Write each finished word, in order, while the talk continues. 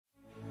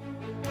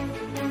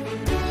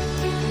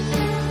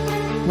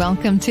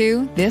Welcome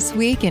to This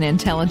Week in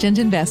Intelligent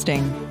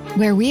Investing,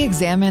 where we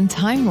examine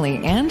timely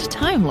and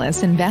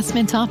timeless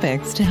investment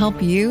topics to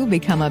help you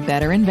become a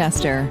better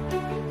investor.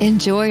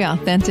 Enjoy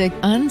authentic,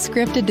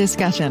 unscripted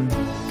discussion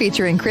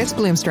featuring Chris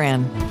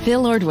Bloomstrand,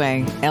 Phil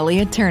Ordway,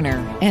 Elliot Turner,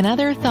 and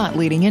other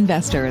thought-leading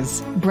investors.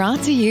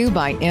 Brought to you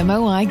by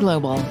MOI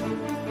Global.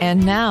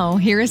 And now,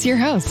 here is your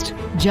host,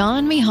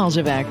 John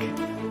Mihaljevic.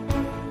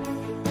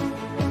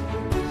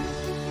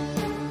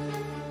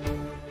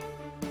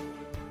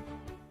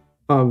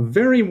 A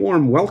very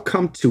warm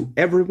welcome to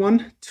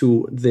everyone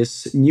to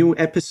this new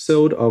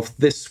episode of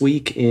This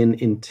Week in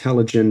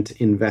Intelligent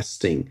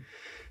Investing.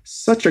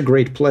 Such a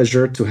great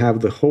pleasure to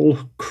have the whole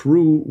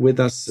crew with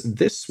us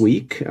this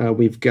week.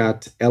 We've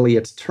got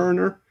Elliot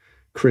Turner,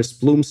 Chris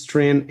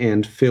Bloomstrand,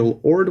 and Phil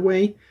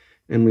Ordway.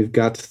 And we've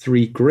got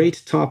three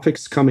great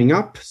topics coming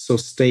up, so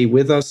stay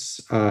with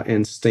us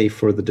and stay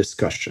for the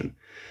discussion.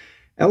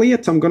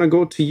 Elliot, I'm going to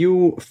go to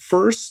you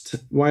first.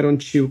 Why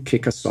don't you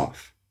kick us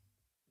off?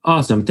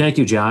 Awesome. Thank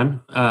you,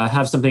 John.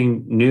 Have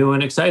something new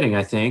and exciting,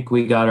 I think.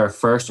 We got our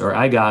first, or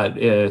I got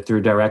through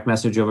direct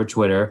message over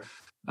Twitter,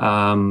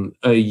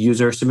 a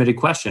user submitted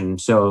question.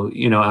 So,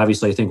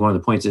 obviously, I think one of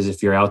the points is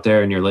if you're out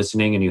there and you're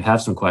listening and you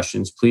have some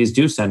questions, please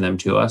do send them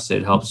to us.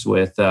 It helps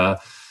with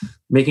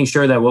making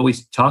sure that what we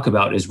talk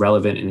about is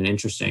relevant and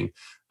interesting.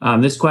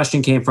 This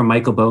question came from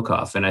Michael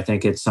Bokoff, and I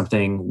think it's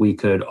something we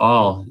could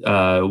all,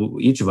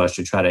 each of us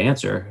should try to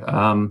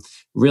answer.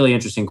 Really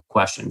interesting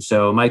question.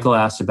 So Michael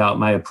asked about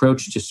my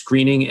approach to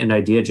screening and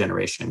idea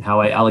generation, how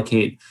I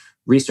allocate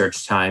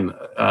research time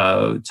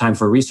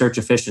for research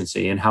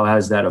efficiency, and how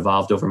has that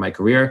evolved over my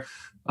career?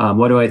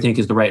 What do I think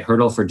is the right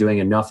hurdle for doing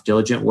enough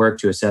diligent work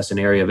to assess an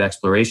area of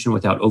exploration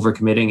without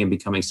overcommitting and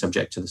becoming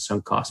subject to the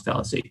sunk cost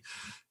fallacy?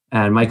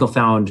 And Michael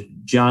found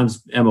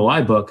John's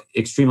MOI book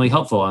extremely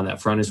helpful on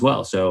that front as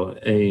well. So,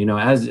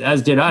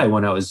 as did I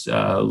when I was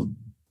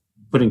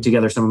putting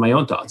together some of my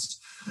own thoughts.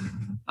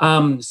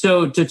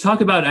 So to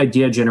talk about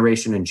idea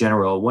generation in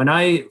general, when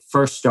I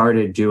first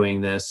started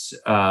doing this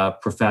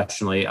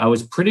professionally, I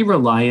was pretty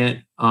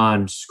reliant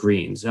on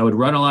screens. I would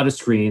run a lot of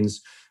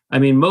screens. I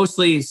mean,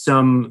 mostly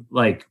some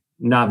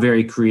not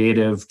very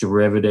creative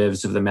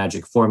derivatives of the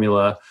magic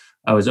formula.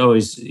 I was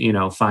always,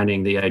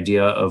 finding the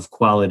idea of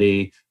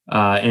quality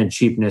and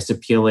cheapness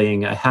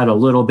appealing. I had a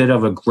little bit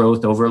of a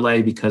growth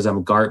overlay because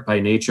I'm GART by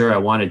nature. I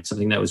wanted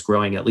something that was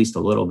growing at least a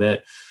little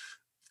bit.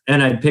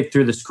 And I'd pick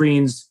through the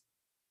screens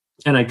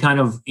and I kind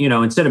of,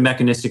 instead of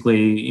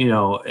mechanistically,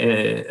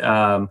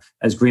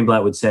 as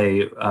Greenblatt would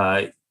say,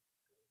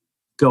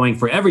 going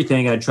for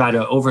everything, I'd try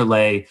to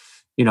overlay,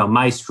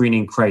 my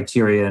screening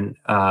criterion,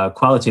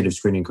 qualitative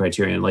screening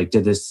criterion. Like,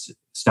 did this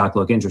stock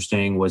look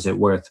interesting? Was it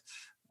worth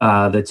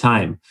the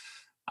time?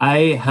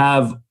 I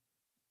have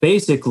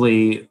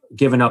basically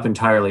given up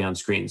entirely on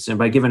screens. And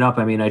by giving up,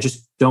 I mean, I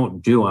just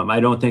don't do them.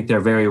 I don't think they're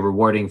very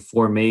rewarding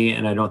for me,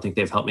 and I don't think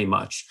they've helped me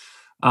much.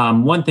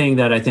 One thing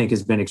that I think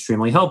has been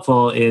extremely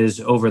helpful is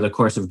over the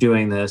course of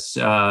doing this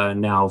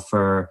now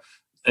for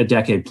a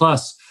decade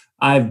plus,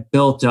 I've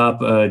built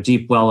up a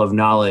deep well of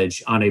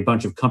knowledge on a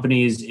bunch of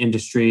companies,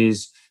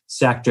 industries,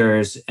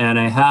 sectors, and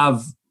I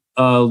have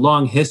a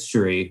long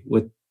history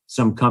with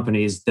some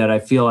companies that I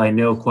feel I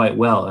know quite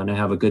well, and I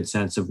have a good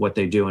sense of what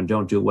they do and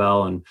don't do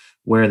well and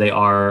where they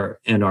are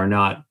and are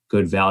not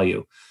good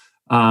value.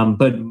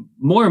 But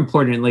more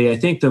importantly, I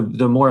think the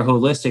more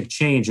holistic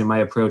change in my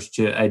approach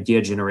to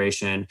idea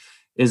generation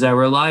is I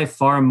rely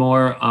far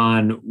more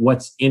on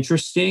what's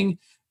interesting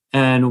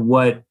and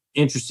what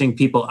interesting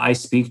people I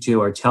speak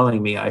to are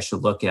telling me I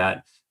should look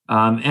at.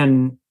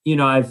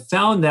 I've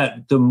found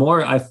that the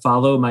more I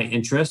follow my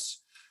interests,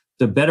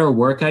 the better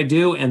work I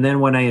do. And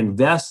then when I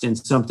invest in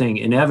something,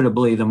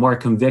 inevitably, the more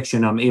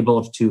conviction I'm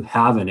able to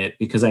have in it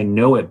because I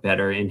know it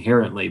better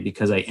inherently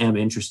because I am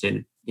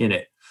interested in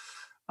it.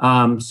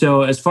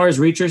 So as far as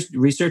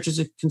research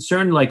is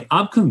concerned,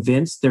 I'm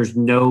convinced there's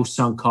no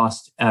sunk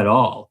cost at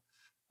all.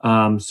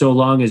 So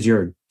long as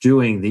you're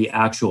doing the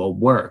actual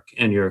work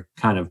and you're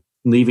kind of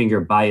leaving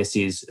your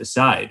biases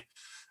aside.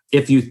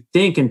 If you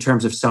think in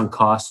terms of sunk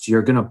costs,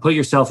 you're going to put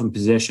yourself in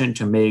position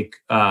to make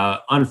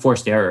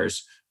unforced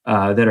errors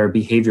that are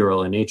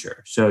behavioral in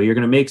nature. So you're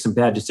going to make some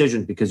bad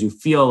decisions because you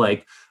feel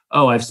like,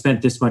 oh, I've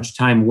spent this much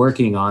time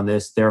working on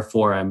this,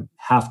 therefore I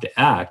have to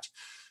act.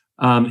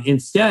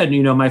 Instead,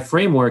 my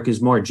framework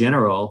is more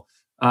general.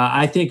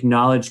 I think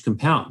knowledge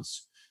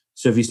compounds.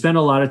 So if you spend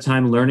a lot of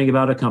time learning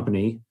about a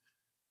company,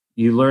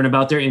 you learn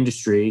about their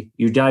industry,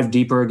 you dive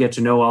deeper, get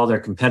to know all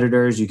their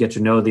competitors, you get to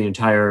know the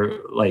entire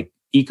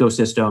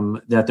ecosystem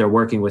that they're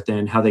working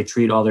within, how they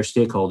treat all their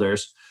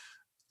stakeholders,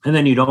 and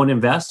then you don't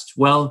invest,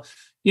 well,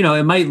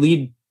 it might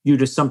lead you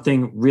to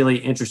something really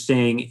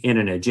interesting in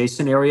an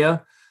adjacent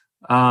area,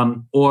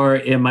 or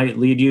it might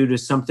lead you to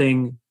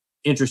something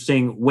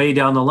interesting way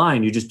down the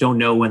line. You just don't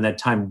know when that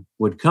time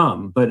would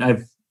come. But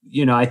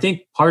I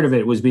think part of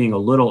it was being a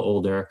little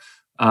older.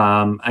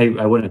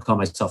 I wouldn't call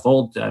myself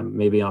old.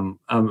 Maybe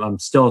I'm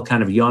still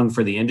kind of young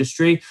for the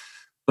industry,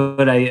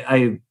 but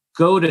I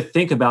go to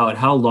think about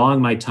how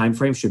long my time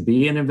frame should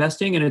be in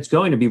investing, and it's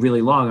going to be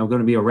really long. I'm going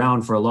to be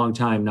around for a long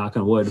time, knock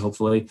on wood,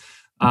 hopefully.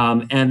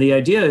 And the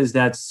idea is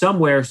that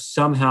somewhere,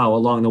 somehow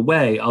along the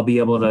way, I'll be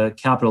able to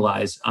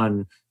capitalize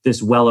on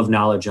this well of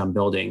knowledge I'm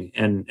building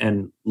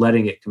and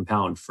letting it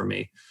compound for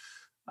me.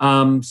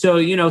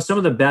 So, some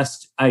of the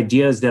best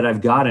ideas that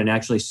I've gotten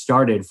actually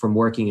started from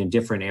working in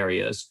different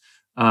areas.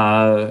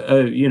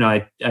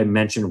 I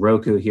mentioned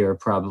Roku here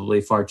probably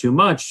far too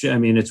much. I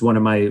mean, it's one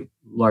of my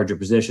larger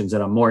positions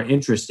that I'm more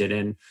interested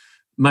in.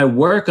 My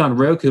work on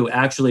Roku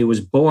actually was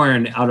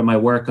born out of my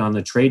work on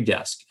the trade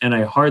desk, and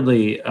I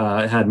hardly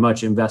had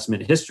much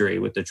investment history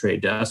with the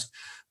trade desk.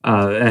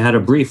 I had a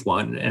brief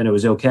one, and it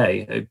was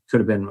okay. It could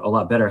have been a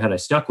lot better had I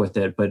stuck with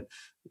it. But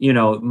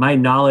my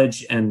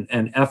knowledge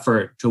and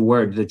effort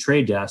toward the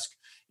trade desk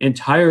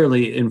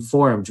entirely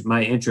informed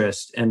my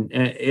interest, and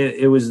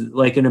it was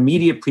like an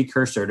immediate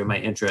precursor to my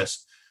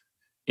interest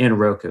in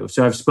Roku.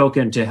 So I've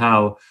spoken to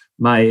how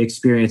my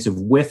experience of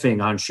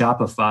whiffing on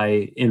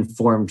Shopify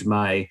informed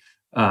my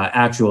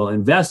actual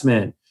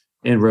investment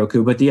in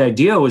Roku, but the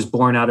idea was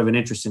born out of an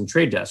interest in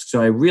trade desk.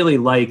 So I really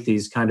like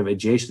these kind of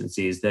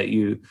adjacencies that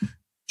you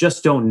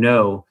just don't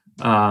know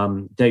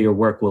that your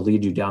work will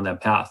lead you down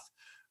that path.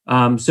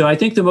 So I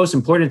think the most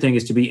important thing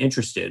is to be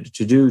interested,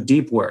 to do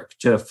deep work,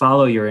 to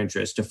follow your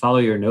interest, to follow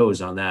your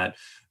nose on that.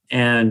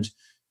 And,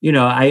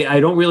 I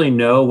don't really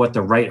know what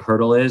the right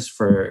hurdle is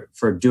for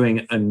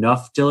doing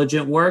enough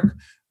diligent work.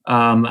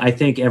 I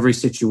think every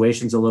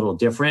situation's a little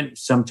different.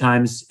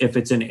 Sometimes if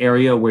it's an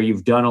area where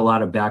you've done a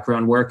lot of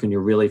background work and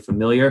you're really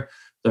familiar,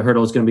 the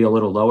hurdle is going to be a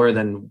little lower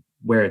than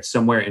where it's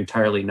somewhere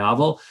entirely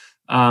novel.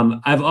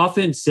 I've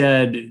often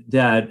said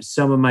that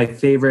some of my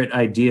favorite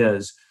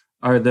ideas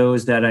are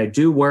those that I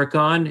do work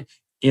on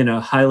in a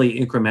highly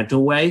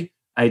incremental way.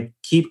 I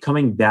keep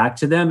coming back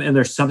to them, and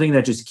there's something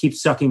that just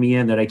keeps sucking me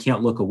in that I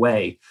can't look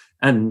away.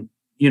 And,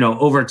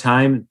 over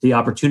time, the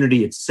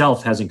opportunity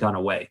itself hasn't gone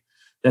away,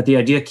 that the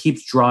idea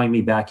keeps drawing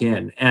me back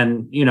in.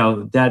 And,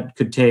 that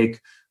could take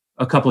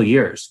a couple of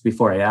years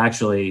before I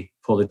actually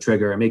pull the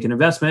trigger and make an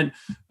investment.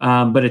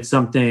 But it's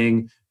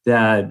something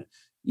that,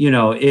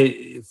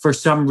 for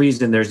some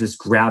reason, there's this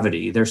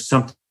gravity. There's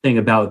something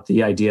about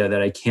the idea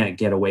that I can't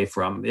get away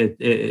from.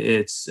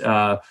 It's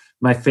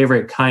my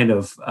favorite kind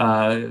of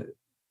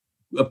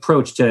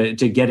approach to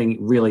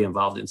getting really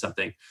involved in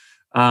something.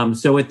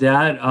 So with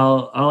that,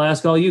 I'll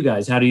ask all you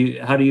guys, how do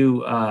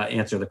you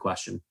answer the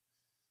question?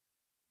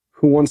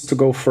 Who wants to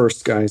go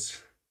first,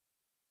 guys?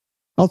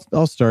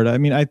 I'll start. I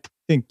mean, I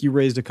think you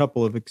raised a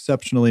couple of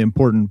exceptionally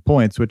important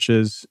points, which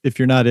is if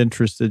you're not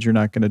interested, you're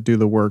not going to do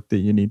the work that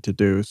you need to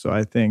do. So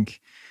I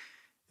think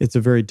it's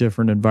a very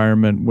different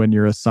environment when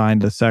you're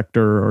assigned a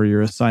sector or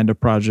you're assigned a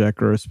project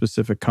or a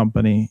specific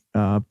company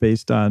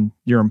based on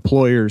your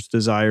employer's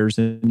desires,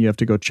 and you have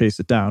to go chase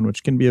it down,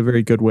 which can be a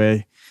very good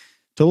way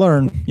to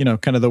learn,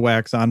 kind of the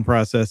wax on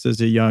process as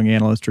a young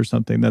analyst or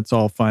something. That's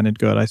all fine and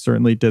good. I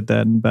certainly did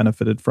that and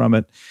benefited from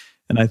it.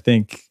 And I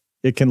think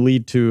it can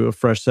lead to a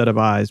fresh set of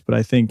eyes. But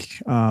I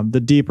think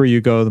the deeper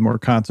you go, the more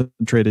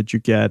concentrated you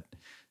get,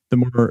 the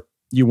more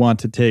you want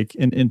to take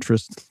an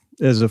interest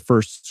as a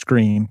first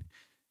screen.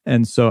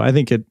 And so I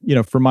think it,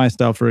 for my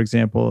style, for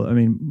example, I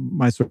mean,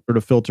 my sort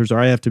of filters are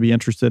I have to be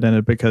interested in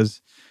it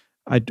because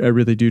I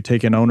really do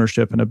take an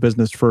ownership and a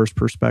business first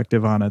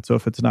perspective on it. So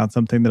if it's not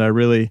something that I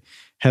really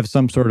have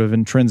some sort of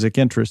intrinsic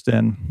interest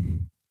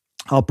in,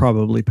 I'll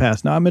probably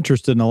pass. Now I'm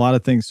interested in a lot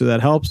of things, so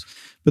that helps,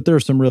 but there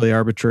are some really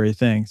arbitrary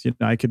things.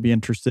 I could be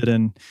interested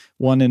in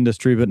one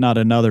industry, but not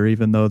another,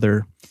 even though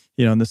they're,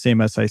 in the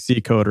same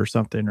SIC code or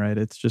something, right?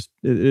 It's just,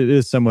 it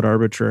is somewhat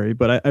arbitrary,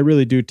 but I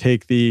really do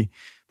take the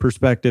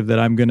perspective that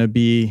I'm going to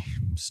be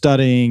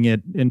studying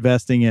it,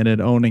 investing in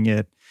it, owning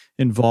it,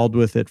 involved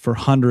with it for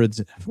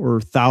hundreds or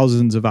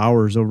thousands of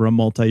hours over a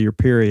multi-year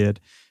period.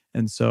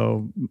 And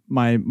so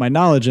my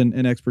knowledge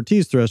and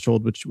expertise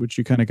threshold, which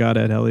you kind of got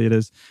at, Elliot,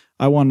 is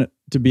I want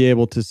to be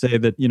able to say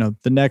that,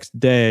 the next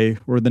day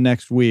or the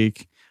next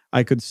week,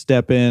 I could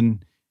step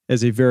in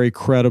as a very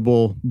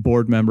credible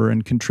board member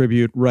and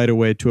contribute right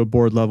away to a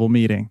board level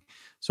meeting.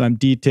 So I'm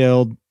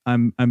detailed,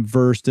 I'm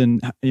versed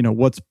in,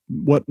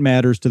 what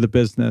matters to the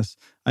business.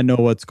 I know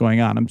what's going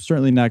on. I'm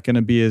certainly not going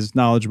to be as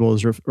knowledgeable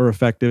or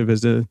effective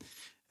as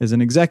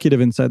an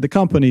executive inside the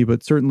company,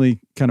 but certainly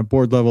kind of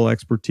board level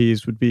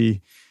expertise would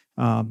be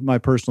my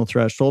personal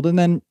threshold. And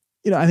then,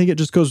 I think it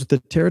just goes with the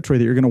territory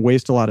that you're going to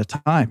waste a lot of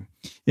time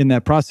in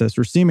that process,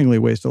 or seemingly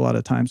waste a lot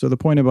of time. So the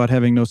point about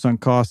having no sunk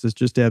costs is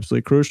just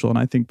absolutely crucial. And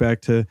I think back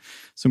to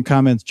some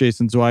comments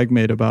Jason Zweig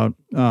made about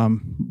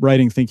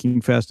writing Thinking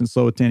Fast and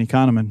Slow with Danny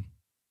Kahneman.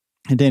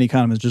 And Danny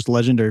Kahneman is just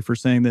legendary for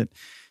saying that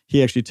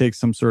he actually takes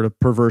some sort of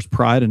perverse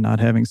pride in not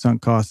having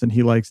sunk costs, and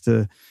he likes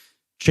to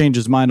change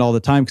his mind all the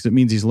time because it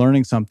means he's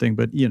learning something.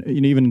 But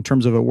even in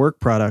terms of a work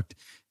product,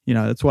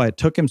 that's why it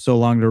took him so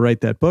long to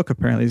write that book.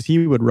 Apparently, is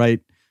he would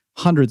write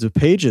hundreds of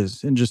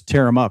pages and just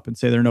tear them up and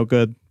say they're no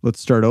good.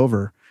 Let's start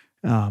over.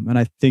 And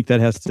I think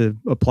that has to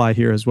apply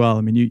here as well.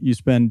 I mean, you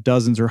spend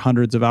dozens or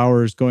hundreds of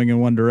hours going in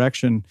one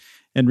direction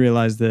and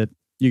realize that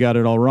you got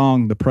it all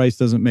wrong. The price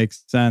doesn't make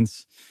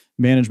sense.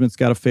 Management's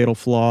got a fatal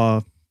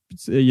flaw.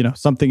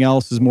 Something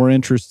else is more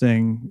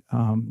interesting.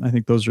 I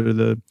think those are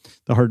the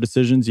hard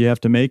decisions you have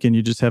to make, and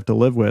you just have to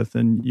live with.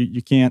 And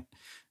you can't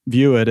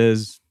view it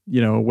as,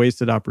 a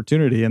wasted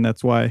opportunity. And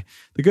that's why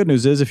the good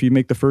news is if you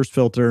make the first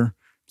filter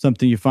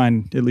something you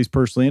find at least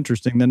personally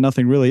interesting, then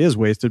nothing really is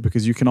wasted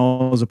because you can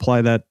always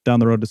apply that down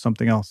the road to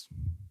something else.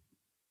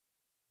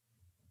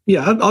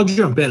 Yeah, I'll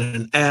jump in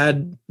and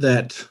add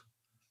that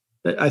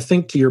I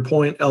think to your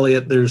point,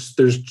 Elliot, there's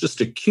just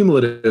a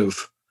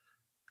cumulative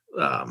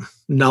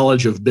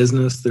knowledge of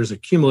business. There's a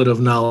cumulative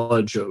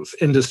knowledge of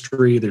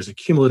industry. There's a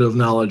cumulative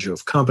knowledge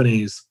of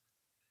companies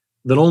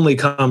that only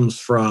comes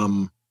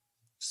from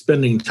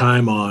spending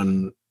time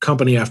on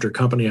company after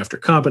company after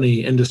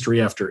company, industry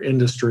after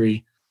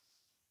industry.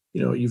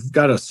 You've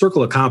got a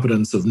circle of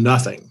competence of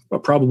nothing,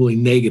 but probably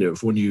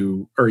negative when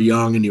you are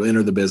young and you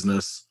enter the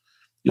business.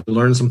 You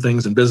learn some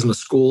things in business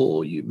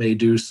school. You may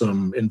do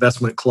some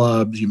investment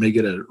clubs. You may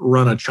get to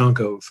run a chunk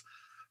of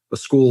a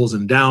school's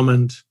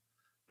endowment,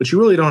 but you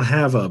really don't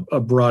have a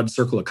broad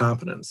circle of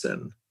competence.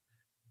 And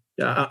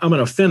I'm going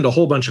to offend a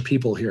whole bunch of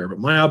people here, but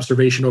my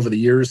observation over the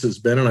years has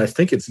been, and I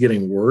think it's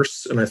getting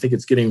worse, and I think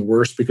it's getting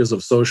worse because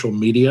of social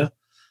media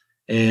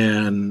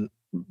and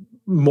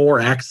more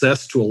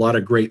access to a lot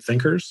of great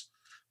thinkers.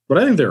 But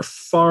I think there are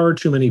far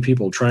too many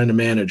people trying to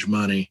manage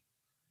money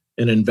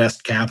and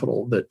invest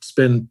capital that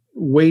spend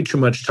way too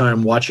much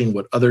time watching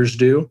what others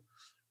do,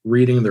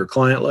 reading their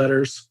client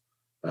letters,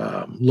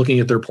 looking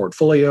at their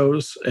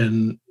portfolios.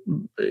 And,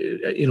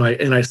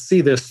 I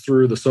see this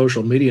through the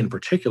social media in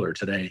particular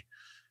today,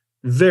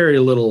 very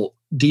little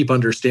deep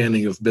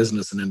understanding of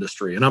business and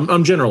industry. And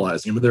I'm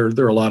generalizing. There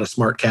are a lot of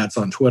smart cats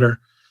on Twitter.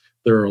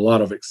 There are a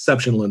lot of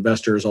exceptional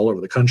investors all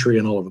over the country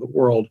and all over the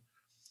world.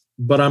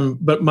 But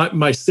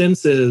my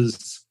sense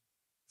is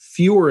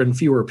fewer and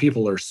fewer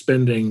people are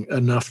spending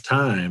enough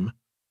time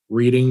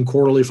reading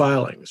quarterly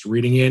filings,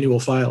 reading annual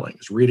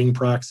filings, reading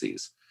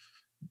proxies,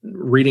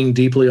 reading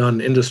deeply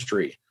on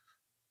industry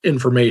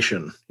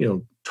information,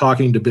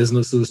 talking to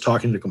businesses,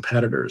 talking to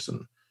competitors.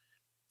 And,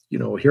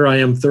 here I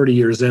am 30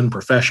 years in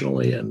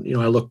professionally, and,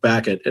 I look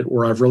back at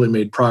where I've really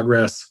made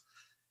progress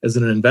as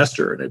an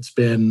investor. And it's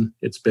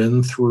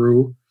been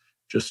through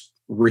just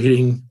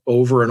reading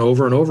over and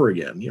over and over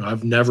again.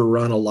 I've never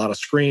run a lot of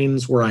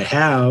screens. Where I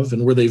have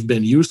and where they've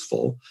been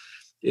useful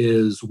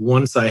is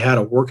once I had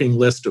a working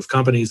list of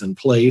companies in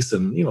place,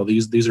 and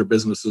these are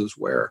businesses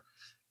where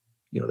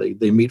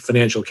they meet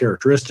financial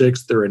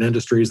characteristics. They're in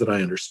industries that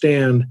I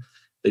understand.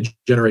 They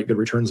generate good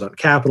returns on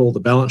capital. The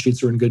balance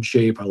sheets are in good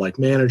shape. I like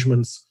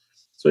managements.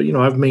 So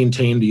I've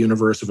maintained a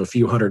universe of a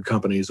few hundred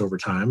companies over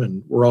time,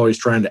 and we're always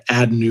trying to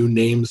add new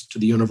names to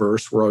the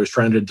universe. We're always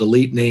trying to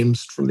delete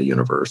names from the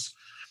universe.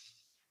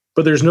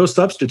 But there's no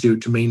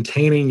substitute to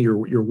maintaining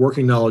your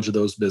working knowledge of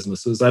those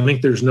businesses. I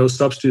think there's no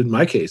substitute in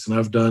my case. And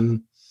I've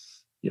done,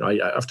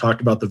 I've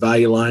talked about the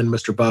value line.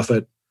 Mr.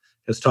 Buffett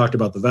has talked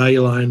about the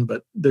value line,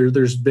 but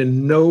there's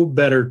been no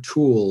better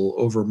tool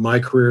over my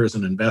career as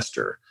an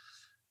investor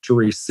to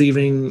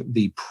receiving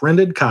the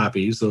printed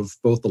copies of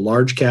both the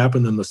large cap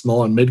and then the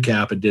small and mid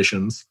cap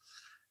editions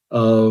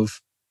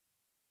of,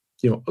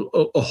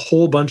 a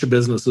whole bunch of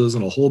businesses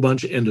and a whole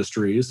bunch of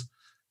industries,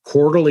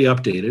 quarterly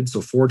updated.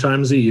 So 4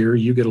 times a year,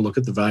 you get a look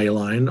at the value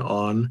line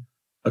on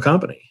a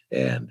company.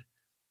 And,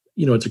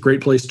 it's a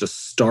great place to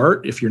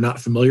start if you're not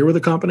familiar with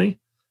a company.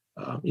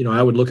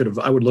 I would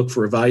look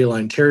for a value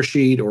line tear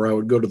sheet, or I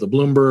would go to the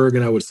Bloomberg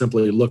and I would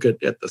simply look at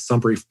the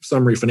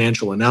summary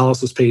financial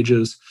analysis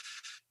pages,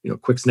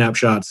 quick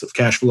snapshots of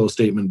cash flow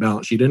statement,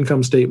 balance sheet,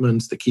 income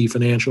statements, the key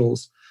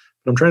financials.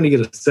 But I'm trying to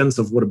get a sense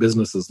of what a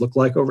businesses look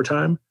like over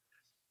time.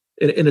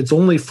 And it's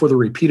only for the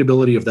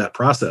repeatability of that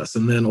process.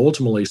 And then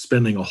ultimately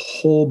spending a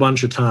whole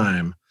bunch of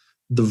time,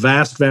 the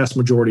vast, vast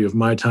majority of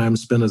my time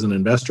spent as an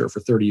investor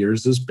for 30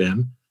 years has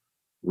been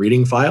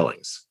reading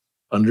filings,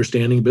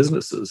 understanding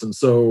businesses. And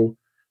so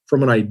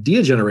from an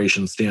idea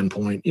generation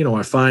standpoint,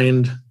 I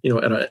find,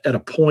 at a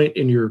point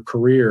in your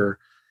career,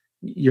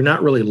 you're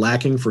not really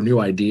lacking for new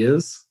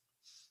ideas.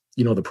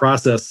 The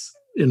process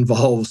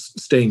involves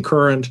staying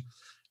current,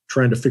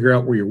 trying to figure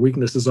out where your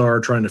weaknesses are,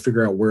 trying to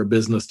figure out where a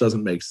business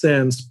doesn't make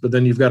sense, but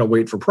then you've got to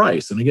wait for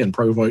price. And again,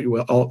 probably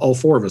all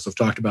 4 of us have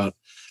talked about,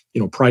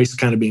 price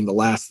kind of being the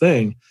last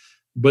thing,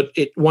 but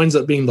it winds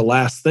up being the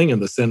last thing in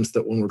the sense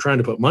that when we're trying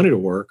to put money to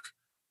work,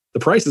 the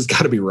price has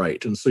got to be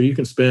right. And so you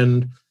can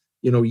spend,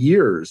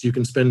 years, you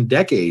can spend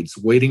decades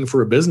waiting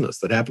for a business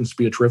that happens to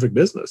be a terrific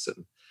business.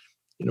 And,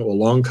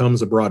 along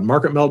comes a broad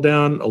market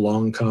meltdown,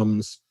 along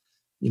comes,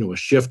 a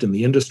shift in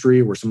the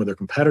industry where some of their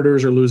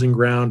competitors are losing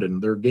ground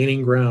and they're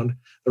gaining ground.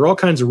 There are all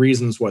kinds of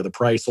reasons why the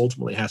price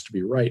ultimately has to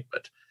be right.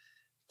 But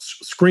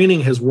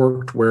screening has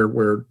worked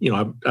where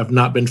I've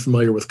not been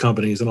familiar with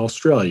companies in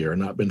Australia or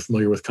not been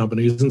familiar with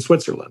companies in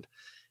Switzerland.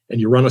 And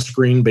you run a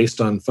screen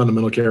based on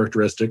fundamental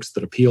characteristics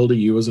that appeal to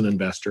you as an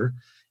investor.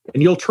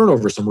 And you'll turn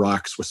over some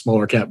rocks with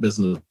smaller cap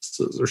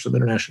businesses or some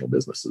international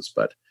businesses.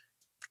 But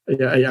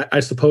I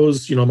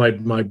suppose,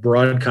 my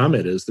broad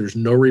comment is there's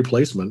no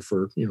replacement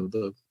for,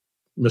 the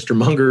Mr.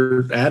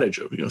 Munger adage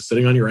of,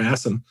 sitting on your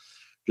ass and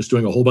just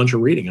doing a whole bunch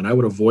of reading. And I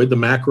would avoid the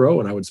macro,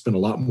 and I would spend a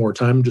lot more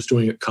time just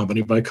doing it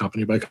company by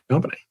company by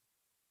company.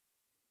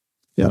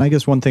 Yeah, and I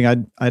guess one thing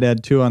I'd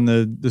add too on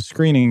the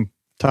screening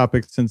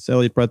topic, since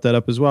Elliot brought that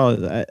up as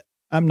well,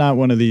 I'm not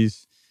one of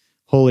these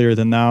holier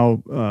than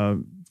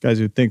thou guys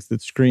who thinks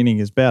that screening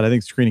is bad. I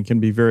think screening can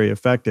be very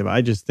effective.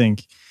 I just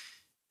think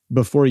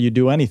before you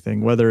do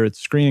anything, whether it's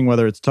screening,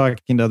 whether it's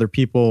talking to other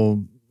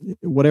people,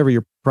 whatever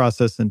your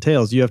process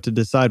entails, you have to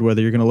decide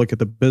whether you're going to look at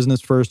the business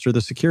first or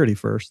the security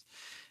first.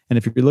 And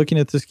if you're looking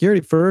at the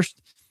security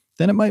first,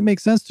 then it might make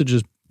sense to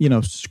just,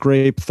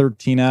 scrape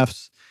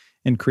 13Fs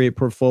and create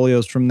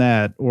portfolios from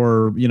that,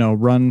 or,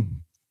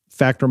 run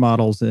factor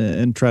models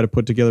and try to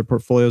put together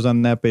portfolios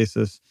on that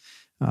basis.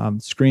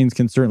 Screens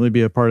can certainly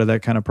be a part of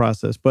that kind of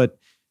process. But,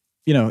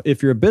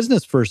 if you're a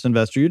business first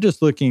investor, you're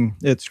just looking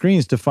at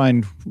screens to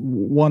find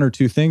one or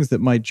two things that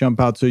might jump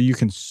out so you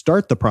can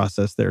start the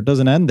process there. It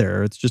doesn't end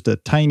there. It's just a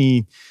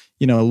tiny,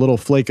 a little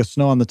flake of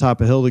snow on the top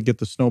of a hill to get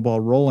the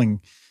snowball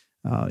rolling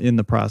in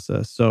the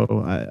process.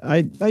 So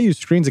I use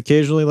screens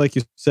occasionally. Like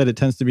you said, it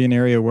tends to be an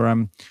area where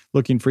I'm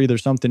looking for either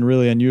something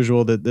really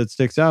unusual that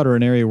sticks out, or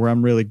an area where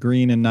I'm really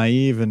green and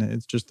naive, and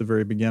it's just the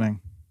very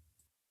beginning.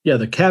 Yeah,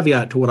 the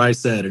caveat to what I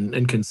said,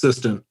 and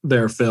consistent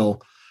there,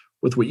 Phil,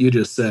 with what you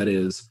just said,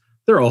 is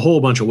there are a whole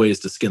bunch of ways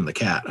to skin the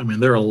cat. I mean,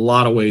 there are a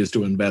lot of ways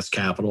to invest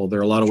capital. There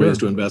are a lot of ways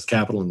to invest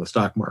capital in the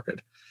stock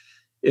market.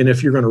 And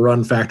if you're going to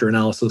run factor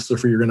analysis,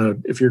 if you're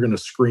going to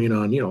screen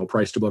on,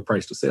 price to book,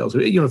 price to sales,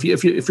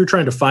 if you're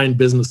trying to find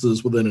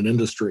businesses within an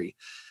industry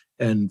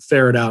and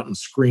ferret out and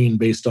screen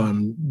based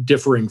on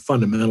differing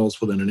fundamentals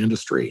within an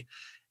industry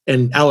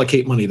and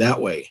allocate money that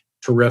way,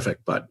 terrific.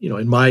 But,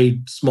 in my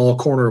small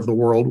corner of the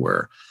world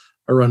where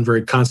I run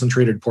very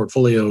concentrated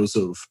portfolios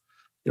of,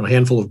 a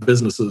handful of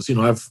businesses,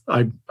 I've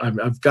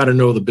got to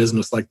know the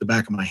business like the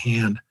back of my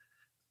hand.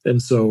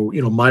 And so,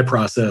 my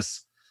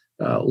process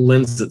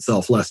lends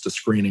itself less to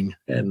screening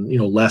and,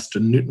 less to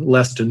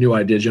new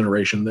idea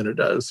generation than it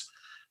does,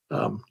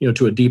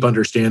 to a deep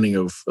understanding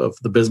of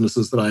the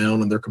businesses that I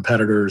own and their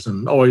competitors,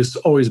 and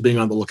always being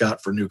on the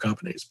lookout for new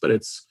companies. But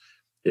it's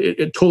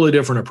a totally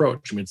different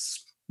approach. I mean,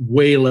 it's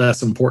way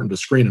less important to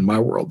screen in my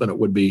world than it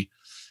would be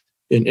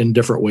in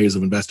different ways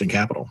of investing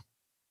capital.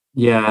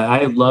 Yeah,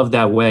 I love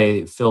that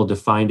way Phil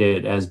defined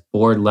it, as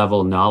board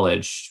level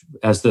knowledge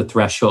as the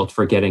threshold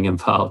for getting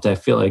involved. I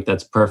feel like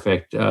that's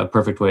perfect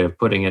way of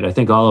putting it. I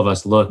think all of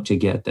us look to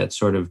get that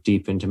sort of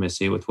deep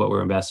intimacy with what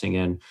we're investing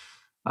in.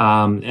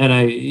 And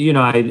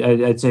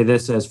I'd say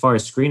this, as far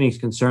as screening is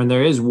concerned,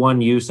 there is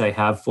one use I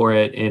have for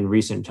it in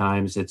recent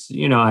times. It's,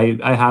 I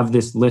have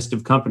this list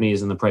of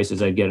companies and the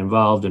prices I'd get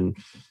involved, and,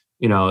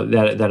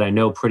 that I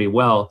know pretty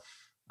well.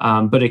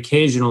 But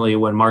occasionally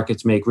when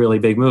markets make really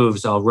big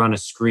moves, I'll run a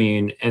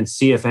screen and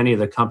see if any of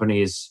the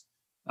companies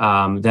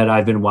that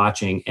I've been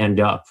watching end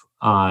up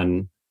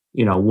on,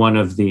 one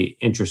of the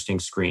interesting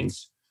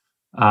screens.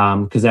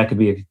 Because that could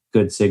be a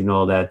good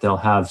signal that they'll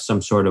have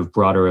some sort of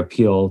broader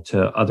appeal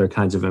to other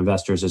kinds of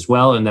investors as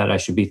well, and that I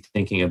should be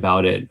thinking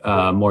about it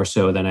more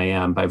so than I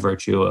am by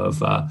virtue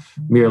of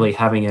merely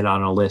having it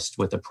on a list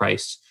with a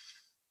price.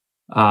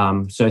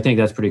 So I think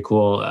that's pretty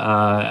cool.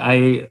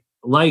 I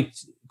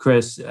liked,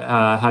 Chris,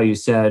 how you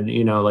said,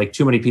 like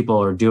too many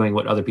people are doing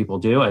what other people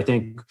do. I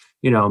think,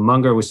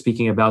 Munger was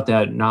speaking about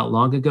that not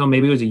long ago.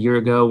 Maybe it was a year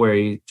ago, where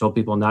he told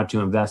people not to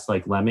invest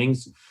like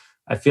lemmings.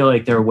 I feel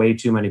like there are way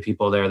too many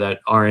people there that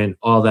aren't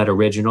all that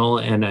original.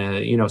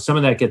 And, some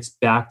of that gets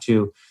back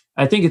to,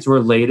 I think it's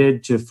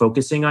related to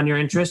focusing on your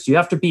interests. You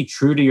have to be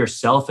true to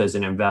yourself as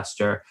an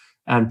investor.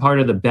 And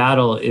part of the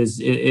battle is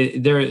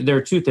there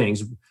are two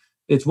things.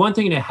 It's one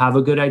thing to have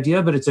a good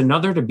idea, but it's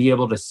another to be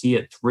able to see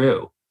it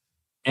through.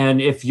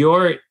 And if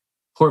your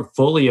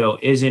portfolio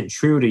isn't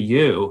true to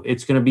you,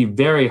 it's going to be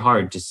very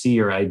hard to see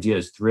your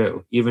ideas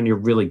through, even your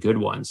really good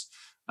ones.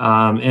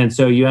 And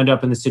so you end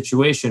up in the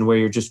situation where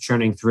you're just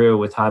churning through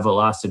with high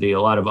velocity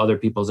a lot of other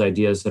people's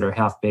ideas that are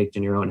half baked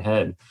in your own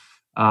head.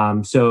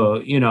 And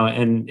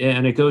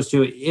it goes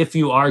to, if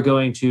you are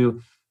going to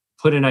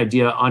put an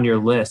idea on your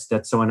list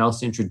that someone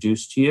else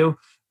introduced to you,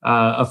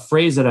 a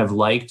phrase that I've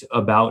liked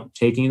about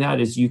taking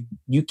that is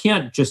you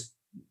can't just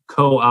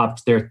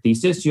co-opt their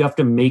thesis. You have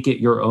to make it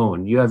your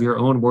own. You have your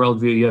own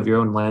worldview. You have your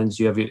own lens.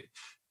 You have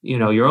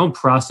your own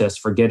process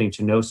for getting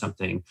to know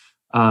something.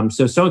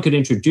 So someone could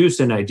introduce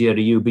an idea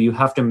to you, but you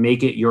have to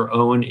make it your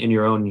own in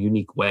your own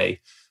unique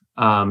way.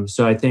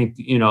 So I think,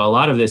 a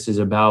lot of this is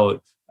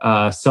about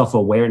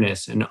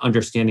self-awareness and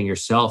understanding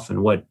yourself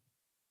and what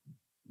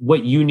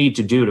you need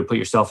to do to put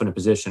yourself in a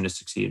position to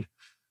succeed.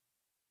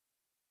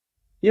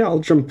 Yeah, I'll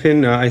jump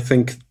in. I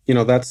think,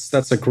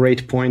 that's a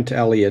great point,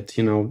 Elliot,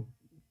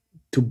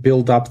 to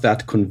build up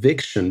that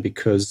conviction,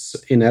 because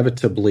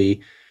inevitably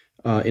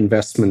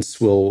investments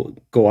will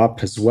go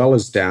up as well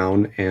as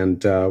down.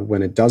 And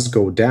when it does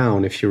go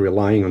down, if you're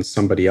relying on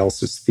somebody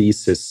else's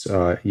thesis,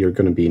 you're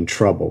going to be in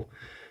trouble.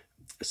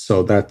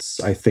 So that's,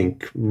 I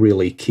think,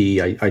 really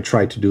key. I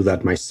try to do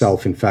that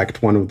myself. In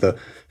fact, one of the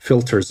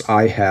filters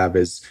I have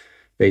is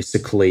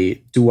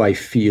Basically, do I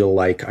feel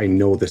like I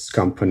know this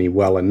company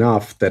well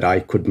enough that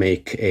I could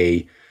make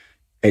a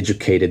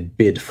educated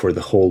bid for the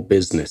whole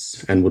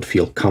business and would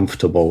feel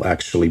comfortable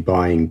actually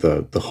buying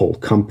the whole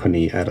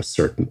company at a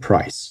certain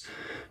price?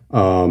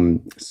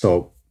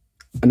 So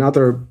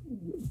another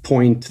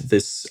point,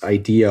 this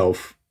idea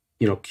of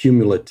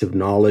cumulative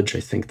knowledge,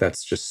 I think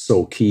that's just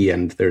so key,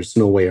 and there's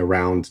no way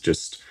around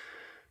just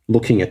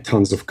looking at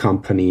tons of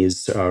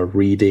companies,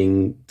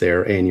 reading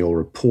their annual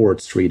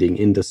reports, reading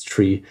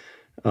industry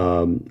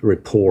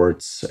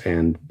reports,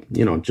 and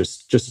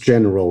just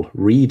general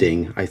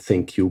reading. I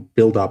think you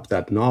build up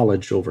that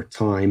knowledge over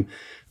time.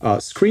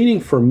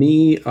 Screening for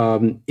me,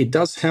 it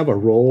does have a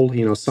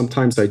role.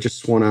 Sometimes I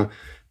just want to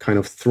kind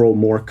of throw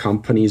more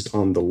companies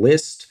on the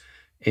list,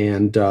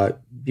 and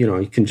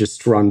you can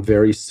just run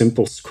very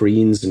simple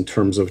screens in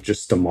terms of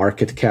just a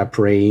market cap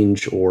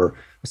range or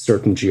a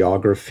certain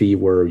geography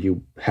where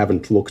you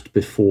haven't looked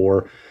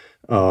before.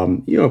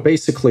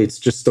 Basically, it's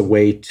just a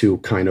way to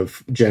kind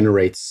of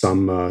generate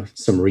some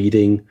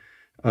reading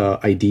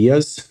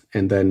ideas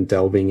and then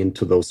delving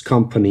into those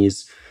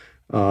companies.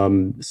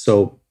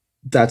 So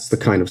that's the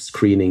kind of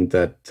screening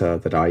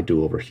that I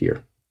do over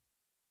here.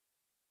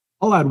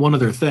 I'll add one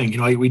other thing.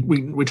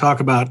 We talk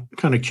about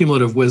kind of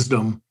cumulative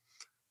wisdom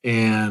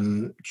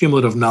and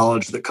cumulative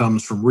knowledge that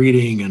comes from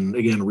reading, and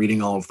again,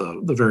 reading all of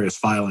the various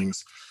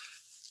filings.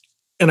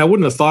 And I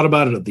wouldn't have thought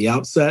about it at the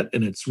outset,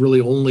 and it's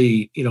really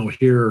only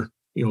here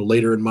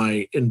later in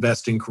my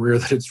investing career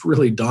that it's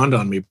really dawned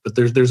on me. But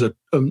there's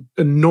an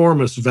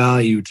enormous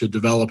value to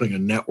developing a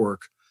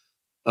network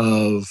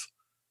of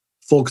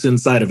folks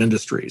inside of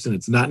industries, and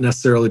it's not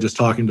necessarily just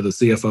talking to the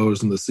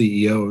CFOs and the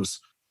CEOs,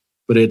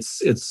 but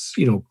it's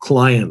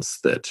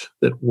clients that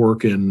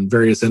work in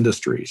various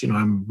industries.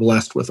 I'm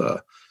blessed with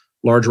a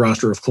large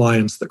roster of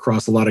clients that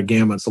cross a lot of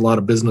gamuts, a lot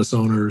of business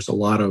owners, a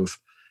lot of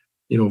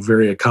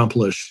very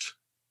accomplished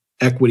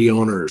equity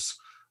owners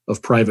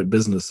of private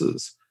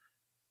businesses,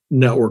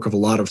 network of a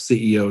lot of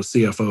CEOs,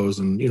 CFOs,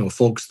 and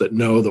folks that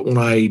know that when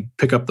I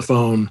pick up the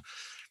phone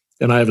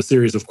and I have a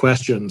series of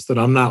questions, that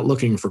I'm not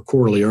looking for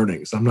quarterly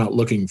earnings. I'm not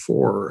looking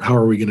for how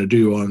are we going to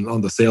do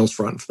on the sales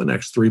front for the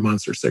next 3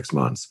 months or 6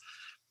 months.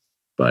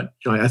 But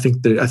I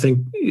think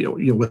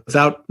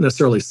without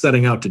necessarily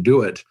setting out to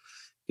do it,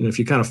 if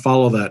you kind of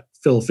follow that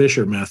Phil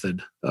Fisher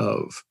method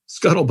of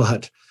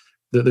scuttlebutt,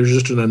 there's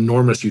just an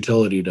enormous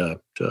utility to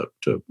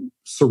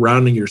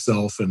surrounding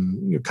yourself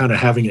and kind of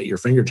having at your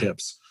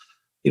fingertips,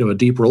 a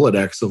deep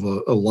Rolodex of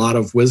a lot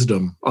of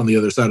wisdom on the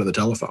other side of the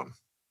telephone.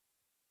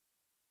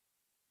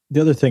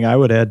 The other thing I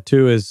would add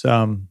too is,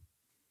 I'm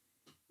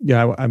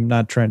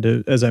not trying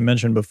to, as I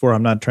mentioned before,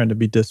 I'm not trying to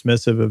be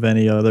dismissive of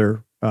any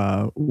other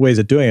ways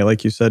of doing it.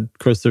 Like you said,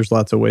 Chris, there's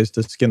lots of ways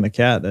to skin the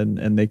cat,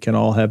 and they can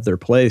all have their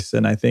place.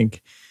 And I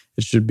think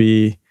it should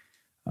be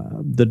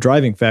the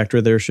driving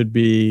factor there should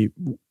be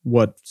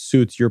what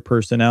suits your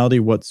personality,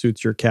 what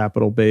suits your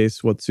capital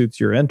base, what suits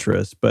your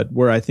interests. But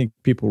where I think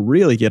people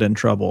really get in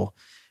trouble,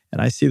 and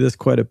I see this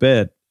quite a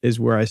bit, is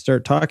where I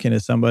start talking to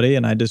somebody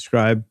and I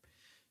describe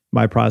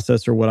my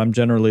process or what I'm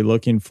generally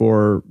looking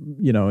for,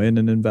 in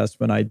an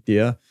investment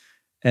idea.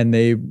 And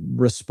they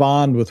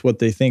respond with what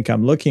they think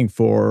I'm looking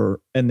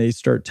for, and they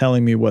start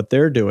telling me what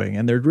they're doing.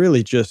 And they're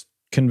really just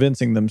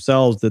convincing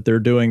themselves that they're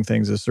doing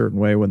things a certain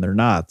way when they're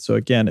not. So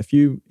again, if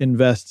you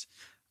invest,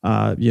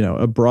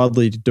 a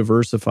broadly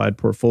diversified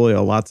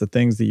portfolio, lots of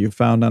things that you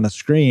found on a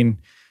screen,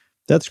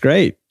 that's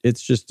great.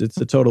 It's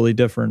a totally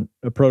different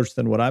approach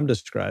than what I'm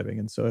describing.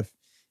 And so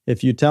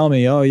if you tell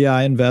me, oh yeah,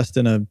 I invest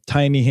in a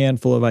tiny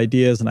handful of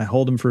ideas and I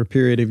hold them for a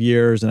period of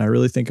years, and I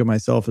really think of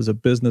myself as a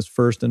business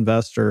first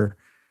investor,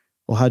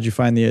 well, how'd you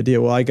find the idea?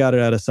 Well, I got it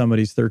out of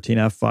somebody's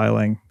 13F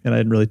filing, and I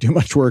didn't really do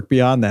much work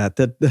beyond that.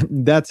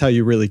 That's how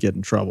you really get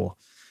in trouble,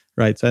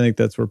 right? So I think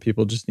that's where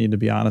people just need to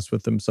be honest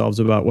with themselves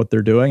about what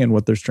they're doing and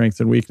what their strengths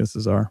and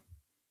weaknesses are.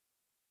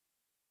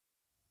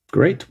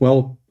 Great.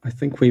 Well, I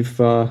think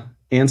we've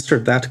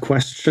answered that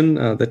question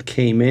that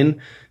came in.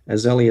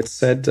 As Elliot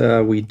said,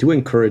 we do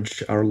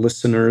encourage our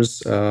listeners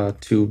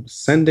to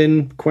send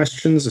in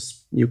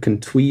questions. You can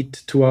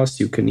tweet to us,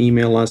 you can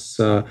email us.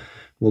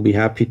 We'll be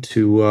happy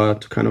to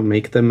kind of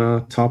make them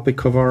a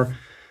topic of our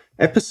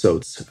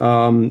episodes.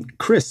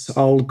 Chris,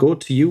 I'll go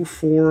to you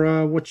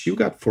for what you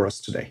got for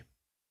us today.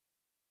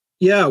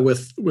 Yeah,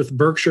 with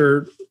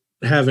Berkshire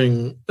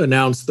having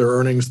announced their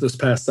earnings this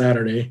past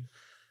Saturday,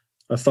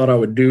 I thought I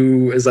would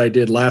do as I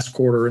did last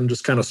quarter and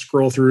just kind of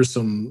scroll through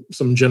some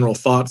general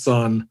thoughts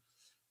on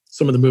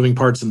some of the moving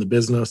parts in the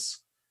business,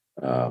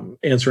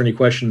 answer any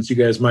questions you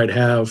guys might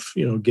have,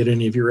 get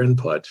any of your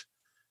input.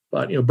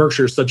 But,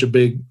 Berkshire is such a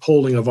big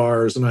holding of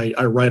ours, and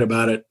I write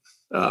about it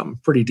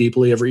pretty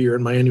deeply every year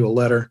in my annual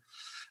letter.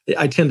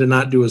 I tend to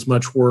not do as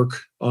much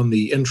work on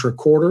the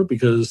intra-quarter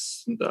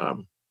because,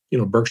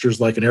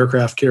 Berkshire's like an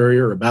aircraft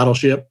carrier or a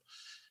battleship.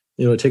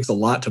 It takes a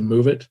lot to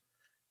move it.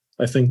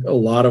 I think a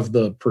lot of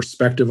the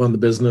perspective on the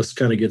business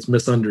kind of gets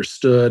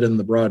misunderstood in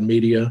the broad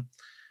media.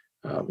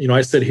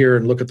 I sit here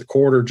and look at the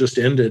quarter just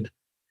ended,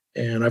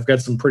 and I've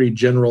got some pretty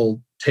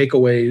general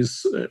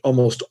takeaways,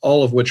 almost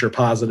all of which are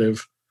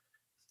positive.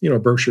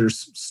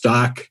 Berkshire's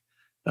stock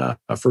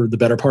for the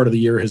better part of the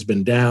year has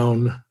been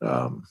down.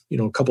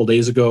 A couple of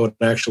days ago, it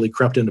actually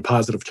crept into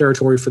positive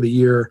territory for the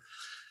year.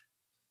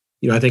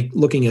 I think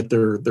looking at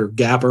their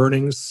GAAP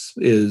earnings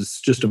is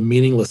just a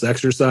meaningless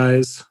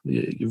exercise.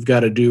 You've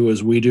got to do,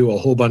 as we do, a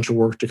whole bunch of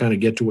work to kind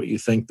of get to what you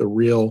think the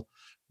real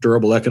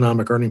durable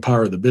economic earning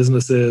power of the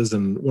business is.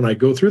 And when I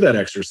go through that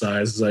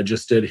exercise, as I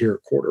just did here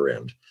at quarter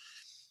end,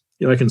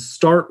 I can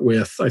start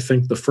with, I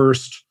think, the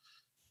first,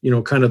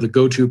 kind of the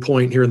go-to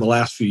point here in the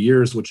last few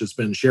years, which has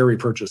been share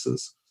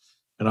repurchases.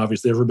 And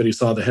obviously everybody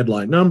saw the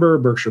headline number.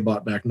 Berkshire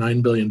bought back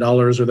 $9 billion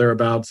or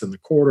thereabouts in the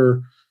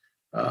quarter.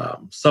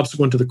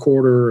 Subsequent to the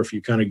quarter, if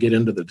you kind of get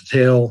into the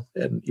detail,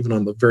 and even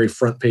on the very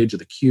front page of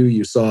the Q,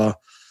 you saw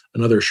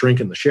another shrink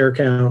in the share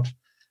count.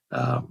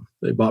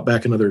 They bought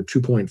back another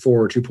 2.4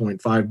 or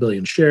 2.5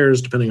 billion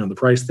shares, depending on the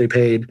price they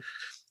paid.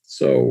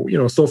 So,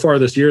 so far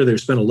this year, they've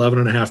spent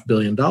 $11.5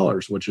 billion,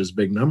 which is a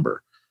big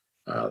number.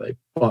 They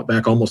bought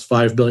back almost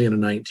 $5 billion in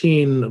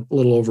 2019, a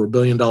little over $1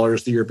 billion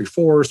the year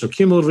before. So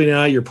cumulatively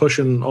now you're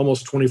pushing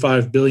almost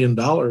 $25 billion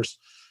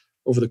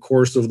over the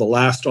course of the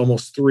last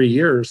almost 3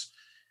 years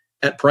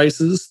at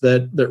prices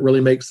that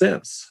really make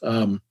sense.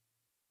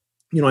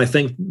 I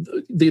think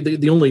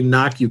the only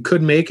knock you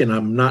could make, and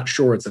I'm not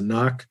sure it's a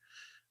knock,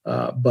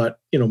 but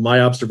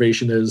my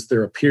observation is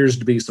there appears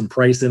to be some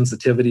price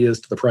sensitivity as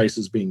to the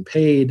prices being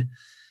paid.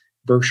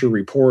 Berkshire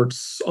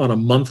reports on a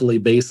monthly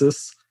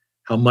basis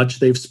how much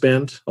they've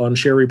spent on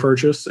share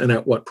repurchase and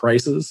at what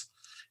prices.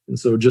 And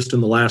so just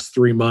in the last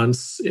 3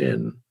 months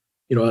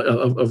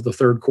of the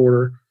third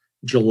quarter,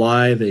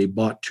 July, they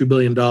bought $2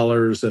 billion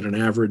at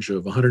an average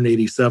of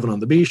 187 on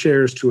the B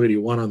shares,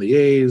 281 on the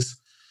A's,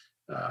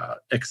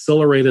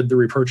 accelerated the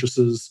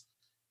repurchases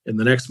in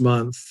the next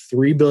month,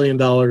 $3 billion,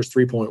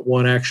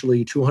 3.1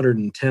 actually,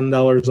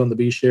 $210 on the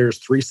B shares,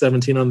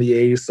 317 on the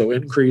A's, so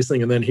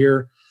increasing. And then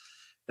here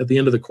at the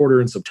end of the quarter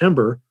in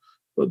September,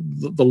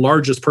 the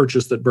largest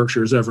purchase that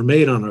Berkshire has ever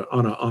made on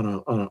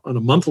a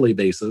monthly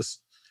basis,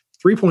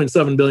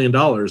 $3.7 billion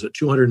at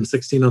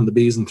 216 on the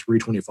B's and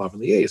 325 on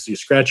the A's. So you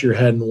scratch your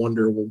head and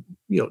wonder, well,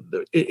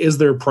 is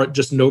there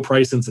just no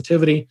price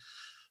sensitivity,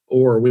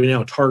 or are we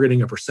now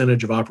targeting a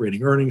percentage of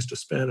operating earnings to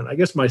spend? And I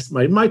guess my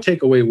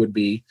takeaway would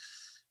be,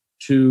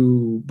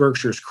 to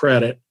Berkshire's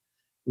credit,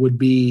 would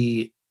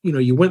be,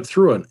 you went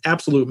through an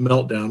absolute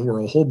meltdown where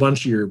a whole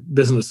bunch of your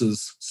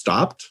businesses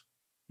stopped,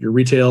 your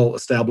retail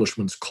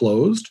establishments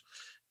closed,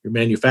 your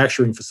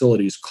manufacturing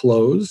facilities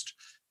closed,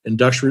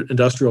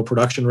 industrial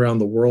production around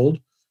the world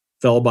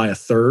fell by a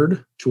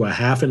third to a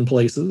half in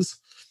places.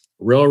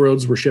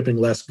 Railroads were shipping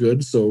less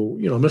goods. So,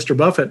 Mr.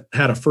 Buffett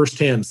had a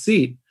firsthand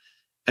seat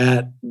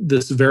at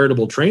this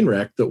veritable train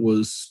wreck that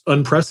was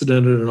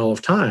unprecedented in all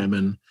of time.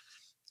 And,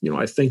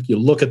 I think you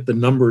look at the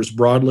numbers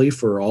broadly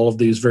for all of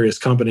these various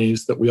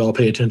companies that we all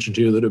pay attention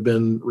to that have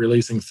been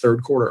releasing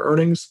third quarter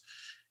earnings,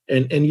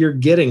 and you're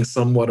getting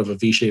somewhat of a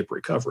V-shaped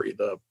recovery.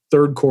 The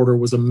third quarter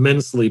was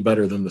immensely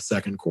better than the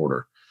second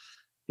quarter.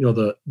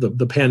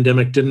 The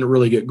pandemic didn't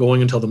really get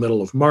going until the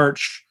middle of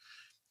March.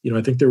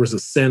 I think there was a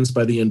sense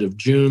by the end of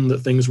June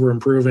that things were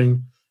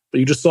improving, but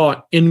you just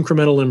saw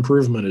incremental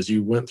improvement as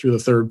you went through the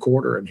third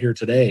quarter. And here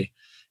today,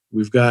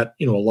 we've got,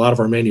 a lot of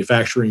our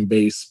manufacturing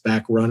base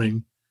back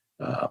running.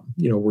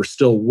 We're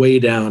still way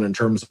down in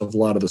terms of a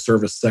lot of the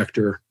service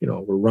sector.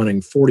 We're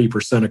running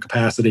 40% of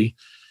capacity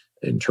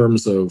in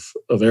terms of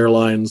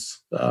airlines.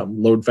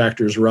 Load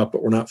factors are up,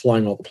 but we're not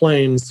flying all the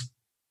planes.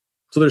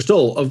 So there's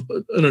still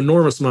an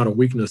enormous amount of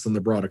weakness in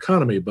the broad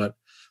economy, but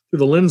through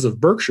the lens of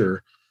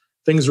Berkshire,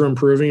 things are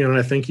improving, and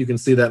I think you can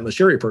see that in the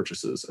share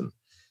repurchases. And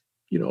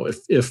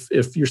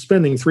if you're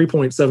spending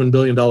 $3.7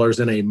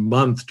 billion in a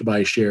month to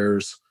buy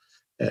shares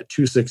at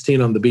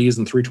 216 on the B's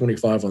and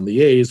 325 on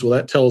the A's, well,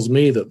 that tells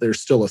me that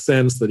there's still a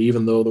sense that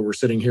even though that we're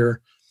sitting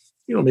here,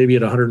 maybe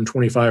at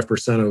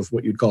 125% of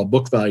what you'd call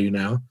book value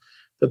now,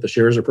 that the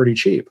shares are pretty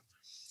cheap.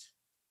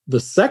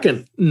 The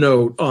second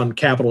note on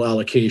capital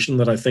allocation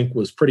that I think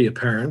was pretty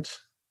apparent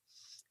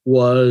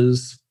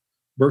was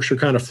Berkshire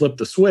kind of flipped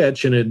the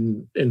switch,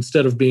 and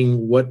instead of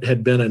being what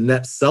had been a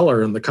net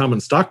seller in the common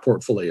stock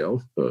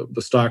portfolio,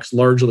 the stocks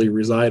largely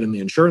reside in the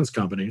insurance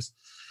companies,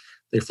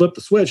 they flipped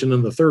the switch, and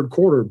in the third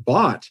quarter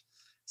bought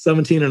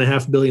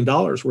 $17.5 billion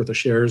worth of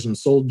shares and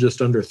sold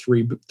just under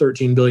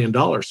 $13 billion.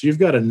 So you've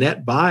got a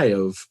net buy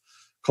of,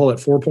 call it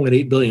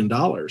 $4.8 billion.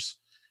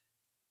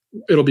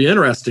 It'll be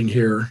interesting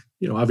here.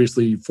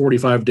 Obviously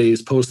 45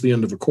 days post the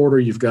end of a quarter,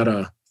 you've got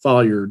to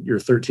file your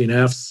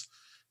 13Fs.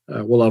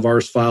 We'll have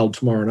ours filed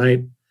tomorrow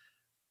night.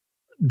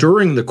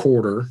 During the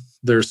quarter,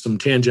 there's some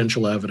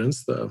tangential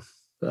evidence.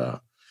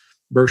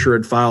 Berkshire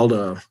had filed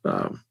a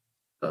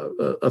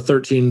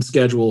 13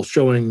 schedule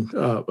showing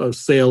a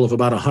sale of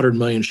about 100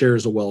 million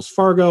shares of Wells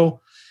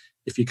Fargo.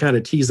 If you kind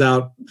of tease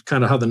out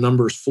kind of how the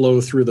numbers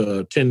flow through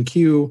the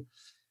 10Q,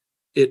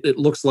 it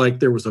looks like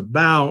there was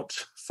about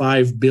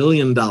 $5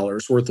 billion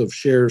worth of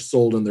shares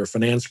sold in their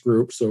finance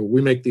group. So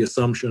we make the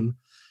assumption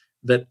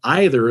that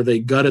either they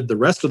gutted the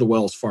rest of the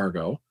Wells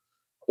Fargo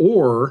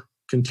or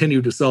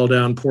continued to sell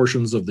down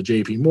portions of the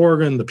JP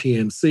Morgan, the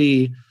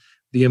PNC,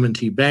 the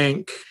M&T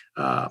Bank.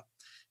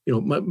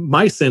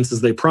 My sense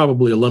is they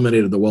probably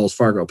eliminated the Wells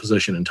Fargo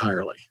position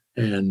entirely,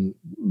 and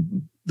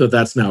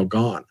that's now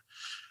gone.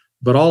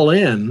 But all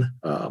in,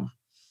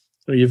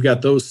 you've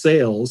got those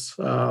sales.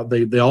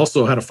 They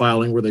also had a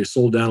filing where they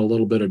sold down a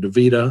little bit of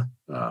DaVita,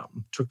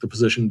 took the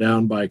position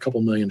down by a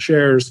couple million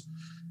shares.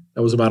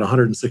 That was about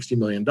 $160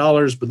 million.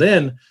 But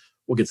then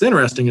what gets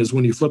interesting is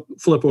when you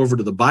flip over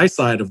to the buy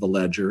side of the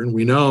ledger, and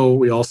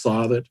we all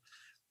saw that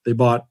they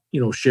bought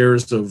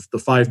shares of the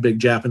 5 big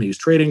Japanese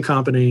trading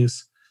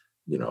companies.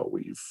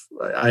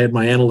 I had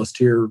my analyst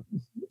here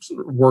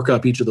work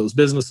up each of those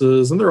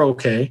businesses, and they're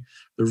okay.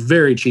 They're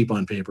very cheap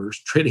on paper,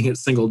 trading at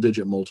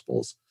single-digit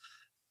multiples.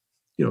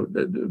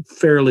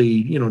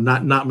 Fairly,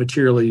 not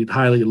materially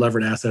highly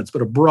levered assets,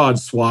 but a broad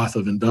swath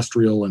of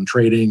industrial and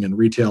trading and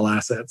retail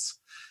assets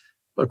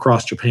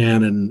across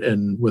Japan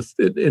and with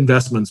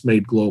investments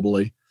made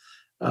globally.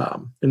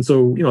 And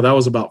so, that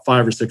was about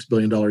 $5 or $6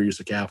 billion use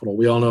of capital.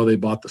 We all know they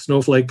bought the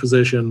Snowflake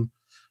position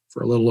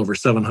for a little over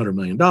 $700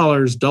 million,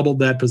 doubled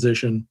that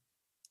position.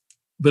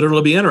 But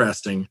it'll be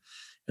interesting,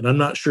 and I'm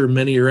not sure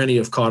many or any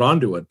have caught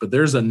on to it, but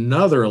there's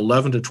another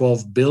 $11 to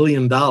 $12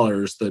 billion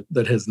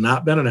that has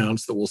not been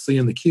announced that we'll see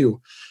in the queue,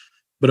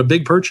 but a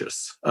big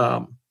purchase.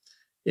 And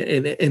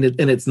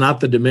it's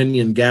not the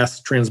Dominion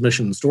gas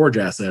transmission and storage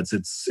assets.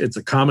 It's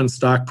a common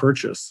stock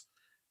purchase.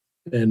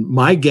 And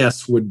my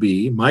guess would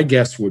be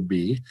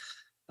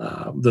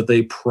that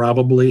they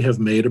probably have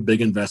made a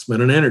big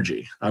investment in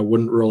energy. I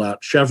wouldn't rule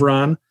out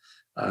Chevron.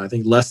 I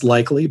think less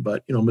likely,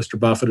 but Mr.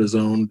 Buffett has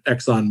owned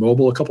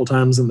ExxonMobil a couple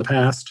times in the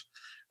past.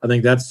 I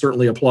think that's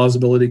certainly a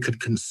plausibility. Could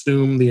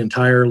consume the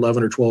entire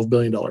 $11 or $12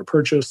 billion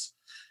purchase.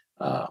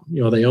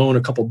 They own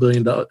a couple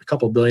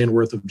billion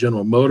worth of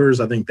General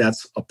Motors. I think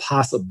that's a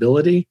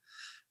possibility.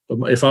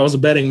 But if I was a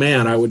betting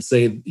man, I would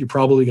say you're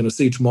probably going to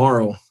see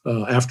tomorrow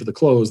after the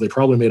close, they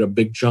probably made a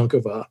big chunk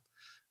of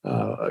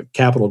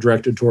capital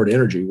directed toward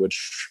energy,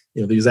 which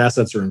these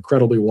assets are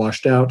incredibly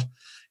washed out.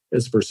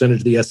 As a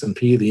percentage of the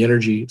S&P, the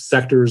energy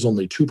sector is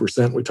only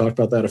 2%. We talked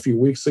about that a few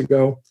weeks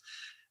ago.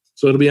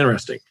 So it'll be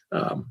interesting.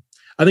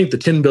 I think the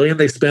 $10 billion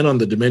they spent on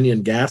the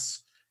Dominion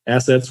gas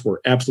assets were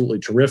absolutely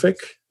terrific.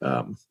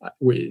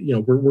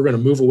 We're going to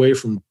move away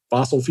from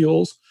fossil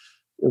fuels.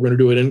 We're going to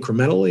do it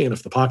incrementally. And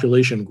if the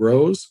population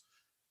grows,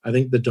 I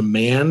think the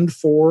demand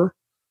for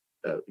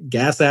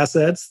gas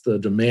assets, the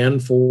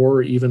demand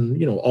for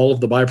even, all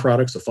of the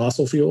byproducts of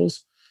fossil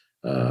fuels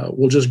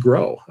will just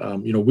grow.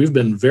 We've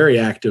been very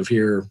active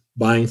here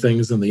buying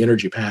things in the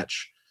energy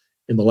patch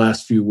in the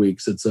last few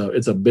weeks. It's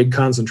a big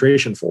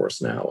concentration for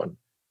us now. And,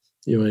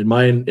 in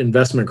my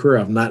investment career,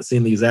 I've not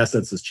seen these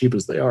assets as cheap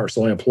as they are.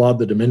 So I applaud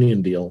the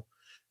Dominion deal.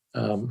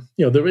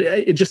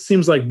 It just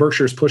seems like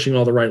Berkshire's pushing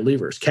all the right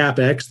levers.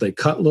 CapEx, they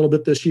cut a little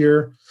bit this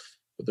year,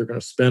 but they're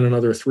going to spend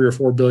another $3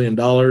 or $4 billion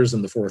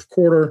in the fourth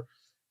quarter.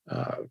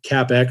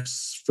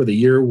 CapEx for the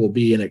year will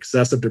be in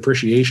excess of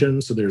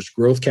depreciation. So there's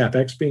growth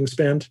CapEx being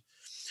spent.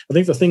 I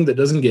think the thing that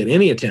doesn't get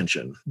any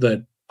attention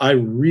that I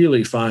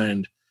really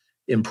find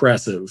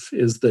impressive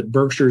is that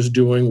Berkshire's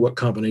doing what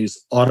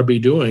companies ought to be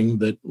doing,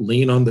 that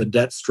lean on the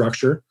debt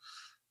structure,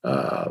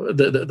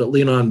 that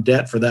lean on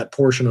debt for that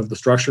portion of the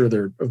structure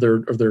of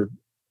their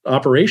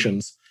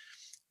operations.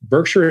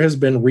 Berkshire has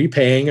been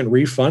repaying and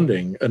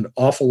refunding an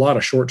awful lot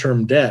of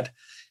short-term debt,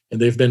 and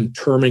they've been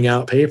terming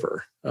out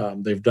paper.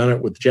 They've done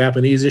it with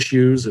Japanese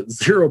issues at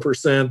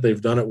 0%.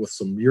 They've done it with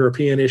some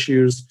European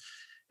issues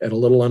at a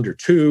little under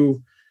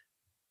 2%.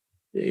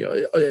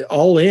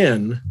 All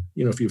in,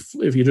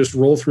 if you just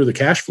roll through the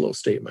cash flow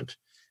statement,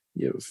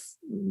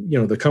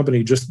 the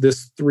company just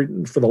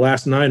for the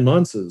last 9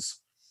 months has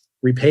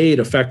repaid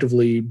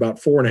effectively about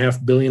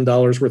 $4.5 billion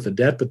worth of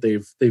debt, but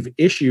they've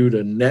issued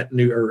a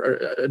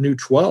new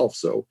 12.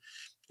 So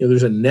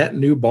there's a net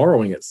new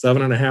borrowing at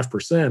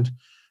 7.5%.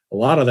 A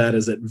lot of that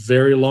is at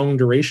very long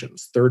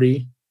durations,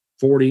 30,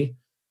 40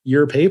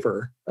 year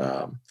paper,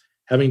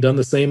 having done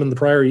the same in the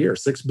prior year,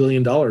 $6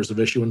 billion of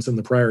issuance in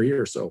the prior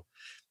year. So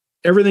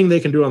everything they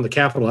can do on the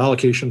capital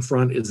allocation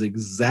front is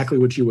exactly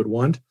what you would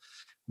want.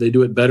 They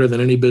do it better than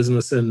any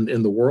business in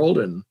the world.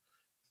 And,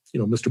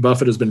 Mr.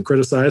 Buffett has been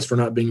criticized for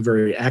not being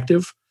very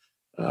active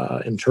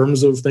in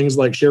terms of things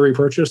like share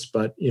repurchase.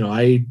 But,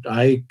 I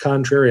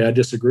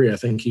disagree. I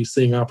think he's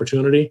seeing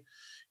opportunity.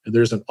 And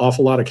there's an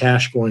awful lot of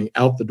cash going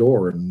out the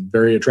door in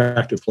very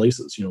attractive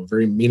places,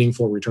 very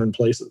meaningful return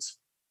places.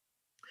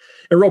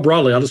 And real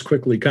broadly, I'll just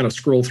quickly kind of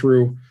scroll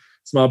through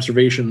some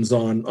observations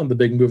on the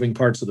big moving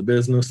parts of the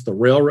business, the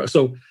railroad.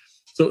 So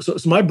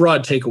my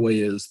broad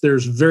takeaway is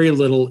there's very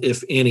little,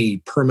 if any,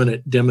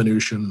 permanent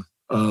diminution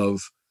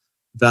of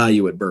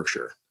value at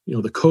Berkshire.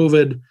 The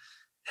COVID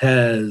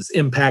has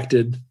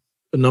impacted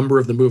a number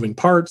of the moving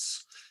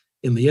parts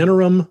in the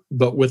interim,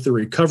 but with the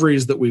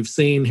recoveries that we've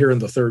seen here in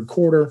the third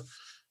quarter,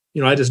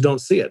 I just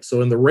don't see it.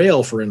 So in the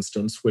rail, for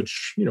instance,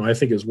 which, I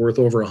think is worth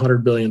over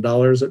 $100 billion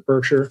at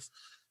Berkshire,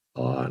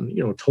 on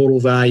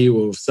total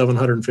value of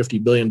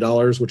 $750 billion,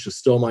 which is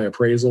still my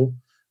appraisal.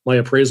 My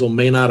appraisal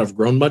may not have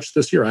grown much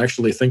this year. I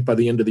actually think by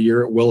the end of the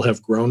year it will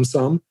have grown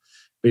some.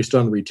 based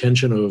on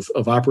retention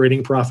of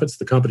operating profits.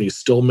 The company is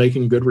still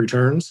making good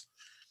returns.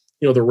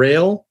 The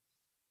rail,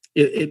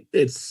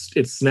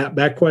 it's snapped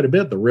back quite a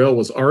bit. The rail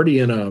was already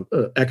in a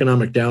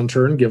economic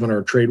downturn given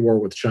our trade war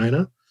with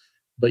China.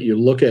 But you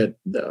look at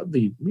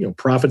the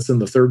profits in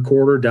the third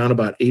quarter down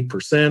about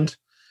 8%.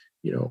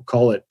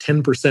 Call it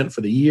 10%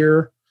 for the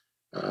year.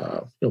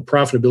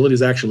 Profitability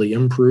has actually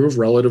improved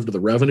relative to the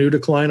revenue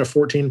decline of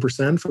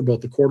 14% for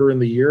both the quarter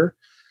and the year.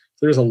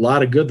 There's a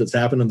lot of good that's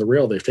happened in the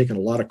rail. They've taken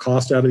a lot of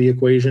cost out of the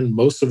equation.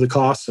 Most of the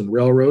costs in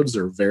railroads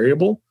are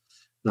variable,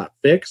 not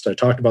fixed. I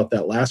talked about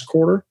that last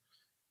quarter.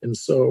 And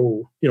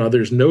so,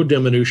 there's no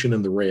diminution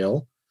in the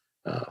rail.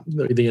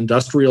 The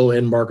industrial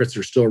end markets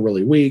are still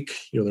really weak.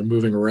 They're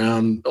moving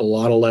around a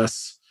lot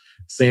less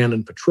sand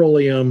and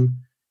petroleum.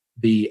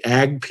 The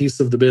ag piece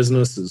of the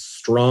business is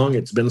strong.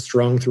 It's been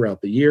strong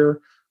throughout the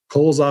year.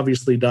 Coal's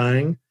obviously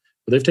dying,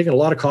 but they've taken a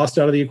lot of cost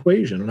out of the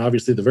equation. And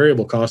obviously the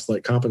variable costs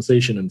like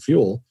compensation and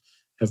fuel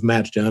have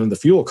matched down. And the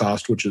fuel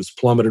cost, which has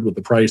plummeted with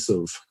the price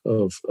of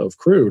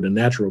crude and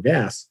natural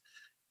gas,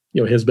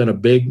 has been a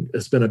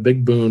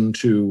big boon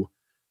to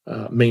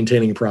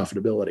maintaining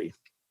profitability.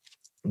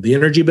 The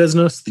energy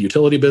business, the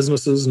utility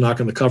businesses, not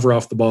going to cover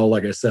off the ball.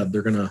 Like I said,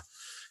 they're going to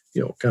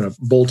kind of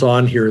bolt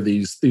on here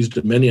these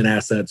Dominion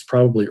assets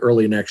probably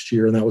early next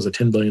year, and that was a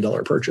 $10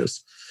 billion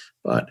purchase.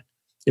 But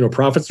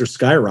profits are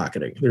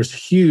skyrocketing. There's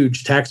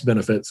huge tax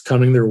benefits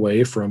coming their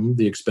way from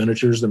the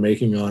expenditures they're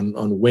making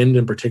on wind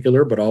in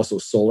particular, but also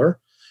solar.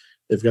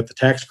 They've got the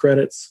tax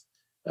credits.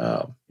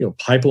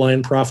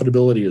 Pipeline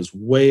profitability is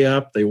way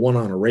up. They won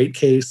on a rate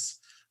case,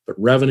 but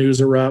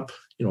revenues are up.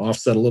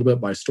 Offset a little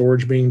bit by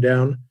storage being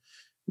down.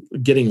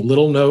 Getting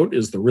little note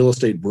is the real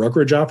estate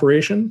brokerage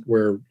operation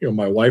where,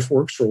 my wife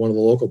works for one of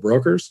the local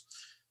brokers.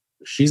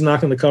 She's not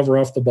going to cover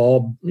off the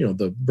ball.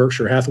 The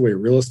Berkshire Hathaway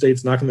real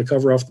estate's not going to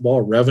cover off the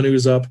ball.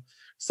 Revenue's up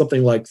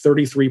something like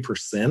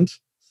 33%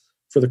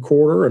 for the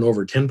quarter and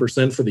over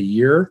 10% for the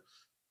year.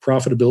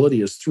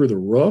 Profitability is through the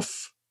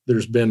roof.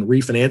 There's been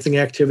refinancing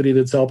activity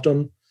that's helped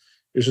them.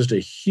 It's just a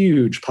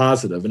huge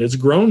positive. And it's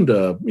grown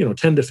to,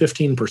 10 to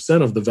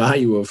 15% of the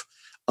value of,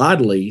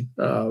 oddly,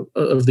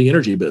 of the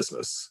energy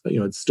business.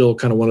 It's still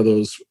kind of one of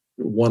those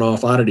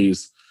one-off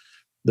oddities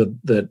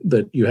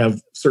that you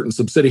have certain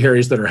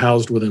subsidiaries that are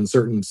housed within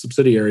certain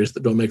subsidiaries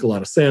that don't make a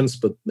lot of sense,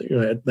 but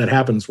that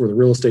happens where the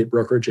real estate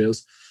brokerage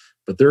is.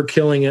 But they're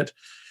killing it.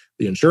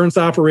 The insurance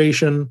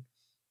operation,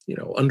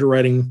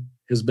 underwriting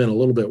has been a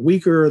little bit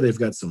weaker. They've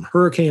got some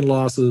hurricane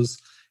losses.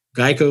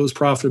 Geico's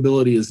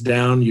profitability is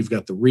down. You've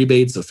got the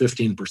rebates of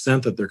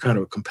 15% that they're kind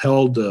of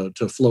compelled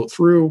to float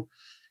through.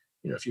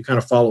 If you kind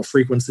of follow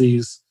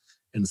frequencies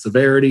and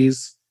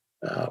severities,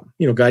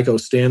 Geico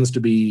stands to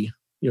be,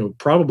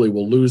 probably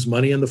will lose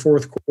money in the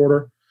fourth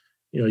quarter.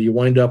 You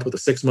wind up with a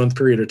 6-month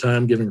period of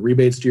time giving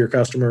rebates to your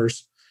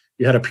customers.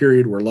 You had a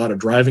period where a lot of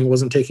driving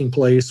wasn't taking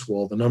place.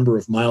 Well, the number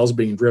of miles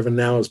being driven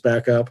now is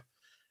back up.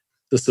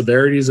 The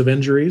severities of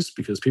injuries,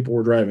 because people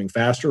were driving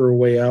faster, are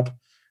way up.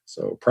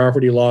 So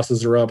property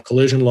losses are up,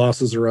 collision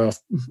losses are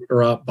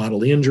up,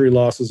 bodily injury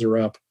losses are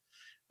up.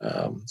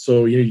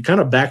 So you kind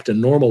of back to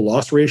normal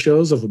loss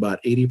ratios of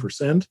about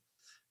 80%.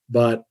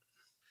 But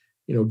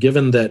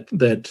given that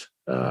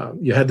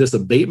you had this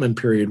abatement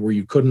period where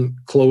you couldn't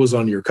close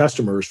on your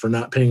customers for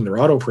not paying their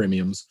auto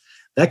premiums,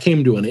 that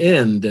came to an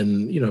end.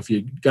 And if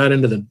you got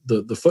into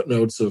the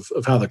footnotes of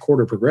how the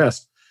quarter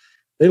progressed,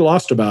 they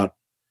lost about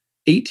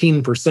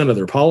 18% of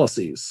their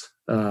policies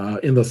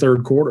in the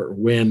third quarter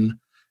when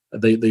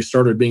they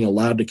started being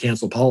allowed to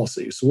cancel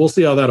policies. So we'll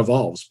see how that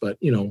evolves. But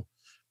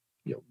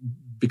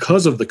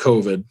because of the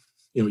COVID,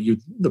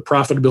 the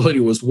profitability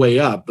was way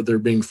up, but they're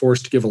being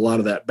forced to give a lot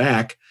of that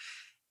back,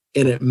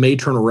 and it may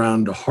turn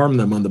around to harm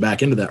them on the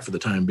back end of that for the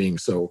time being.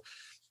 So,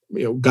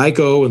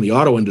 Geico and the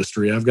auto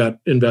industry, I've got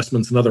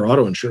investments in other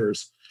auto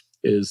insurers,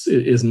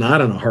 is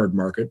not in a hard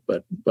market,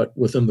 but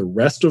within the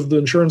rest of the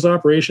insurance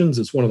operations,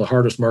 it's one of the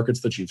hardest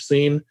markets that you've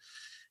seen.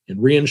 In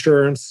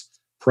reinsurance,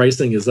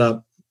 pricing is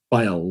up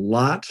by a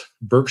lot.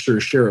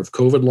 Berkshire's share of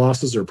COVID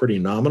losses are pretty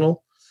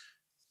nominal.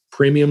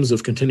 Premiums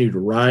have continued to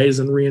rise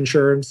in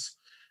reinsurance.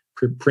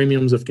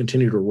 Premiums have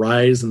continued to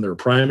rise in their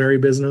primary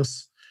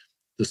business.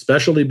 The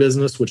specialty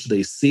business, which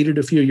they seeded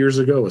a few years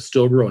ago, is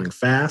still growing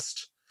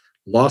fast.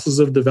 Losses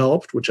have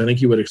developed, which I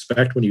think you would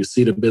expect when you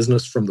seed a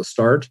business from the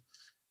start.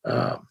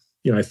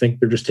 I think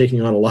they're just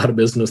taking on a lot of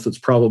business that's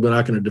probably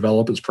not going to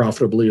develop as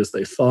profitably as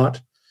they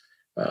thought.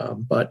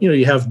 But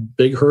you have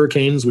big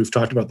hurricanes. We've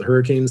talked about the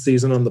hurricane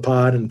season on the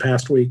pod in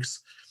past weeks.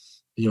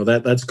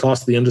 That's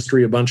cost the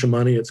industry a bunch of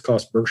money. It's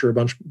cost Berkshire a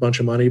bunch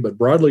of money. But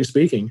broadly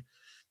speaking,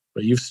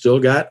 you've still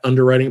got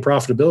underwriting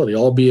profitability,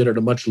 albeit at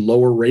a much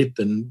lower rate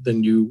than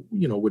you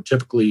would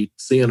typically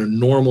see in a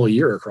normal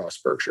year across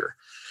Berkshire.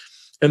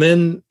 And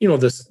then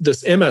this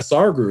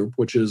MSR group,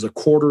 which is a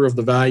quarter of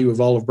the value of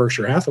all of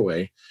Berkshire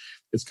Hathaway,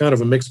 it's kind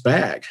of a mixed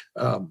bag.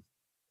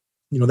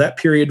 That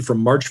period from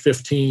March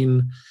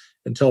 15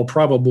 until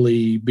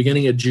probably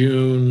beginning of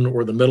June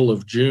or the middle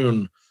of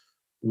June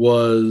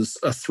was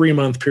a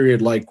 3-month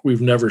period like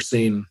we've never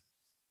seen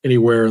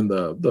anywhere in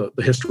the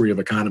history of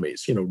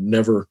economies.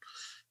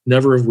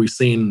 Never have we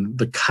seen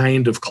the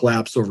kind of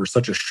collapse over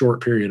such a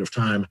short period of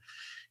time.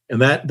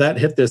 And that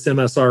hit this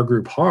MSR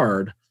group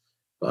hard.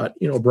 But,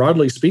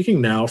 broadly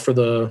speaking now for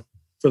the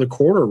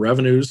quarter,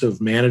 revenues have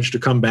managed to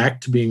come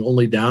back to being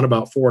only down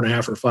about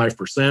 4.5 or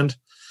 5%.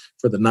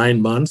 For the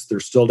 9 months, they're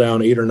still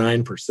down 8 or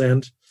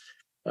 9%.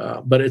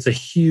 But it's a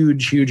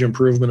huge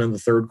improvement in the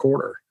third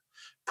quarter.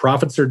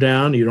 Profits are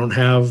down. You don't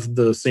have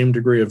the same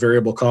degree of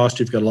variable cost.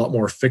 You've got a lot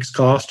more fixed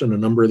cost in a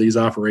number of these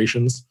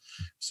operations.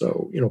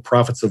 So,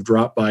 profits have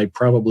dropped by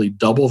probably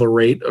double the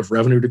rate of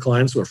revenue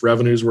decline. So if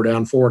revenues were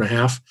down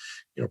 4.5,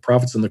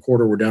 profits in the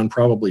quarter were down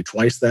probably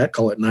twice that,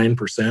 call it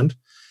 9%,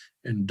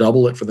 and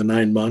double it for the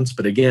 9 months.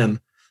 But again,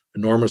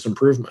 enormous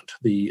improvement.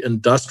 The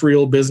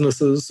industrial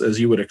businesses, as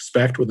you would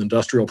expect, with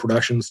industrial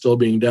production still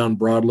being down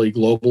broadly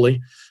globally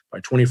by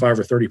 25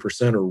 or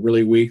 30%, are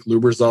really weak.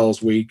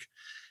 Lubrizol's weak.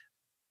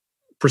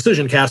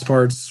 Precision cast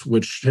parts,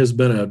 which has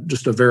been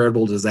just a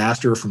veritable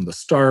disaster from the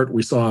start.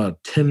 We saw a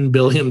 $10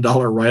 billion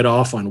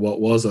write-off on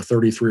what was a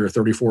 $33 or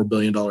 $34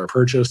 billion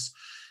purchase.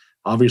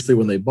 Obviously,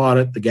 when they bought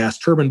it, the gas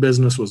turbine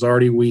business was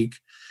already weak.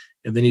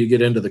 And then you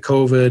get into the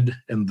COVID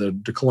and the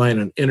decline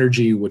in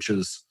energy, which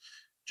is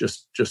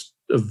just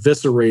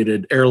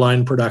eviscerated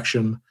airline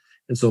production.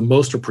 And so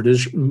most of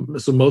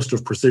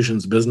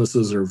Precision's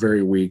businesses are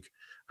very weak.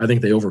 I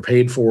think they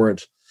overpaid for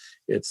it.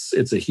 It's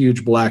a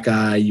huge black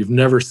eye. You've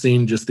never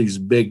seen just these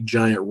big,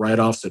 giant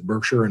write-offs at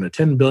Berkshire, and a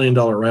 $10 billion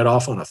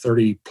write-off on a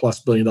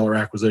 $30+ billion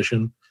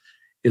acquisition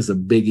is a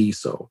biggie.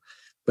 So,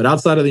 but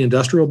outside of the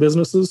industrial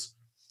businesses,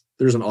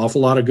 there's an awful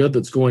lot of good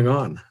that's going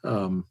on.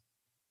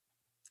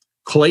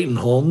 Clayton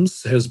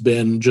Homes has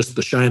been just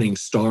the shining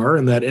star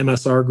in that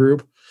MSR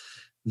group.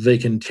 They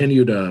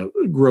continue to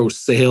grow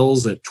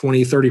sales at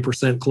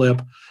 20-30%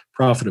 clip,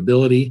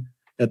 profitability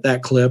at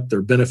that clip.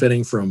 They're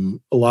benefiting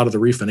from a lot of the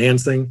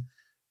refinancing.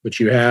 But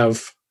you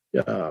have,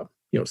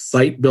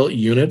 site-built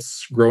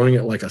units growing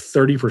at like a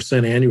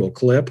 30% annual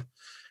clip.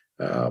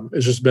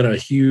 It's just been a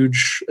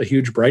huge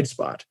bright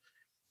spot.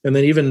 And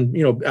then even,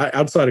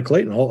 outside of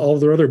Clayton, all of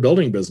their other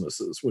building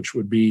businesses, which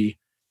would be,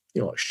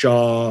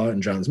 Shaw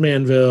and Johns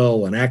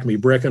Manville and Acme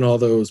Brick and all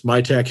those,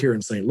 MyTech here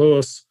in St.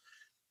 Louis,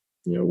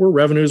 where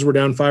revenues were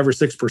down 5 or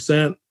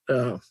 6%,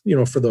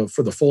 for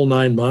the full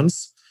 9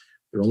 months.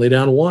 They're only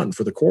down 1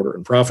 for the quarter,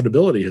 and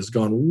profitability has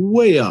gone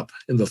way up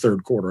in the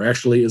third quarter.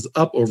 Actually, is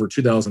up over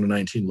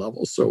 2019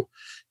 levels. So,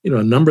 a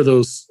number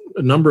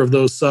of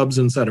those subs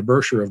inside of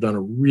Berkshire have done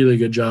a really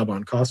good job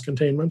on cost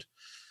containment.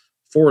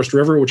 Forest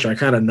River, which I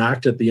kind of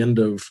knocked at the end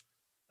of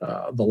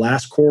the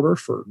last quarter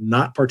for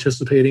not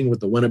participating with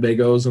the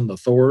Winnebagos and the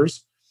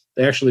Thors,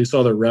 they actually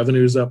saw their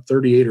revenues up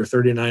 38 or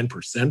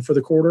 39% for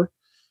the quarter.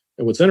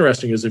 And what's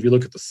interesting is if you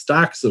look at the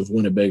stocks of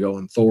Winnebago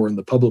and Thor and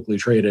the publicly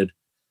traded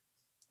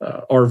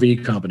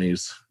RV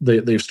companies,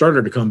 they've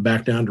started to come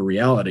back down to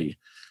reality.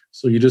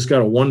 So you just got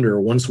to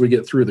wonder, once we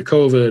get through the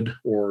COVID,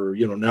 or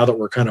now that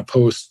we're kind of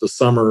post the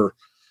summer,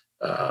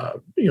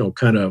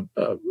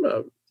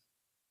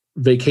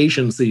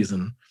 vacation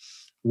season,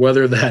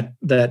 whether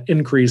that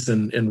increase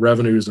in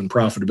revenues and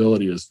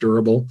profitability is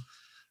durable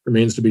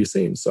remains to be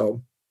seen.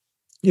 So,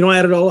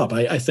 add it all up.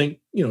 I think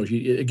if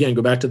you again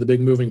go back to the big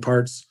moving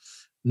parts,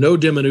 no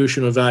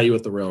diminution of value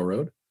at the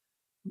railroad.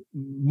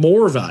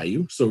 More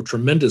value, so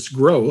tremendous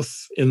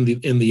growth in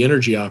the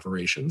energy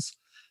operations.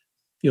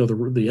 The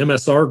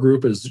MSR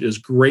group is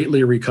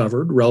greatly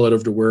recovered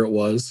relative to where it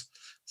was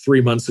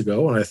 3 months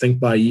ago, and I think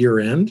by year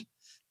end,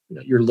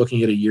 you're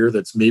looking at a year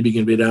that's maybe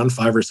going to be down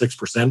 5 or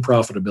 6%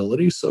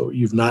 profitability. So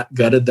you've not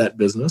gutted that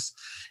business,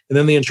 and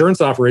then the insurance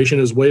operation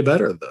is way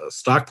better. The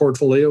stock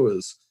portfolio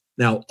is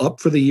now up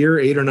for the year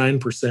 8 or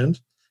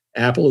 9%.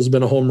 Apple has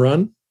been a home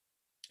run.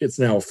 It's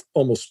now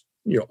almost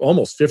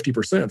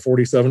 50%,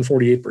 47,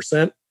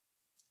 48%,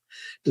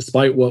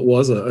 despite what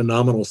was a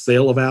nominal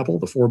sale of Apple,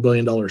 the $4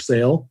 billion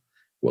sale,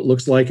 what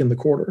looks like in the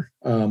quarter.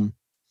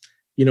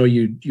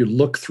 You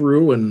look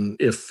through, and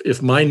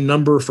if my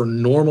number for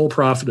normal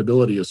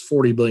profitability is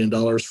 $40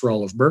 billion for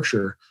all of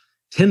Berkshire,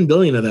 $10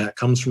 billion of that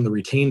comes from the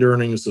retained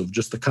earnings of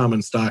just the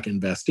common stock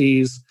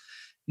investees.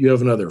 You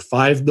have another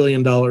 $5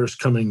 billion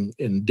coming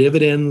in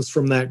dividends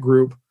from that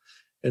group.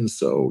 And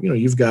so,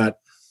 you've got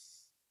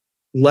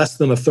less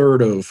than a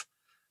third of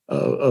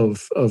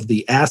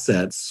the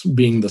assets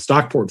being the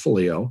stock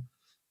portfolio,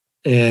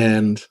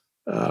 and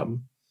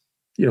an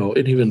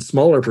even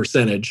smaller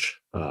percentage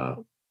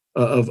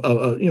of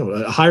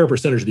a higher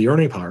percentage of the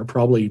earning power,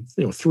 probably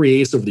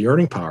 3/8 of the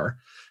earning power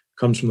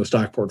comes from the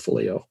stock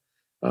portfolio.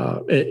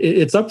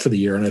 It's up for the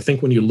year, and I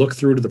think when you look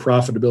through to the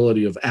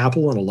profitability of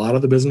Apple and a lot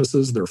of the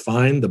businesses, they're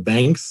fine. The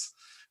banks,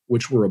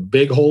 which were a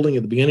big holding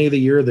at the beginning of the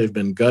year, they've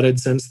been gutted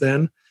since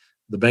then.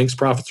 The bank's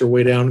profits are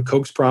way down.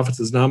 Coke's profits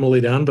is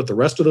nominally down, but the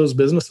rest of those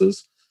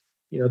businesses,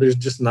 there's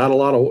just not a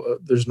lot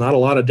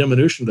of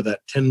diminution to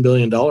that $10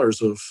 billion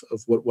of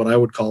what I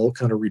would call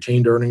kind of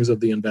retained earnings of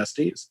the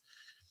investees.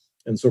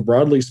 And so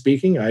broadly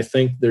speaking, I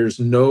think there's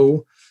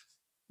no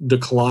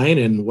decline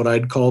in what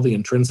I'd call the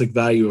intrinsic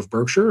value of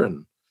Berkshire.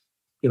 And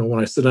when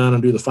I sit down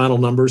and do the final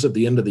numbers at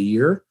the end of the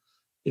year,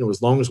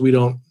 as long as we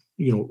don't,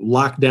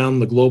 lock down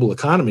the global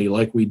economy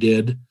like we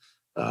did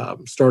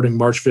starting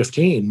March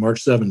 15,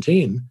 March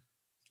 17,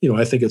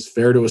 I think it's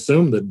fair to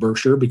assume that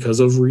Berkshire, because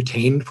of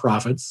retained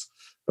profits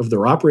of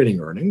their operating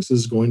earnings,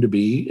 is going to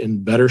be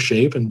in better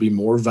shape and be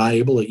more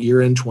valuable at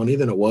year-end 20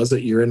 than it was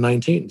at year-end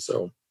 19.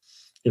 So,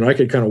 I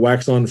could kind of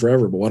wax on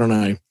forever, but why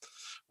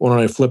don't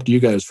I flip to you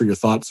guys for your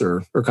thoughts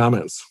or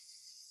comments?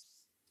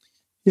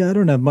 Yeah, I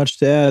don't have much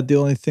to add. The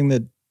only thing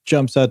that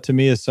jumps out to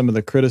me is some of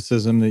the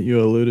criticism that you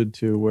alluded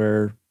to,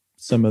 where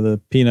some of the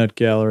peanut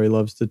gallery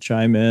loves to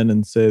chime in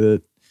and say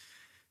that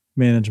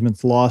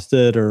management's lost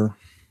it or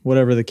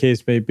whatever the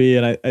case may be.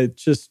 And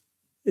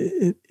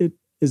it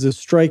is a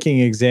striking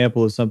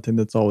example of something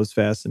that's always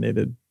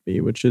fascinated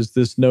me, which is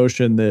this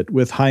notion that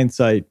with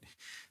hindsight,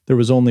 there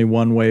was only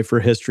one way for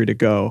history to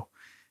go.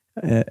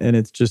 And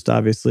it's just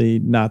obviously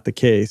not the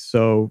case.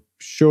 So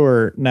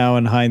sure, now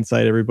in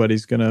hindsight,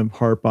 everybody's going to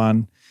harp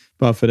on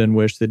Buffett and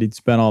wish that he'd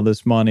spent all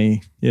this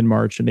money in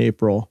March and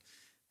April.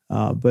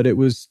 But it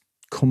was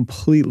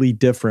completely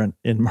different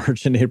in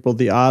March and April.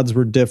 The odds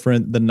were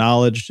different. The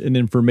knowledge and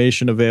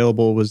information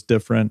available was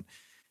different.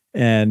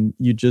 And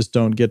you just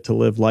don't get to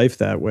live life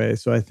that way.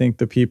 So I think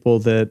the people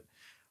that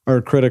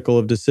are critical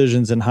of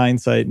decisions in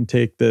hindsight and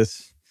take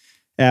this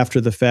after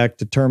the fact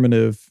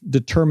determinative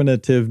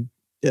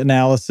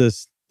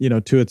analysis,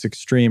 to its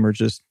extreme, are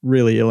just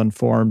really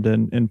ill-informed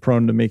and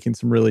prone to making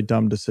some really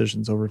dumb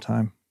decisions over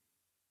time.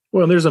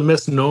 Well, there's a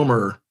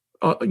misnomer,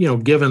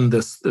 given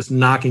this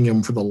knocking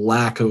him for the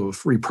lack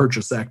of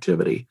repurchase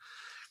activity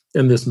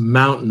and this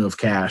mountain of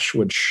cash,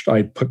 which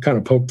I kind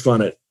of poked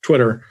fun at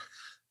Twitter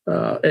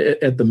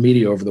at the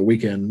media over the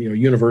weekend.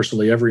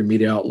 Universally, every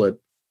media outlet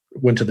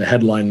went to the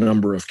headline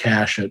number of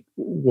cash at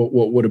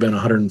what would have been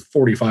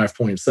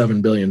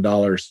 $145.7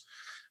 billion.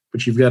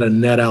 But you've got to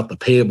net out the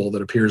payable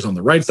that appears on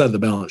the right side of the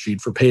balance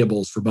sheet for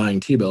payables for buying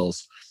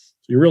T-bills.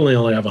 So you really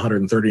only have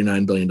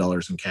 $139 billion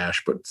in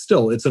cash, but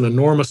still, it's an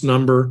enormous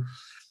number.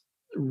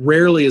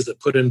 Rarely is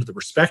it put into the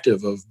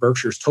perspective of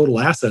Berkshire's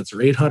total assets are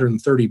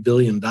 $830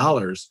 billion.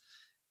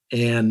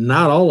 And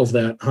not all of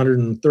that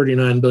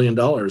 $139 billion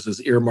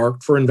is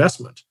earmarked for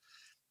investment.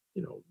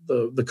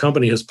 The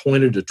company has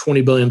pointed to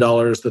 $20 billion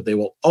that they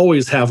will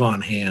always have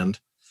on hand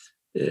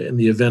in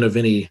the event of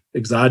any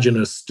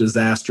exogenous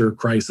disaster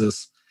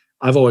crisis.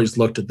 I've always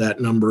looked at that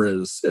number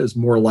as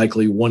more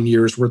likely 1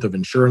 year's worth of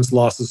insurance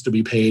losses to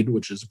be paid,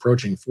 which is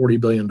approaching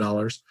 $40 billion.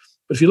 But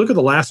if you look at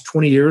the last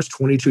 20 years,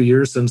 22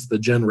 years since the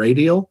Gen Ray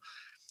deal,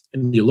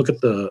 and you look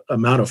at the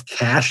amount of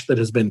cash that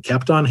has been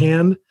kept on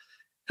hand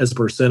as a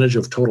percentage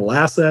of total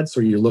assets,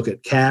 or you look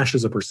at cash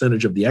as a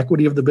percentage of the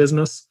equity of the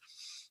business,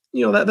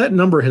 that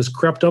number has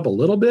crept up a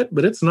little bit,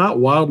 but it's not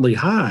wildly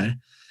high.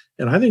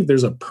 And I think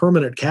there's a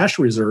permanent cash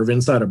reserve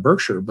inside of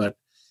Berkshire. But,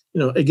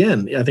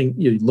 again, I think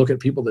you look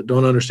at people that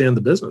don't understand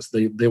the business.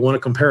 They want to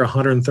compare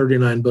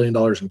 $139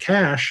 billion in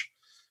cash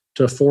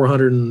to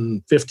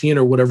 $415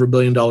 or whatever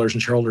billion in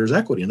shareholders'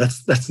 equity. And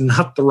that's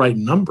not the right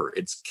number.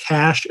 It's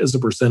cash as a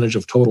percentage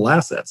of total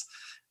assets,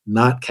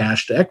 not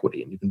cash to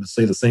equity. And you can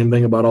say the same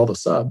thing about all the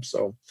subs.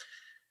 So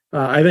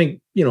I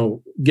think,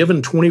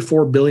 given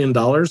 $24 billion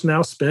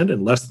now spent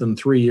in less than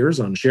 3 years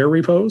on share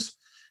repos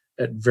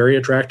at very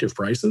attractive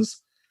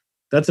prices,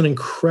 that's an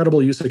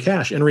incredible use of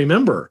cash. And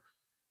remember,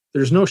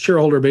 there's no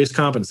shareholder-based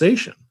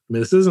compensation. I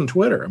mean, this isn't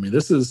Twitter. I mean,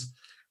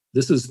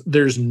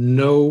 there's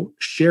no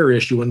share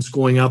issuance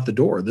going out the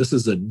door. This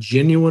is a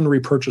genuine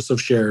repurchase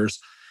of shares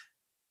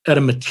at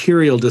a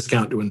material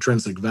discount to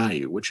intrinsic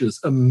value, which is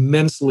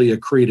immensely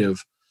accretive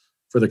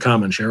for the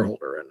common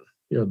shareholder.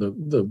 And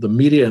the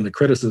media and the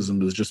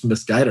criticism is just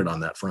misguided on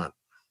that front.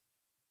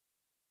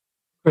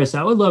 Chris,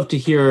 I would love to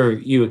hear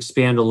you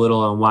expand a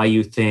little on why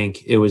you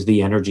think it was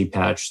the energy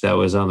patch that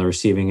was on the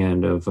receiving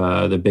end of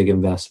the big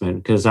investment.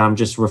 Because I'm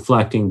just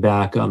reflecting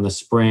back on the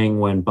spring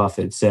when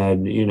Buffett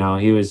said,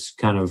 he was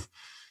kind of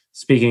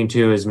speaking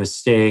to his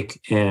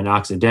mistake in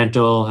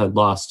Occidental, had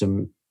lost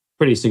a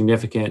pretty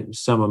significant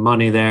sum of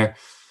money there.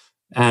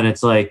 And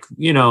it's like,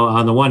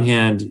 on the one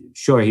hand,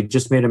 sure, he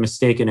just made a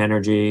mistake in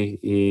energy.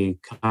 He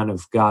kind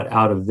of got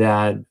out of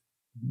that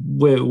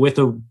with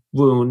a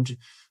wound.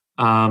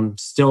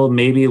 Still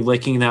maybe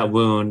licking that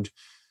wound,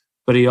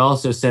 but he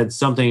also said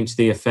something to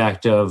the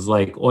effect of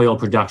like oil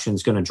production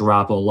is going to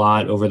drop a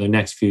lot over the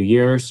next few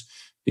years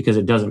because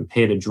it doesn't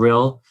pay to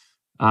drill.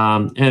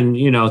 And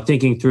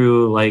thinking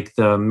through like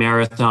the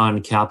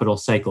marathon capital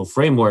cycle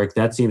framework,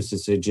 that seems to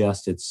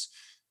suggest it's,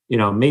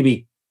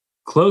 maybe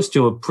close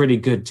to a pretty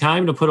good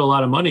time to put a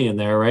lot of money in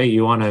there, right?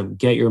 You want to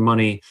get your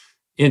money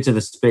into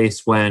the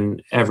space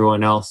when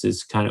everyone else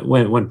is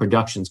when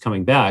production's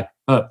cutting back.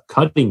 But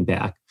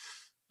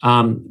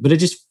it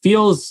just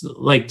feels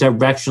like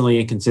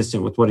directionally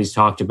inconsistent with what he's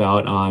talked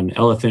about on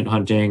elephant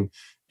hunting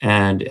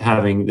and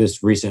having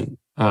this recent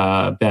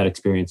bad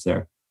experience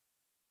there.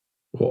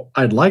 Well,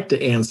 I'd like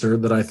to answer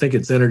that I think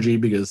it's energy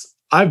because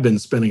I've been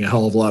spending a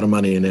hell of a lot of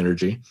money in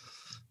energy,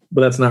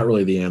 but that's not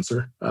really the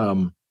answer.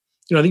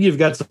 I think you've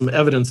got some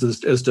evidence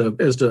as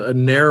to a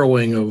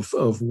narrowing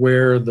of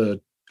where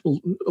the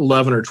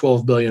 11 or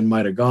 12 billion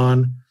might have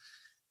gone.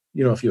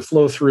 If you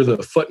flow through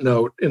the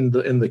footnote in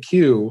the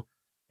Q,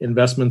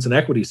 investments in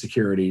equity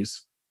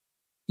securities,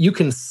 you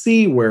can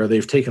see where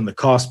they've taken the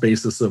cost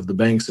basis of the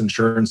bank's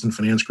insurance and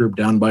finance group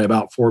down by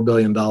about $4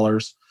 billion.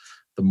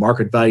 The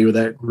market value of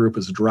that group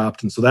has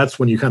dropped. And so that's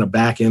when you kind of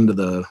back into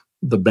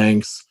the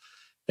banks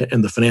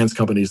and the finance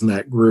companies in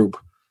that group,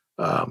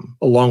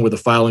 along with the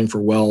filing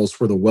for Wells,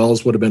 where the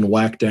Wells would have been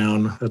whacked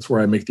down. That's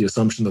where I make the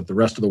assumption that the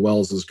rest of the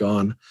Wells is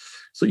gone.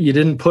 So you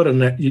didn't put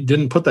that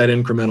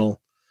incremental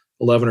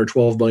 11 or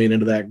 12 billion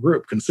into that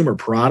group. Consumer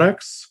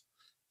products,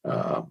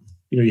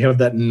 you have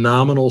that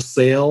nominal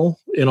sale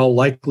in all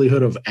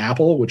likelihood of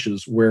Apple, which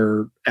is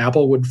where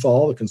Apple would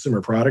fall, the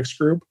consumer products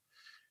group.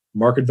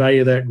 Market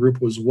value of that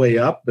group was way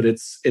up, but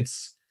it's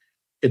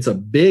a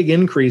big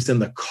increase in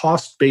the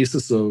cost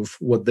basis of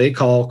what they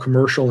call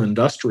commercial,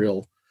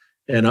 industrial,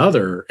 and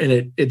other, and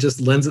it just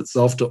lends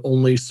itself to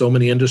only so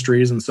many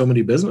industries and so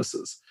many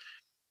businesses.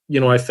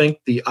 I think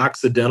the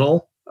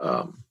Occidental,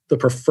 the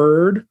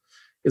preferred,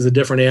 is a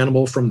different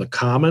animal from the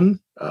common.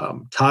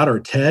 Todd or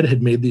Ted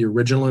had made the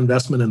original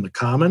investment in the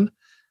common.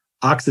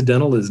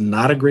 Occidental is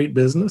not a great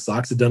business.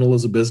 Occidental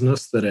is a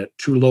business that at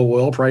too low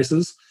oil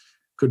prices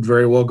could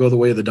very well go the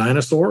way of the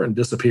dinosaur and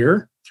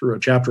disappear through a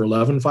Chapter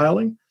 11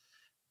 filing.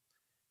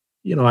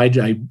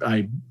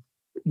 I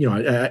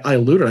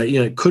alluded,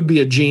 it could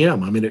be a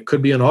GM. I mean, it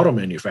could be an auto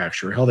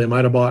manufacturer. Hell, they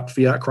might have bought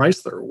Fiat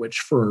Chrysler, which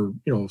for,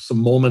 some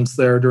moments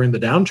there during the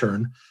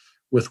downturn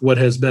with what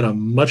has been a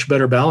much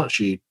better balance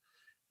sheet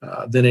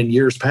than in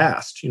years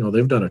past.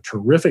 They've done a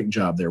terrific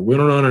job there. We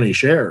don't own any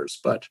shares,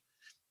 but,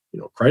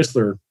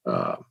 Chrysler,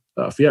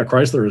 Fiat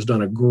Chrysler has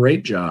done a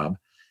great job,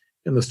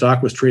 and the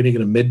stock was trading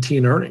at a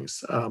mid-teen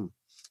earnings.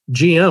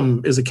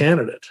 GM is a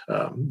candidate.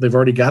 They've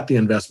already got the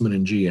investment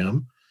in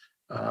GM.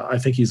 I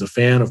think he's a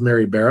fan of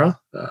Mary Barra.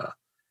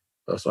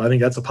 So I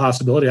think that's a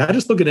possibility. I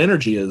just look at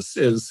energy as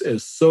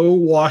so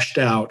washed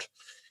out,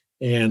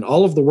 and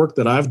all of the work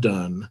that I've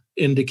done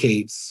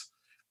indicates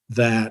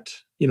that,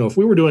 if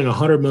we were doing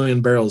 100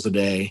 million barrels a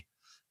day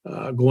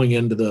going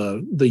into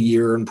the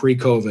year and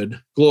pre-COVID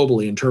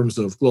globally in terms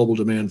of global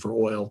demand for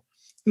oil,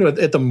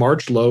 at the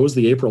March lows,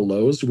 the April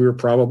lows, we were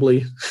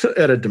probably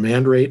at a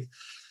demand rate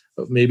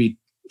of maybe,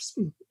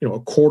 a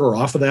quarter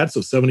off of that, so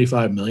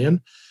 75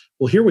 million.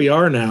 Well, here we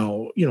are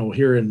now,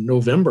 here in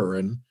November,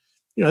 and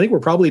I think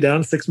we're probably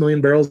down 6 million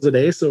barrels a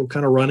day, so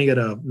kind of running at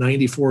a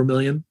 94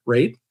 million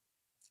rate.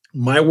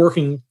 My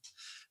working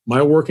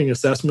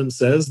assessment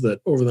says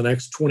that over the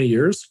next 20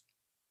 years,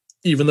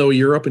 even though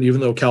Europe and even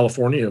though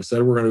California have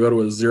said we're going to go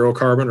to a zero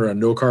carbon or a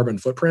no carbon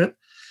footprint,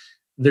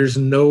 there's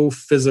no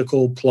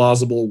physical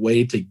plausible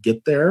way to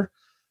get there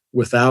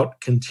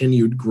without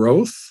continued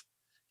growth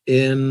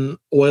in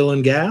oil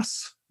and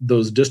gas.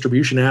 Those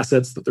distribution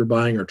assets that they're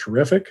buying are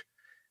terrific.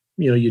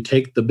 You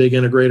take the big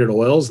integrated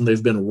oils, and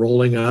they've been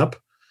rolling up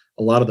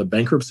a lot of the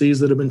bankruptcies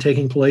that have been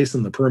taking place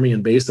in the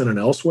Permian Basin and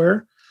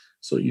elsewhere.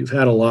 So you've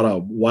had a lot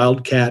of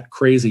wildcat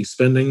crazy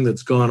spending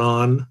that's gone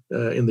on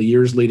in the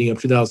years leading up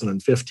to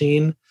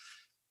 2015.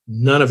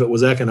 None of it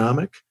was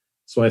economic.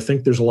 So I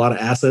think there's a lot of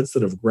assets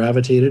that have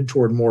gravitated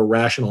toward more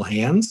rational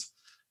hands.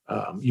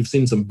 You've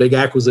seen some big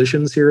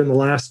acquisitions here in the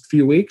last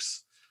few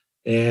weeks,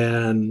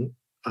 and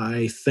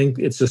I think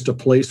it's just a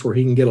place where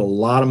he can get a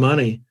lot of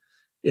money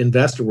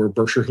invested, where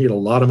Berkshire can get a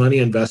lot of money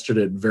invested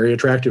at very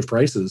attractive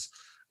prices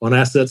on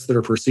assets that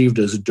are perceived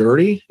as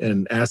dirty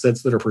and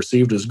assets that are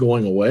perceived as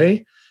going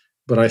away.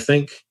 But I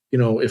think,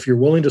 if you're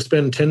willing to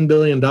spend $10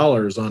 billion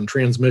on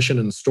transmission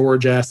and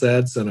storage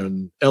assets and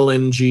an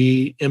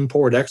LNG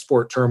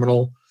import-export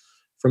terminal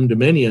from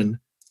Dominion,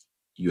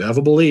 you have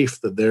a belief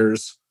that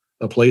there's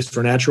a place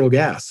for natural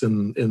gas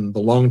in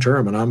the long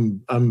term.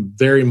 And I'm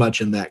very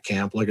much in that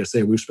camp. Like I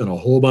say, we've spent a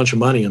whole bunch of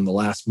money in the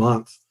last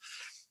month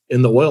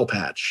in the oil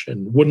patch,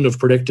 and wouldn't have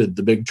predicted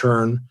the big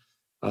turn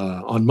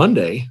on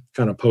Monday,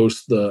 kind of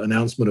post the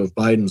announcement of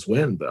Biden's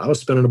win. But I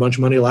was spending a bunch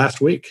of money last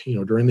week,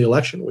 during the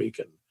election week.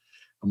 And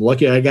I'm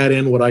lucky I got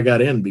in what I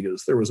got in,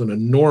 because there was an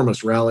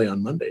enormous rally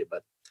on Monday.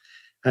 But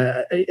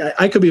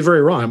I could be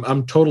very wrong.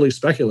 I'm totally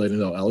speculating,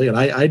 though, Elliot.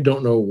 I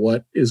don't know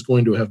what is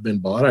going to have been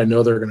bought. I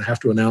know they're going to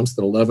have to announce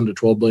that $11 to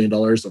 $12 billion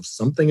of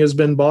something has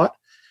been bought,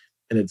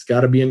 and it's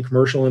got to be in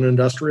commercial and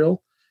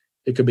industrial.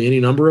 It could be any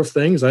number of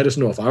things. I just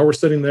know if I were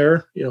sitting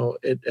there, in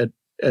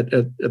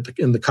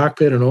the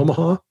cockpit in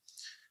Omaha,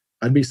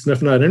 I'd be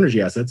sniffing out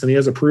energy assets. And he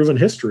has a proven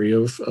history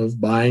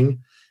of buying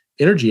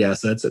energy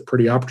assets at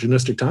pretty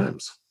opportunistic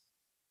times.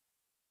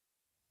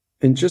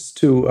 And just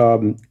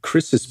to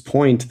Chris's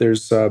point,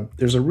 there's a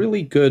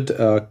really good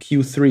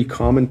Q3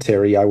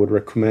 commentary I would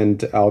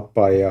recommend out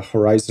by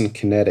Horizon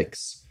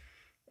Kinetics,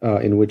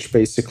 in which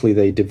basically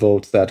they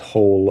devote that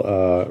whole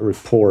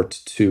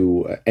report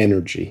to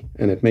energy.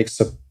 And it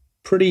makes a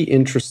pretty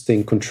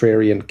interesting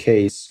contrarian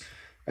case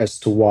as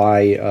to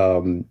why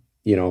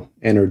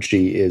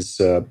energy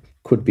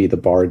could be the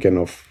bargain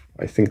of,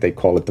 I think they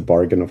call it the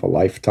bargain of a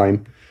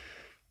lifetime.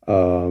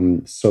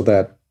 So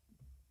that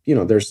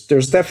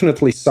there's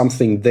definitely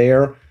something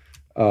there.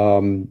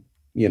 We're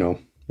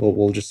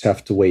we'll just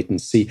have to wait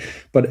and see.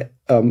 But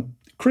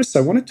Chris,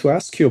 I wanted to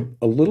ask you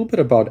a little bit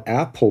about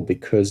Apple,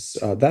 because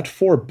that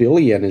 $4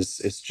 billion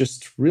is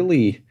just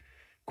really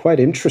quite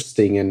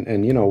interesting.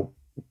 And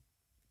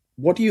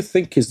what do you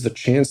think is the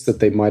chance that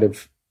that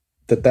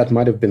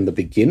might have been the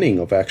beginning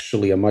of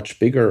actually a much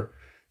bigger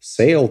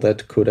sale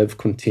that could have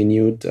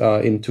continued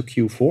into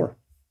Q4?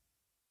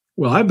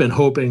 Well, I've been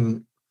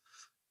hoping,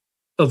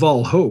 of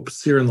all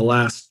hopes, here in the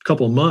last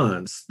couple of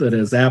months, that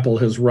as Apple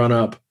has run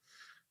up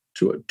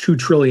to a 2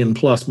 trillion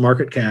plus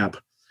market cap,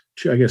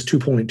 to I guess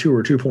 2.2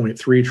 or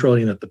 2.3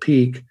 trillion at the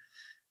peak,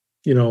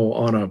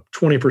 on a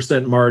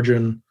 20%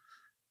 margin,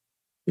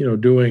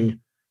 doing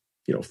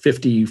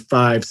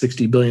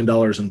 55-60 billion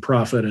dollars in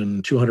profit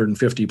and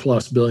 250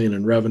 plus billion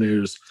in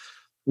revenues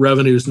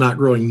not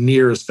growing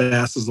near as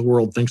fast as the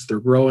world thinks they're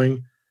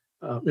growing.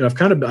 I've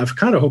kind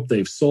of hoped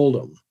they've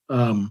sold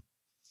them.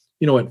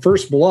 At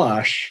first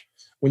blush,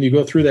 when you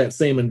go through that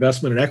same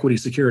investment and equity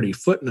security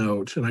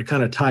footnote, and I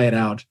kind of tie it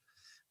out,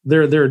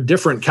 there are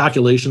different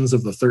calculations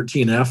of the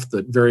 13F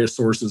that various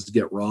sources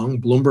get wrong.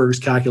 Bloomberg's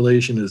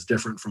calculation is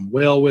different from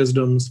Whale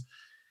Wisdom's.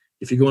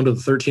 If you go into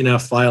the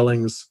 13F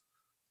filings,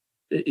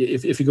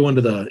 if you go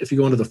into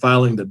the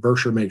filing that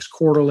Berkshire makes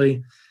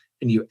quarterly,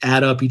 and you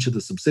add up each of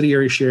the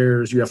subsidiary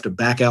shares, you have to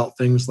back out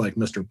things like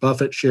Mr.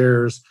 Buffett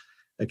shares.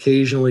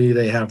 Occasionally,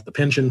 they have the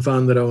pension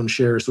fund that owns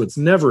shares, so it's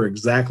never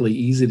exactly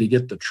easy to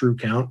get the true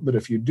count. But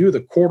if you do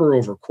the quarter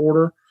over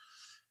quarter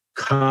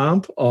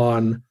comp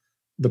on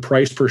the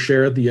price per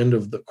share at the end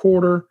of the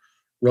quarter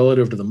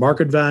relative to the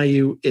market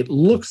value, it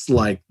looks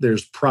like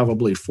there's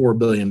probably $4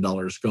 billion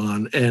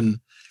gone. And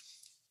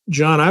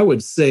John, I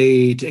would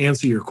say, to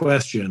answer your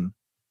question,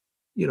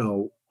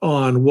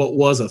 on what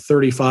was a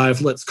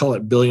 35, let's call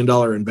it $1 billion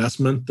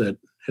investment that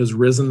has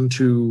risen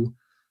to,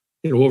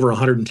 over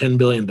 $110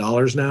 billion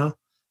now.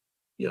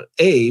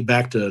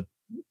 Back to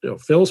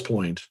Phil's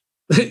point,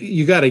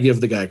 you got to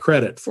give the guy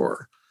credit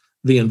for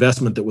the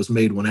investment that was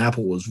made when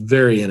Apple was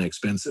very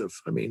inexpensive.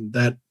 I mean,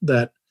 that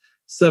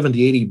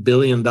 $70-80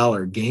 billion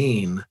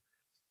gain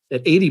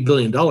at $80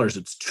 billion,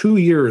 it's 2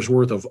 years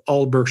worth of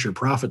all Berkshire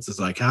profits as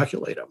I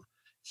calculate them.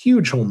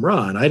 Huge home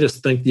run. I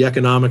just think the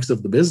economics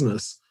of the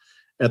business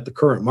at the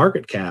current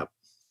market cap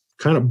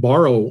kind of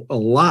borrow a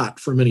lot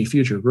from any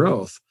future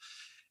growth.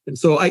 And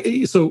so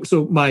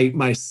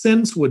my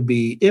sense would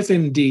be, if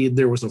indeed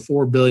there was a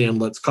 $4 billion,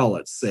 let's call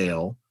it,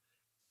 sale,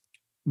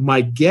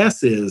 my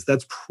guess is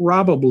that's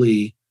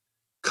probably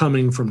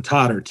coming from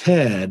Todd or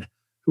Ted,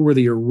 who were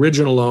the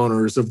original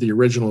owners of the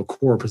original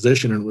core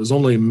position. And it was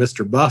only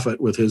Mr. Buffett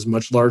with his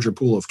much larger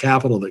pool of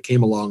capital that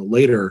came along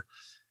later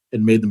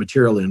and made the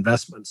material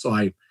investment.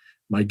 So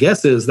my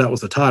guess is that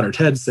was a Todd or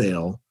Ted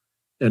sale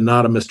and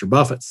not a Mr.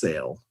 Buffett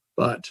sale.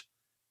 But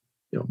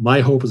my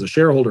hope as a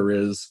shareholder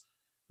is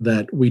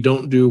that we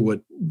don't do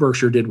what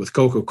Berkshire did with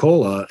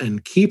Coca-Cola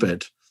and keep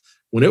it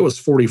when it was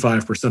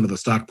 45% of the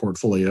stock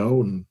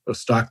portfolio, and a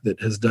stock that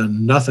has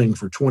done nothing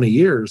for 20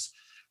 years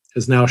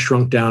has now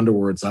shrunk down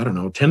towards,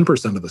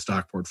 10% of the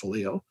stock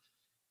portfolio.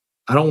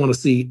 I don't want to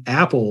see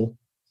Apple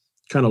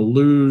kind of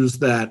lose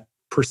that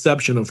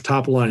perception of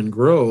top line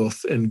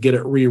growth and get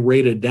it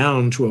re-rated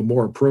down to a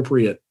more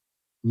appropriate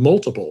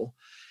multiple,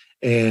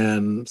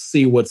 and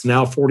see what's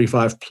now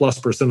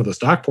 45+% of the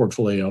stock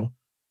portfolio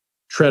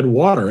tread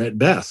water at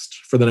best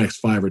for the next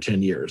 5 or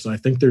 10 years. And I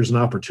think there's an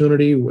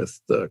opportunity with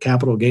the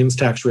capital gains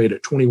tax rate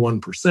at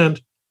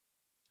 21%.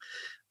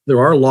 There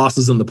are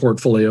losses in the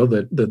portfolio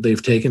that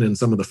they've taken in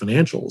some of the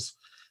financials.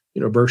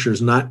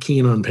 Berkshire's not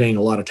keen on paying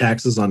a lot of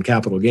taxes on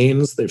capital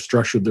gains. They've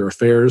structured their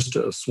affairs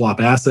to swap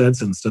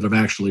assets instead of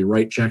actually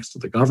write checks to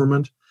the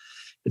government.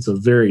 It's a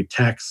very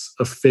tax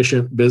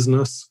efficient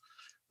business,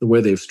 the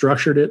way they've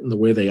structured it and the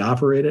way they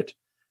operate it.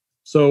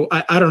 So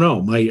I don't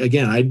know.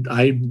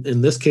 I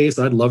in this case,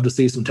 I'd love to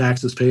see some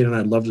taxes paid, and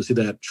I'd love to see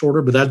that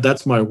shorter. But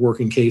that's my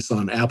working case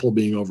on Apple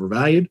being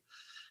overvalued.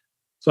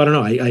 So I don't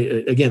know.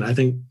 I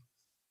think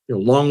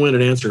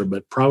long-winded answer,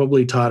 but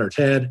probably Todd or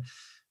Ted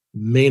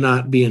may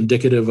not be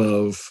indicative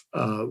of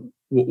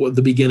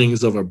the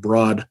beginnings of a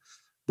broad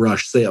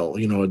brush sale.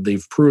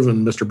 They've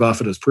proven, Mr.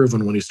 Buffett has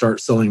proven, when he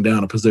starts selling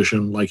down a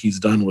position like he's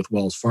done with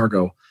Wells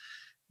Fargo,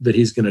 that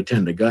he's going to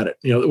tend to gut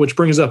it. Which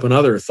brings up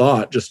another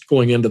thought, just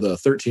going into the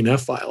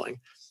 13F filing.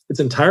 It's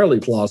entirely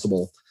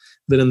plausible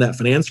that in that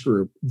finance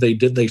group,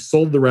 they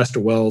sold the rest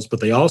of Wells, but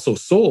they also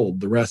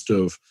sold the rest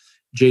of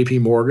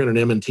JP Morgan and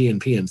M&T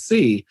and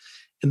PNC.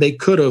 And they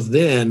could have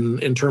then,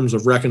 in terms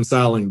of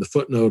reconciling the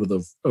footnote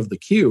of the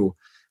Q,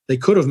 they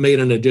could have made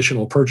an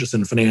additional purchase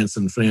in finance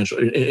and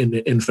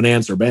in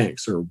finance or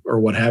banks or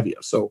what have you.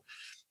 So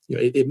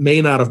it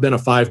may not have been a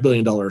 $5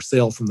 billion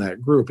sale from that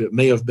group. It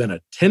may have been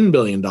a $10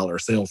 billion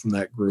sale from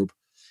that group,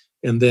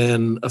 and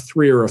then a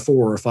 $3 or a $4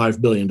 or $5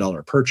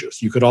 billion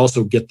purchase. You could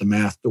also get the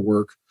math to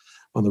work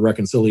on the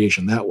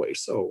reconciliation that way.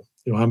 So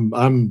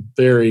I'm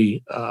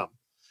very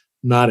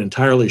not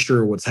entirely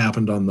sure what's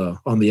happened on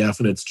the F,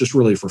 and it's just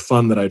really for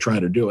fun that I try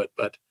to do it.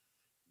 But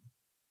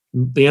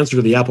the answer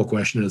to the Apple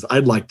question is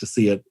I'd like to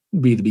see it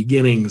be the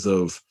beginnings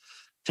of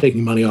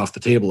taking money off the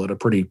table at a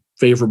pretty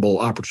favorable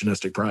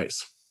opportunistic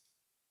price.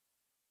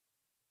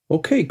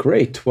 Okay,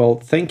 great.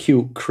 Well, thank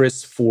you,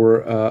 Chris,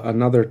 for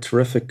another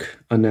terrific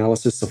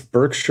analysis of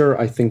Berkshire.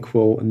 I think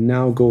we'll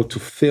now go to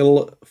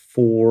Phil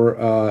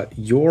for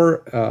your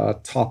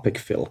topic.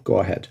 Phil, go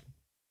ahead.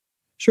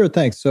 Sure,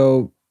 thanks.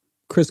 So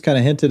Chris kind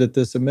of hinted at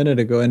this a minute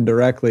ago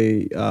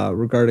indirectly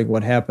regarding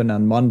what happened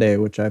on Monday,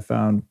 which I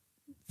found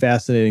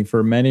fascinating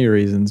for many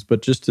reasons.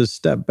 But just to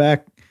step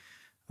back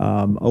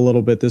a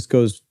little bit, this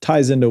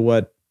ties into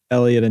what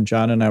Elliot and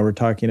John and I were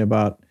talking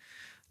about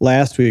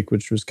last week,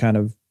 which was kind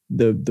of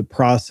the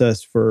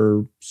process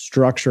for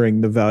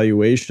structuring the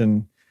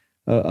valuation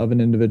of an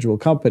individual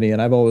company.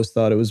 And I've always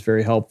thought it was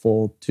very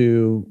helpful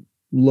to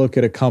look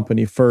at a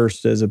company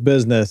first as a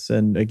business.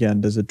 And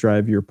again, does it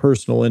drive your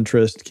personal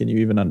interest? Can you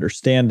even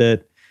understand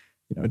it?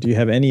 Do you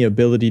have any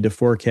ability to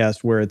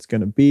forecast where it's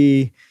going to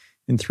be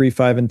in 3,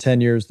 5, and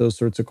 10 years? Those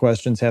sorts of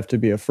questions have to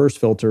be a first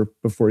filter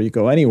before you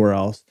go anywhere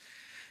else.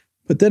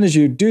 But then as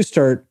you do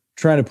start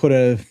trying to put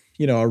a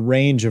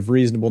range of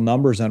reasonable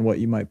numbers on what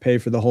you might pay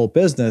for the whole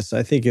business,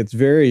 I think it's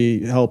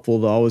very helpful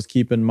to always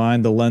keep in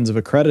mind the lens of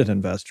a credit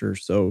investor.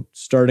 So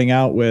starting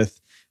out with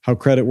how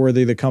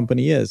creditworthy the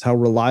company is, how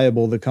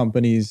reliable the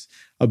company's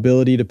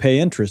ability to pay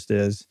interest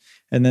is,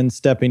 and then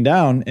stepping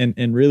down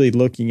and really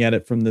looking at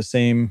it from the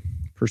same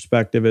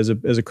perspective as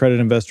a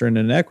credit investor and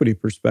an equity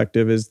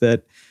perspective, is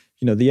that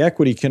the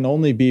equity can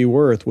only be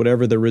worth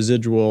whatever the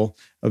residual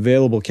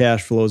available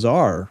cash flows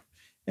are.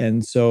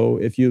 And so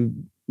if you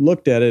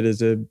looked at it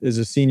as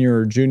a senior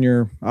or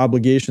junior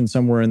obligation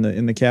somewhere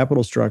in the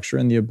capital structure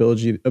and the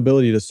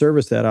ability to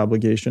service that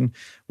obligation,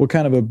 what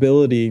kind of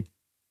ability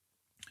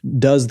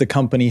does the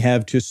company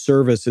have to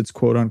service its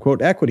quote unquote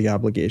equity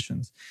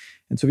obligations?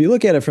 And so if you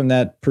look at it from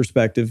that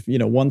perspective,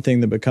 one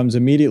thing that becomes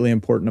immediately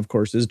important, of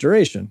course, is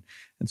duration.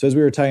 And so as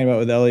we were talking about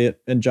with Elliot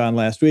and John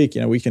last week,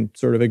 we can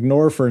sort of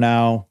ignore for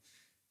now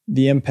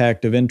the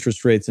impact of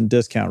interest rates and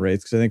discount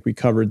rates, because I think we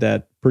covered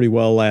that pretty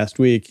well last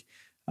week.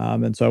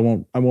 And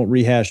so I won't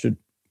rehash it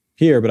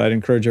here, but I'd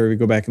encourage everybody to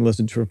go back and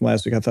listen to it from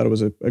last week. I thought it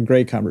was a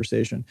great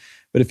conversation.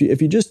 But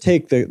if you just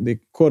take the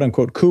quote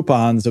unquote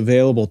coupons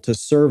available to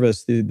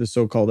service the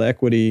so-called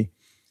equity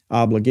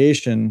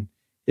obligation,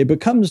 it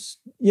becomes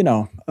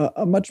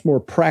a much more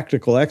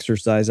practical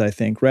exercise, I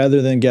think,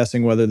 rather than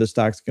guessing whether the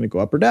stock's going to go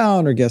up or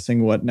down, or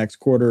guessing what next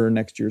quarter or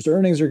next year's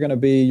earnings are going to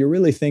be. You're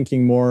really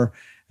thinking more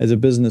as a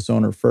business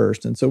owner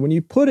first. And so when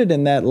you put it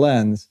in that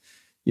lens,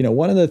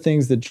 one of the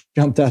things that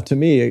jumped out to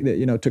me,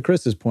 to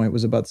Chris's point,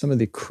 was about some of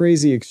the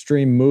crazy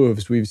extreme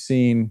moves we've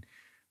seen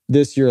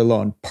this year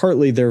alone.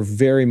 Partly they're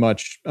very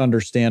much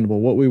understandable.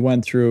 What we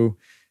went through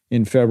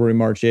in February,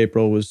 March,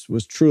 April was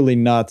truly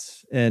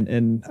nuts.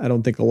 And I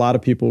don't think a lot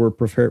of people were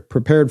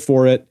prepared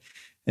for it.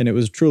 And it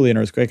was truly an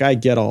earthquake. I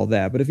get all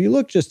that. But if you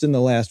look just in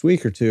the last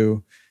week or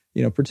two,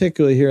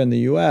 particularly here in the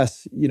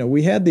US,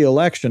 we had the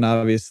election,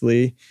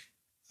 obviously.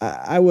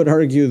 I would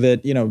argue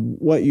that,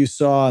 what you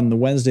saw on the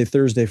Wednesday,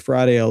 Thursday,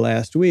 Friday of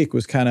last week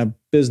was kind of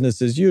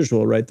business as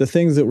usual, right? The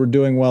things that were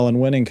doing well and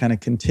winning kind of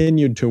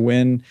continued to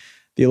win.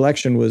 The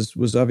election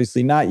was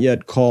obviously not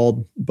yet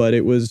called, but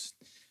it was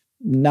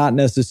not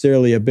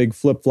necessarily a big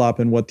flip-flop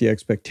in what the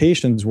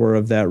expectations were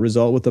of that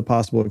result, with the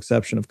possible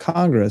exception of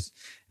Congress.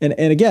 And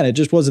again, it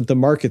just wasn't the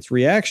market's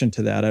reaction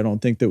to that. I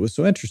don't think that was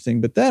so interesting.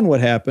 But then what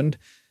happened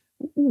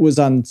was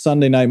on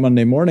Sunday night,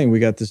 Monday morning, we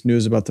got this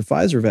news about the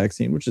Pfizer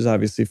vaccine, which is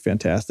obviously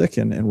fantastic.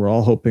 And we're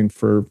all hoping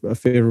for a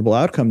favorable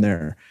outcome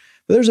there.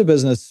 But there's a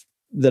business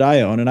that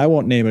I own, and I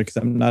won't name it because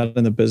I'm not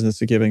in the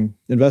business of giving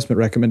investment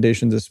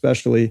recommendations,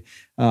 especially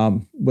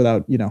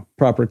without,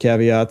 proper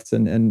caveats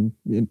and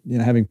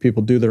having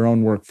people do their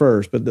own work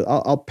first. But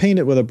I'll paint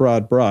it with a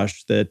broad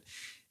brush that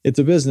it's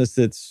a business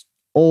that's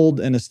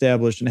old and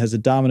established and has a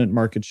dominant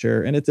market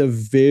share. And it's a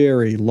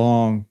very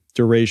long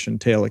duration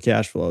tail of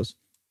cash flows.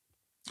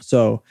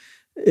 So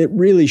it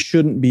really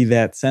shouldn't be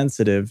that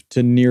sensitive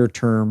to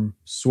near-term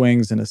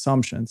swings and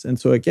assumptions. And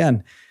so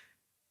again,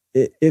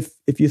 if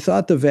you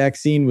thought the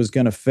vaccine was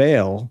going to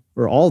fail,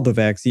 or all the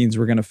vaccines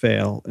were going to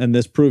fail, and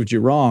this proved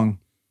you wrong,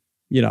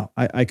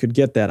 I could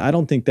get that. I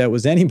don't think that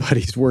was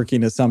anybody's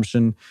working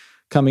assumption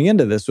coming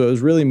into this. So it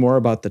was really more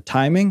about the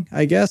timing,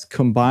 I guess,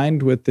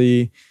 combined with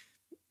the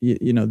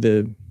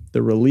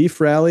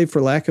relief rally,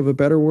 for lack of a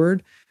better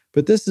word.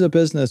 But this is a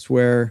business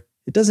where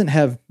it doesn't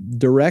have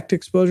direct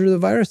exposure to the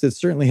virus. It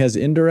certainly has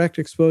indirect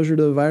exposure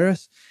to the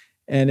virus.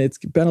 And it's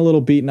been a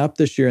little beaten up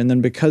this year. And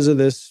then because of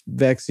this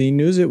vaccine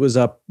news, it was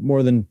up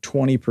more than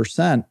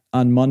 20%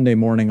 on Monday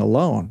morning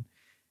alone.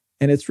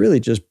 And it's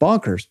really just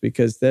bonkers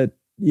because that,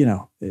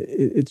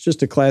 it's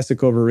just a classic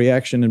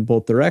overreaction in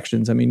both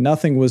directions. I mean,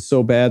 nothing was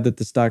so bad that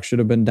the stock should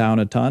have been down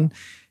a ton.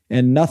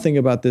 And nothing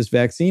about this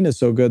vaccine is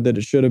so good that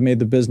it should have made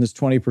the business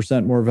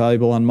 20% more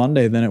valuable on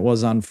Monday than it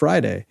was on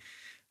Friday.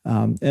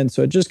 And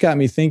so it just got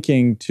me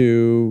thinking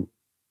to,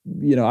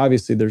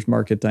 obviously there's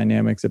market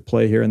dynamics at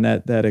play here, and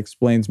that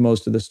explains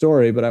most of the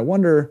story. But I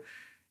wonder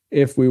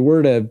if we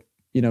were to,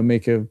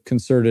 make a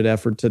concerted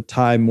effort to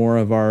tie more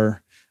of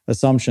our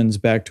assumptions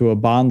back to a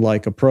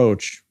bond-like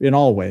approach in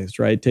all ways,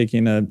 right?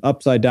 Taking an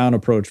upside down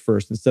approach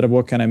first, instead of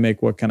what can I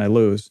make, what can I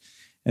lose?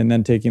 and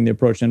then taking the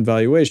approach in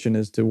valuation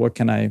as to what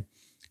can I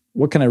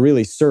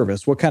really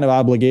service? What kind of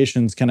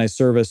obligations can I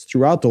service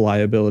throughout the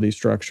liability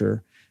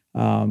structure,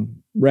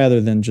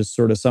 rather than just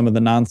sort of some of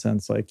the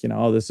nonsense like,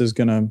 oh, this is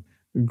going to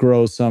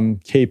grow some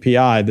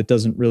KPI that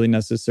doesn't really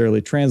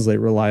necessarily translate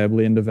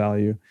reliably into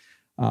value.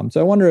 So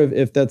I wonder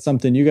if that's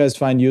something you guys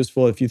find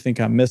useful, if you think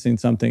I'm missing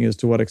something as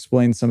to what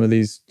explains some of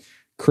these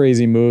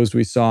crazy moves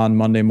we saw on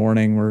Monday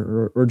morning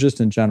or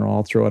just in general.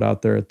 I'll throw it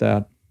out there at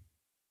that.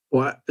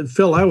 Well,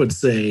 Phil, I would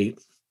say,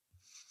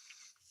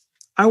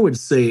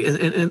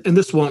 and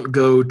this won't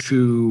go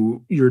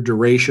to your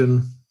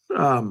duration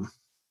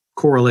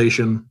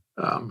correlation.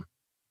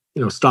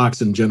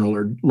 Stocks in general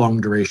are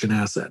long duration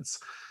assets.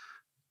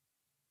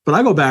 But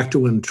I go back to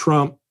when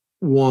Trump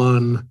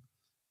won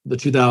the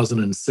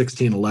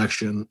 2016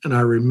 election, and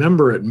I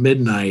remember at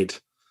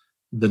midnight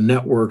the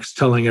networks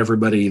telling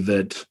everybody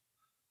that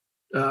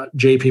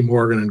J.P.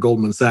 Morgan and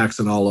Goldman Sachs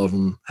and all of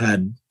them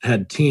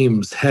had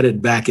teams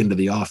headed back into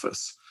the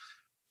office,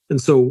 and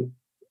so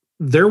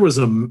there was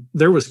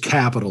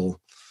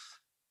capital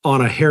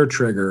on a hair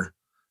trigger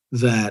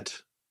that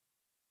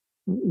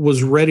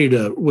was ready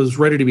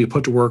to be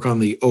put to work on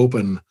the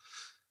open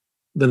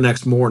the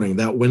next morning,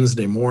 that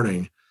Wednesday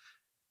morning.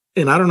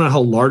 And I don't know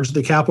how large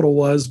the capital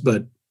was,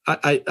 but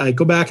I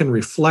go back and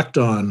reflect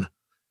on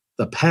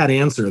the pat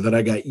answer that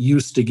I got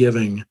used to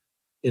giving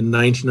in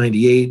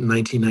 1998 and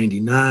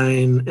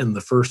 1999 and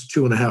the first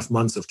 2.5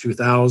 months of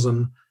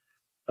 2000,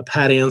 a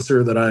pat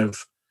answer that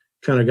I've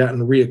kind of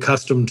gotten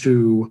reaccustomed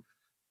to,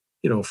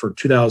 for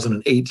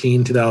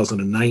 2018,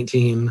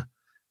 2019,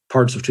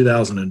 parts of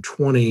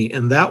 2020.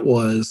 And that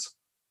was,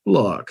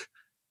 look,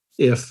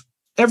 if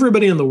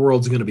everybody in the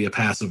world's going to be a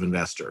passive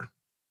investor,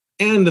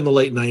 and in the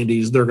late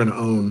 90s, they're going to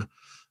own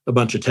a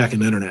bunch of tech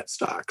and internet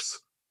stocks.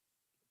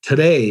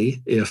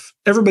 Today, if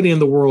everybody in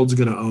the world's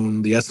going to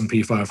own the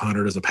S&P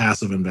 500 as a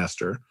passive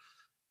investor,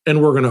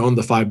 and we're going to own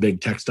the 5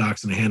 big tech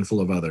stocks and a handful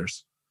of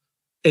others,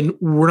 and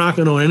we're not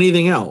going to own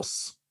anything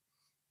else,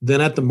 then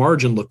at the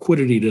margin,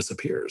 liquidity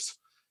disappears.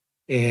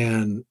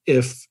 And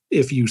if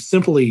you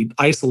simply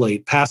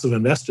isolate passive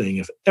investing,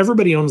 if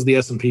everybody owns the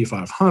S&P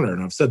 500,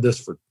 and I've said this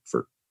for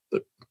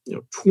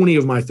 20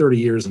 of my 30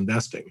 years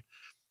investing,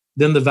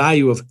 then the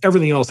value of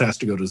everything else has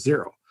to go to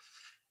zero.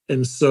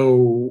 And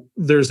so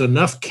there's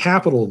enough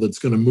capital that's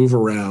going to move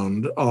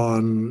around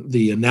on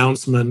the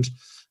announcement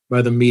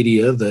by the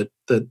media that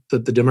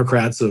the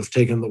Democrats have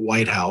taken the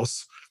White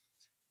House.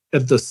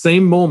 At the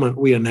same moment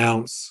we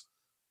announce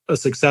a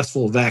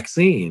successful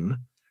vaccine,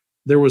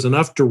 there was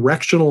enough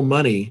directional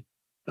money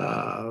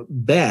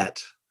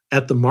bet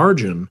at the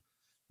margin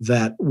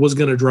that was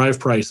going to drive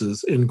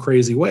prices in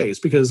crazy ways.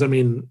 Because,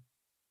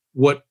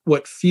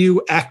 what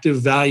few active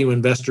value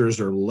investors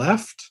are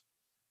left,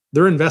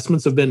 their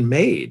investments have been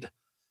made.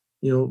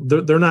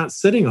 They're not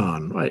sitting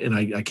on, and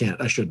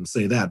I shouldn't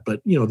say that,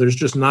 but there's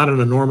just not an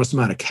enormous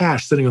amount of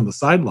cash sitting on the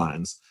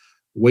sidelines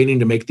waiting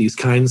to make these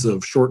kinds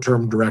of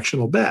short-term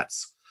directional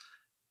bets.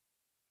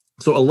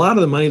 So a lot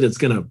of the money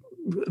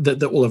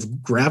that will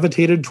have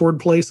gravitated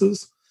toward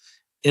places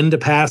into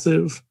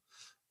passive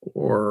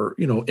or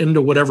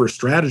into whatever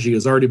strategy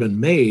has already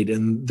been made,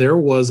 and there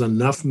was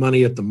enough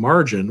money at the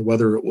margin,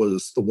 whether it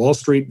was the Wall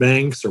Street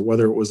banks or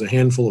whether it was a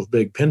handful of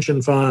big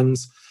pension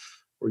funds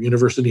or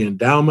university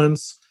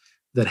endowments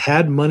that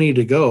had money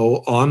to go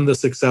on the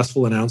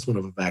successful announcement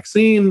of a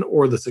vaccine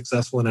or the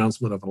successful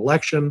announcement of an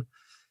election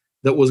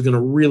that was going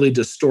to really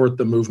distort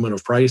the movement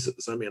of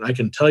prices. I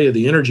can tell you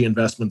the energy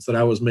investments that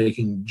I was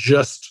making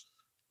just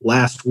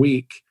last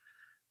week,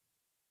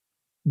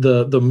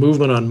 the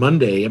movement on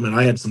Monday,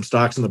 I had some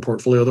stocks in the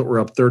portfolio that were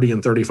up 30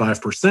 and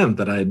 35%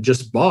 that I had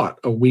just bought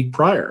a week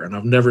prior, and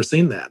I've never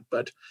seen that.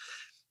 But,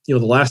 the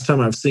last time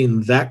I've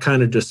seen that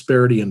kind of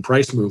disparity in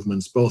price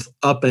movements, both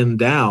up and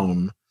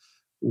down,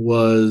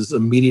 was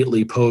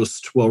immediately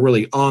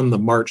really on the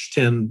March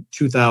 10,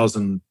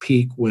 2000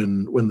 peak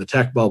when the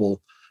tech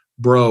bubble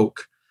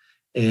broke.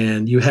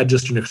 And you had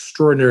just an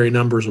extraordinary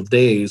numbers of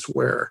days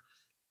where,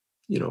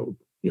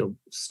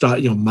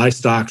 my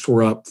stocks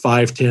were up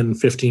 5, 10,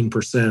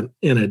 15%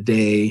 in a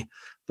day.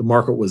 The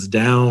market was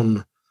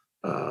down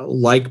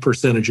like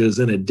percentages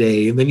in a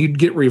day. And then you'd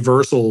get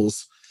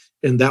reversals,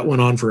 and that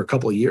went on for a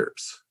couple of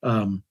years.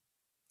 And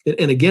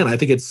again, I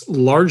think it's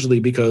largely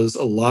because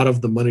a lot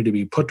of the money to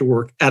be put to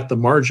work at the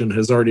margin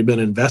has already been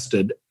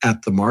invested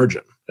at the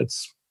margin.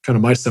 That's kind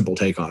of my simple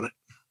take on it.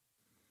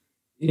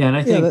 Yeah, and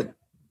I think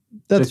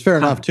that's fair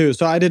enough too.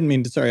 So I didn't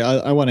mean to, sorry,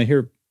 I want to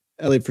hear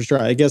Elliot for sure.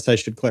 I guess I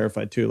should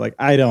clarify too.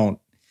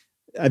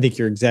 I think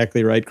you're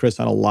exactly right, Chris,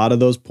 on a lot of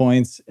those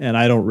points. And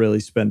I don't really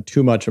spend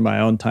too much of my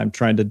own time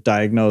trying to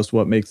diagnose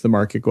what makes the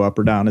market go up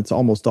or down. It's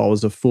almost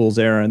always a fool's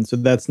errand. So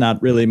that's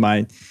not really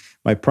my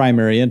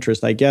primary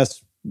interest. I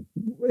guess,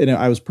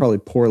 I was probably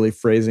poorly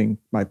phrasing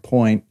my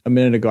point a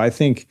minute ago. I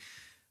think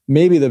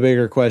maybe the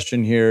bigger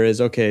question here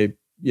is, okay,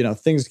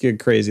 things get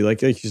crazy.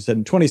 Like you said,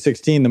 in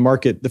 2016,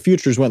 the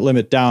futures went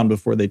limit down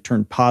before they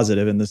turned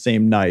positive in the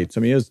same night.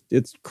 So,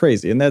 it's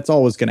crazy. And that's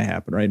always going to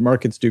happen, right?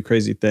 Markets do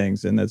crazy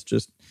things, and that's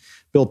just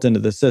built into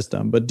the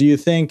system. But do you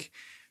think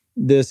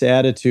this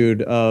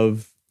attitude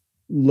of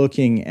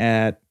looking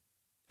at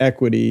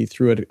equity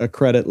through a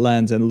credit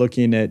lens and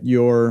looking at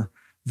your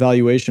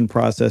valuation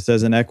process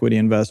as an equity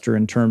investor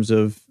in terms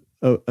of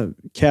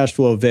cash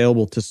flow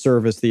available to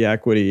service the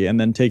equity, and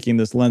then taking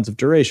this lens of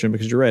duration,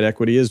 because you're right,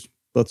 equity is,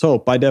 let's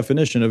hope, by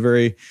definition, a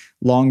very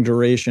long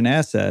duration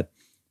asset.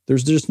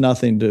 There's just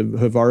nothing to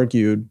have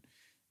argued,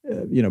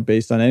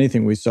 based on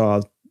anything we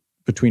saw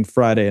between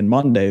Friday and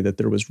Monday, that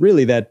there was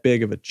really that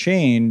big of a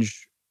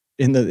change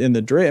in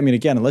the duration. I mean,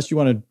 again, unless you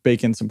want to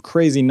bake in some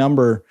crazy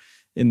number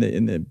in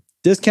the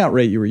discount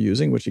rate you were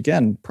using, which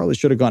again probably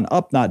should have gone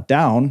up, not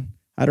down.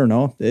 I don't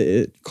know.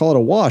 Call it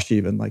a wash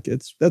even.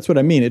 That's what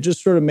I mean. It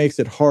just sort of makes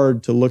it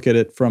hard to look at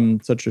it from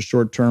such a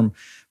short-term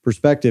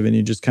perspective, and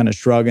you just kind of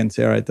shrug and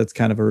say, all right, that's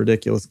kind of a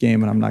ridiculous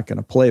game, and I'm not going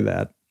to play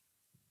that.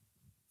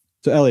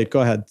 So Elliot,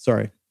 go ahead.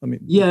 Sorry.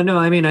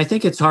 I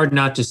think it's hard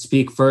not to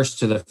speak first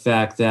to the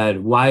fact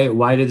that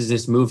why does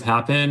this move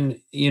happen?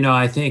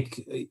 I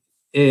think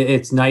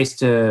it's nice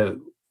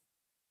to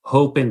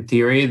hope in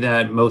theory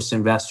that most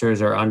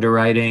investors are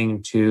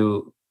underwriting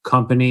to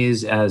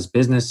companies as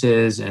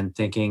businesses and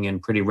thinking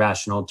in pretty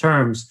rational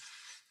terms.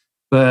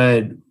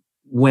 But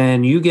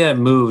when you get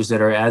moves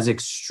that are as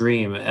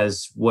extreme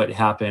as what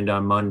happened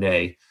on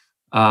Monday,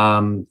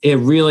 it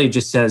really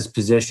just says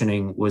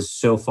positioning was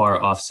so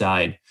far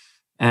offside.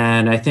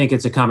 And I think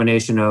it's a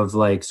combination of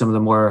some of the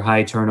more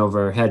high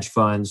turnover hedge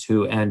funds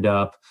who end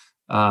up,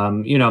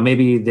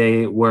 maybe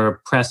they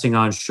were pressing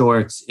on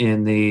shorts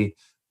in the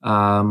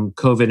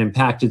COVID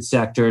impacted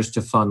sectors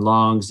to fund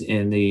longs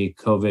in the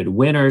COVID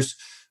winners.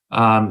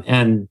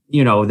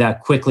 That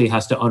quickly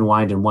has to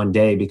unwind in one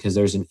day because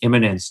there's an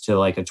imminence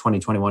to a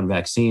 2021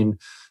 vaccine.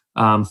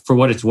 For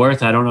what it's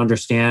worth, I don't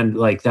understand.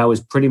 That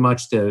was pretty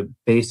much the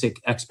basic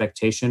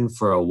expectation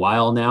for a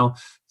while now.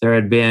 There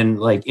had been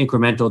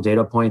incremental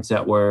data points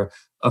that were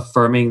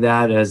affirming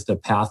that as the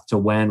path to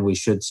when we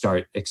should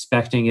start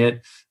expecting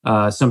it.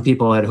 Some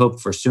people had hoped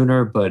for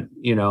sooner, but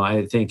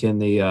I think in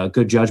the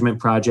Good Judgment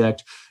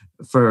Project,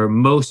 for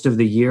most of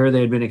the year, they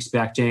had been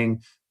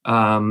expecting,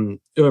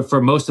 or for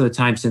most of the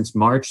time since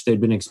March, they'd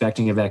been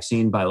expecting a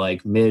vaccine by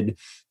mid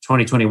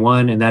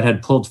 2021, and that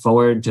had pulled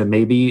forward to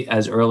maybe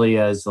as early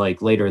as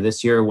later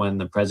this year when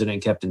the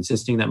president kept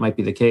insisting that might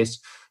be the case.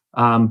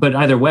 But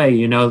either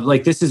way,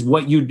 this is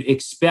what you'd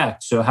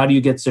expect. So how do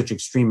you get such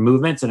extreme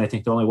movements? And I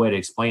think the only way to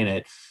explain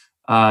it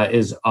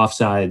is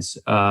offsides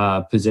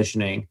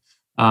positioning.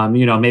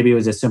 Maybe it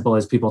was as simple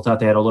as people thought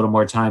they had a little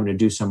more time to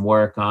do some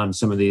work on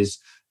some of these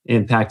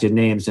impacted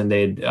names, and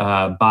they'd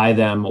buy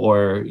them,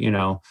 or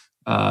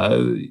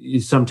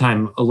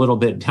sometime a little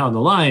bit down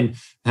the line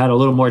had a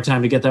little more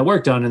time to get that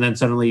work done, and then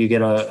suddenly you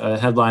get a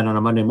headline on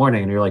a Monday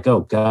morning and you're like, oh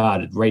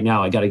god, right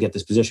now I got to get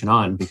this position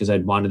on because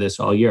I'd wanted this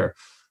all year.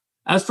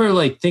 As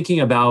for thinking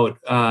about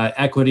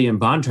equity and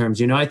bond terms,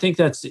 I think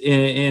that's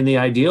in the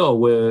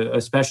ideal,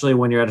 especially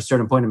when you're at a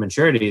certain point of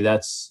maturity,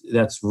 that's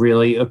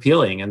really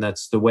appealing. And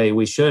that's the way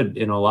we should,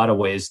 in a lot of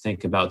ways,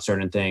 think about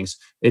certain things.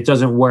 It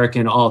doesn't work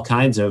in all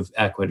kinds of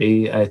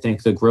equity. I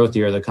think the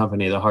growthier the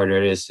company, the harder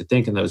it is to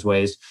think in those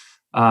ways.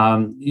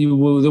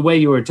 The way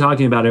you were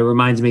talking about it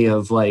reminds me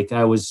of I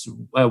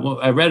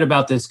read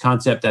about this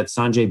concept that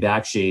Sanjay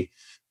Bakshi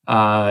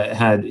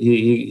had.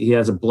 He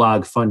has a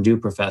blog, Fondue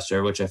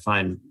Professor, which I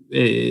find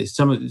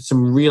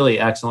some really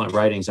excellent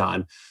writings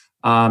on.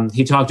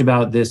 He talked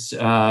about this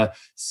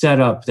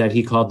setup that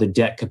he called the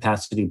debt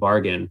capacity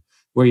bargain,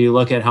 where you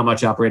look at how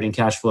much operating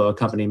cash flow a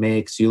company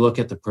makes, you look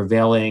at the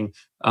prevailing,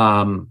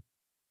 call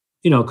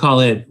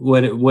it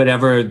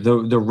whatever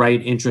the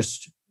right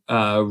interest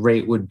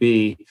rate would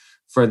be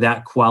for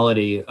that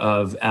quality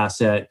of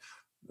asset.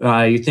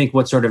 You think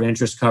what sort of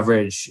interest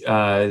coverage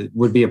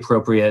would be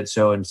appropriate.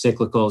 So in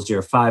cyclicals,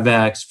 you're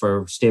 5x,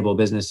 for stable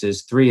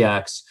businesses,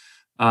 3x,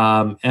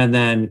 and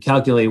then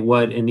calculate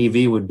what an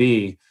EV would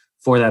be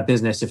for that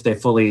business if they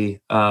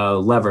fully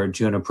levered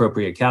to an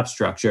appropriate cap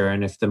structure.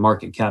 And if the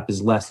market cap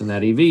is less than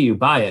that EV, you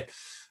buy it.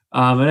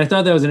 And I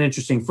thought that was an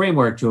interesting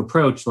framework to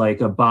approach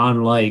a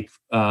bond-like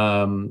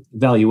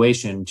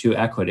valuation to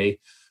equity.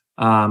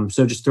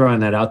 So just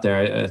throwing that out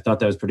there, I thought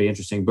that was pretty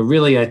interesting. But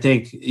really, I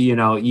think,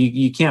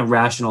 you can't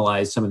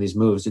rationalize some of these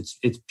moves.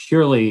 It's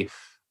purely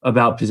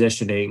about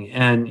positioning.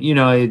 And,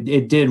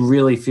 it did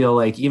really feel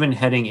like even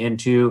heading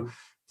into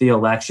the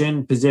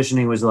election,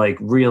 positioning was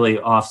really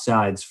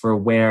offsides for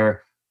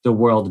where the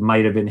world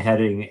might have been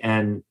heading.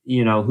 And,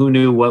 who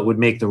knew what would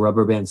make the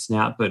rubber band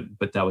snap,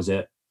 but that was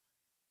it.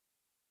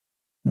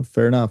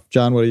 Fair enough.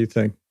 John, what do you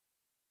think?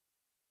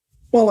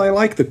 Well, I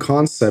like the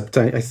concept.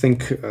 I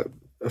think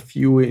a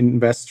few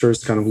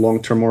investors, kind of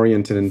long-term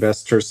oriented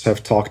investors,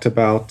 have talked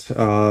about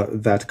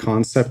that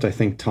concept. I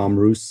think Tom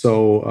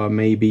Russo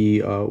may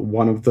be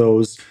one of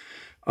those.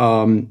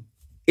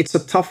 It's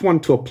a tough one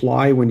to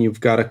apply when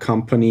you've got a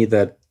company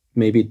that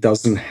maybe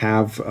doesn't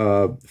have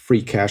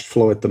free cash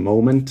flow at the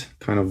moment,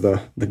 kind of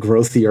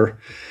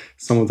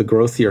some of the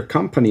growthier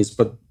companies.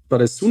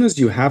 But as soon as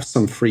you have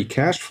some free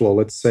cash flow,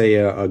 let's say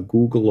a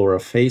Google or a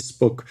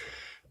Facebook,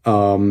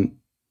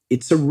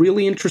 it's a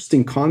really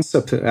interesting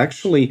concept.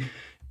 Actually,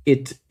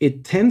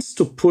 it tends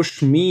to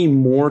push me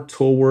more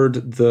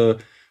toward the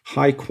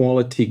high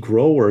quality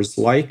growers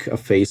like a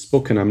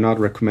Facebook, and I'm not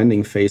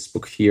recommending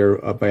Facebook here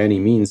by any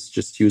means,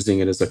 just using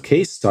it as a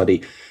case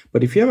study.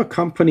 But if you have a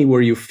company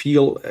where you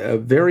feel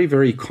very,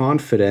 very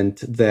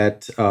confident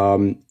that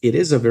it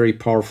is a very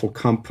powerful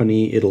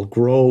company, it'll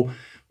grow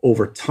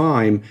over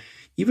time,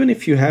 even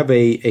if you have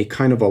a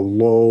kind of a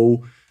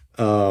low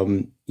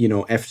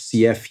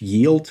FCF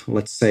yield,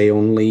 let's say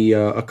only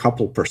a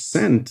couple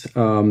percent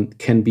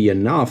can be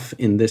enough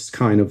in this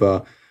kind of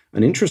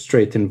an interest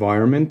rate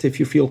environment if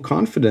you feel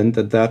confident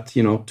that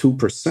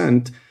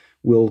 2%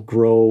 will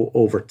grow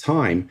over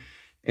time.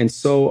 And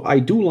so I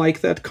do like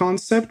that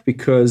concept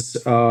because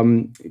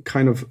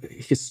kind of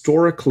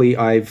historically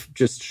I've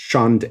just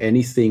shunned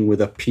anything with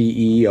a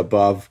PE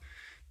above,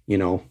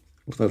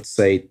 let's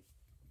say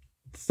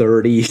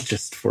 30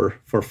 just for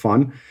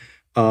fun.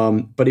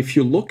 But if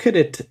you look at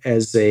it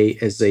as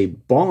a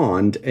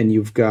bond and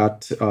you've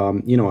got a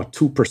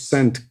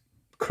 2%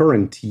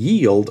 current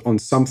yield on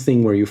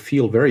something where you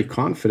feel very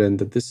confident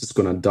that this is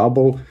going to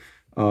double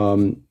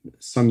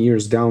some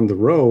years down the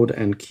road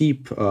and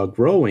keep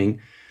growing,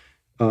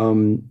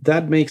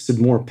 that makes it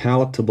more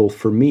palatable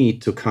for me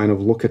to kind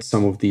of look at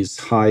some of these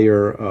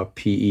higher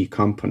PE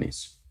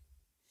companies.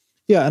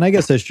 Yeah, and I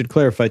guess I should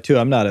clarify too,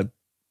 I'm not a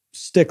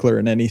stickler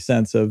in any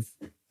sense of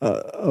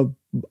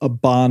a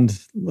bond,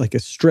 like a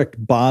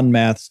strict bond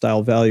math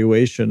style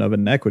valuation of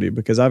an equity,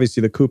 because obviously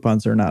the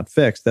coupons are not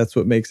fixed. That's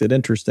what makes it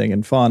interesting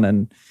and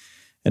fun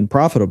and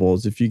profitable,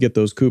 is if you get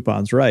those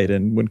coupons right.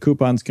 And when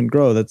coupons can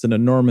grow, that's an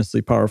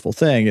enormously powerful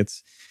thing.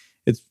 It's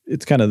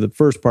kind of the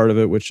first part of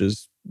it, which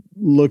is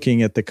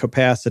looking at the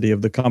capacity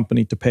of the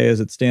company to pay as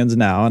it stands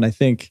now. And I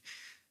think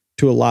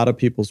to a lot of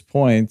people's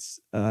points,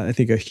 I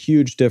think a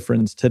huge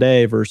difference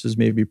today versus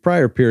maybe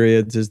prior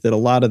periods is that a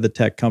lot of the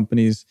tech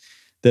companies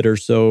that are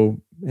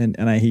so, and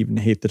I even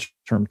hate the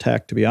term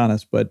tech, to be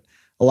honest, but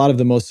a lot of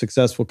the most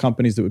successful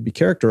companies that would be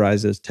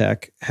characterized as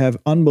tech have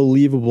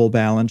unbelievable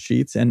balance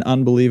sheets and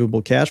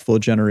unbelievable cash flow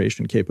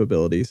generation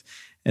capabilities.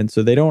 And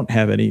so they don't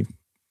have any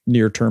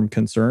near-term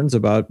concerns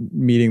about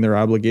meeting their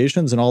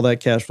obligations, and all that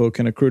cash flow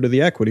can accrue to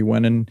the equity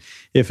when and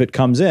if it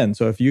comes in.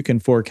 So if you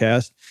can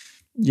forecast,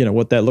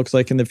 what that looks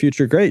like in the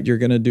future, great, you're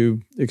going to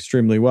do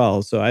extremely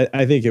well. So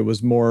I think it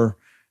was more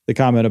the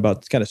comment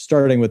about kind of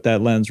starting with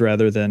that lens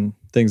rather than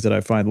things that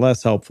I find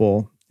less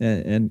helpful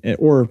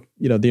or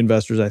the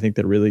investors I think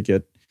that really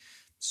get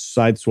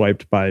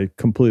sideswiped by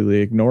completely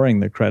ignoring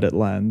the credit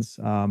lens.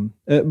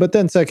 But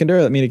then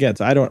secondarily, I mean, again,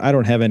 so I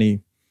don't have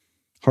any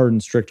hard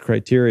and strict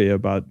criteria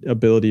about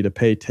ability to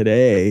pay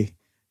today,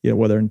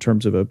 whether in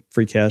terms of a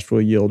free cash flow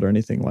yield or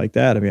anything like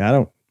that. I mean,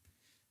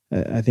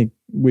 I think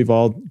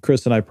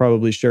Chris and I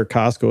probably share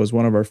Costco as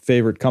one of our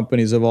favorite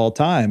companies of all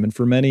time. And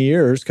for many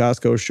years,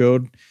 Costco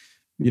showed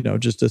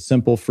just a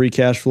simple free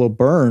cash flow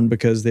burn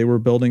because they were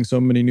building so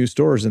many new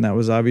stores. And that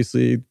was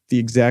obviously the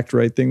exact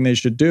right thing they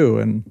should do.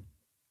 And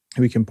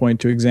we can point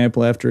to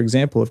example after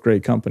example of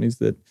great companies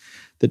that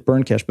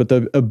burn cash. But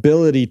the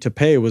ability to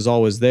pay was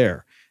always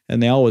there.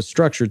 And they always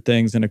structured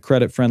things in a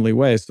credit-friendly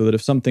way so that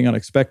if something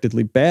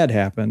unexpectedly bad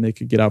happened, they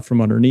could get out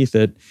from underneath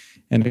it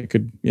and it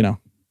could,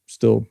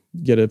 still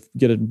get a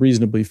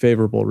reasonably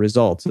favorable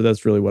result. So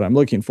that's really what I'm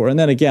looking for. And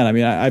then again, I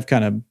mean, I've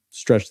kind of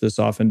stretched this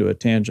off into a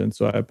tangent,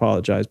 so I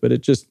apologize. But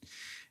it just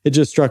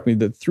struck me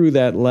that through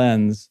that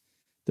lens,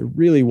 there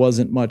really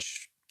wasn't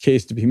much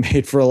case to be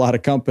made for a lot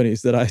of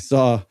companies that I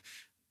saw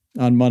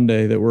on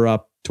Monday that were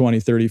up 20,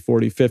 30,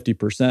 40,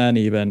 50%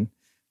 even.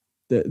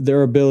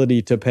 Their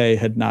ability to pay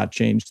had not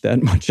changed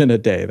that much in a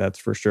day, that's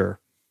for sure.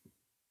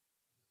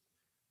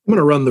 I'm going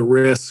to run the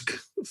risk,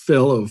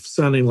 Phil, of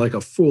sounding like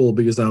a fool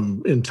because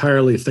I'm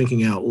entirely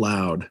thinking out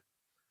loud.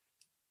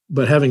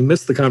 But having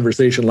missed the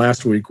conversation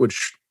last week,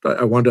 which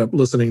I wound up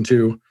listening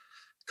to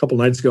a couple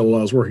nights ago while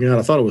I was working out,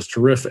 I thought it was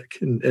terrific.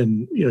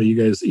 And you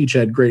guys each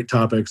had great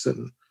topics.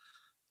 And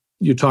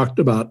you talked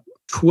about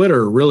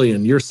Twitter really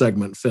in your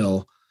segment,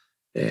 Phil,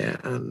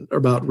 and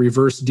about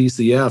reverse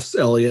DCFs,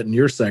 Elliot, in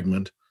your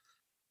segment.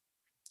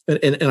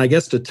 And I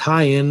guess to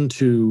tie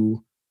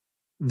into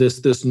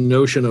this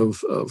notion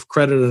of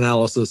credit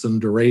analysis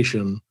and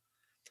duration,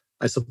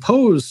 I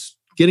suppose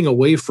getting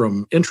away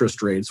from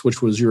interest rates,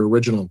 which was your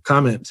original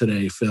comment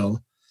today, Phil.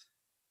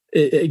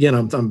 Again,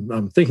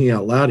 I'm thinking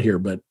out loud here,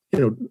 but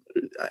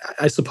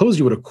I suppose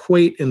you would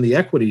equate in the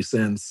equity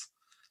sense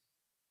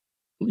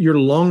your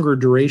longer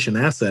duration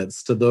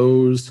assets to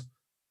those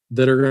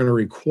that are going to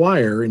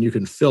require, and you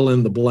can fill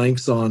in the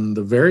blanks on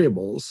the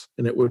variables,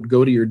 and it would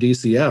go to your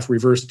DCF,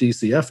 reverse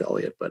DCF,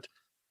 Elliot. But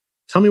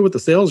tell me what the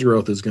sales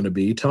growth is going to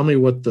be. Tell me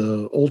what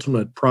the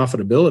ultimate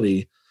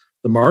profitability,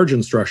 the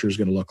margin structure is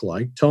going to look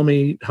like. Tell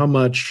me how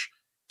much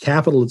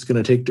capital it's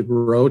going to take to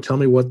grow. Tell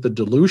me what the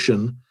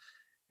dilution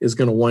is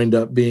going to wind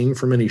up being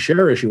from any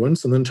share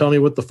issuance. And then tell me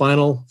what the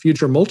final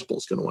future multiple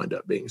is going to wind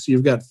up being. So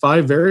you've got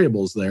 5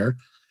 variables there.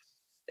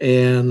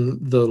 And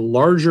the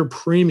larger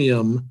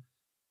premium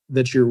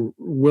that you're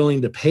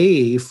willing to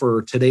pay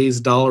for today's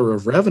dollar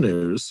of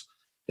revenues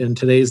and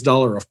today's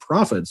dollar of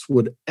profits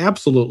would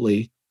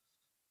absolutely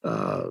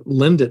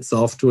lend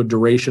itself to a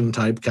duration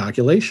type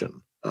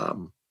calculation.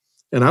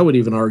 And I would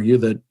even argue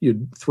that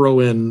you'd throw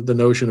in the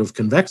notion of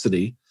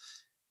convexity.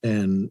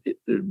 And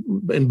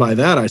by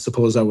that, I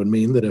suppose I would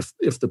mean that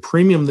if the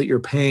premium that you're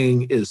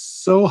paying is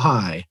so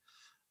high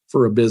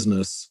for a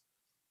business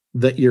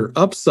that your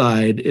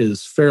upside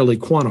is fairly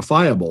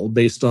quantifiable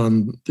based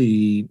on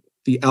the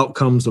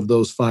outcomes of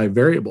those 5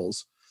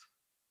 variables,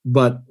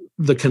 but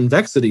the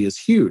convexity is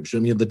huge. I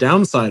mean, the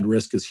downside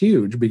risk is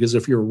huge because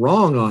if you're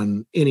wrong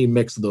on any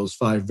mix of those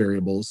 5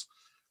 variables,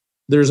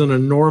 there's an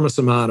enormous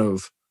amount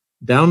of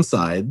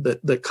downside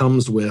that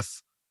comes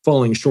with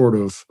falling short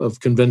of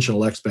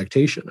conventional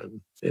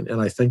expectation.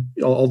 And I think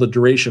all the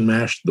duration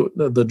math,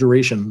 the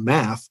duration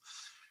math,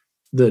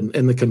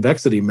 and the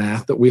convexity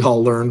math that we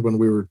all learned when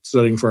we were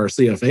studying for our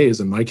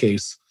CFAs, in my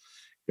case,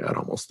 God,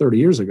 almost 30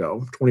 years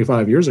ago,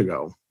 25 years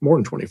ago, more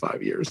than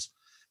 25 years,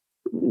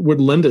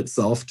 would lend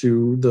itself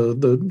to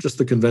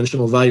the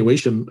conventional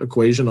valuation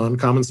equation on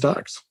common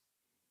stocks.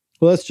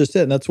 Well, that's just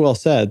it. And that's well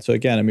said. So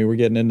again, I mean, we're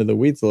getting into the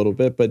weeds a little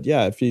bit, but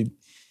yeah, if you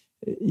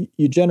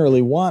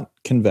generally want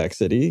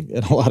convexity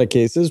in a lot of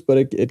cases, but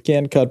it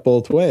can cut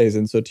both ways.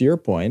 And so to your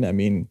point, I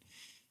mean,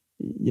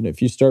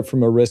 if you start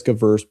from a risk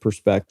averse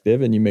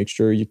perspective and you make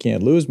sure you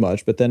can't lose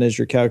much, but then as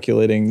you're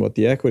calculating what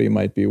the equity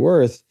might be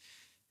worth,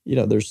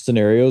 there's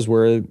scenarios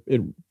where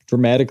it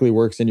dramatically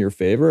works in your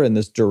favor and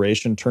this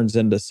duration turns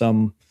into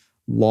some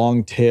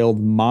long-tailed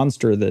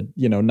monster that,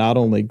 not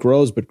only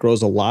grows, but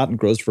grows a lot and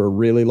grows for a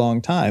really long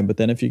time. But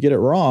then if you get it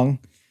wrong,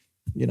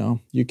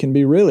 you can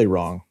be really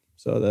wrong.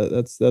 So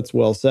that's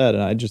well said.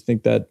 And I just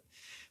think that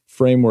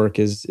framework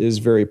is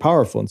very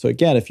powerful. And so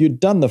again, if you'd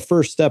done the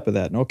first step of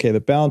that, and okay, the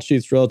balance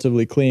sheet's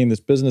relatively clean, this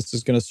business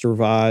is going to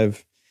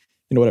survive,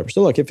 whatever.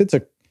 So look, if it's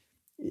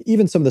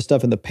even some of the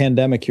stuff in the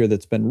pandemic here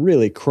that's been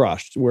really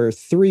crushed, where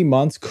 3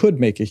 months could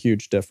make a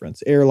huge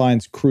difference,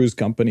 airlines, cruise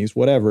companies,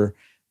 whatever,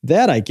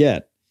 that I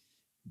get.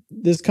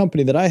 This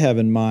company that I have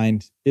in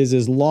mind is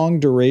as long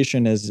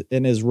duration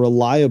and as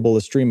reliable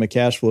a stream of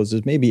cash flows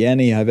as maybe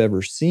any I've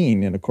ever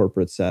seen in a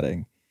corporate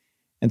setting.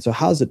 And so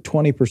how's it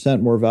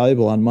 20% more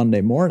valuable on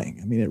Monday morning?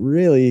 I mean,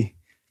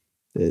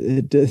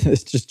 it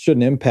just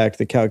shouldn't impact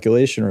the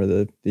calculation or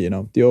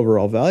the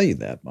overall value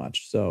that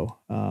much. So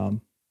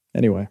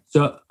anyway.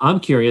 So I'm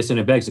curious, and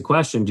it begs the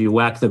question, do you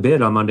whack the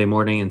bid on Monday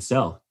morning and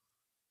sell?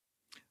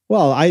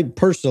 Well, I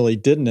personally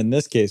didn't in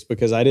this case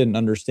because I didn't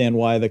understand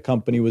why the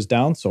company was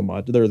down so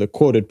much. Or the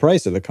quoted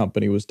price of the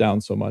company was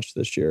down so much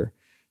this year.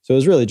 So it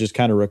was really just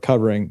kind of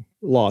recovering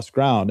lost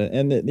ground.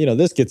 And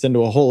this gets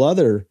into a whole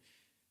other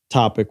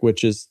topic,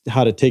 which is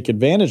how to take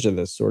advantage of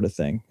this sort of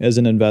thing as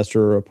an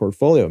investor or a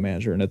portfolio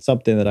manager. And it's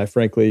something that I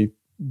frankly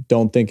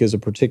don't think is a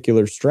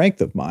particular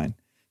strength of mine.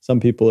 Some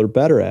people are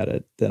better at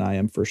it than I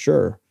am for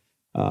sure.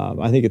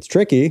 I think it's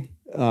tricky,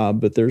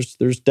 but there's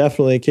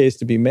definitely a case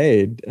to be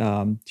made.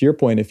 To your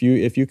point, if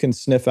you can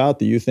sniff out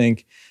that you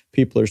think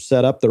people are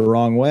set up the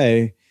wrong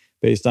way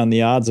based on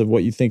the odds of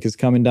what you think is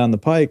coming down the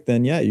pike,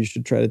 then yeah, you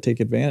should try to take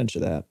advantage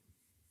of that.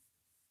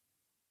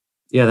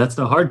 Yeah, that's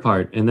the hard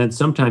part. And then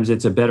sometimes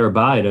it's a better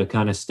buy to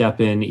kind of step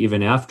in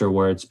even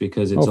afterwards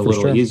because it's a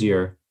little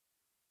easier.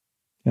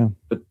 Yeah.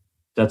 But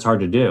that's hard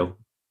to do.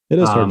 It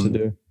is hard to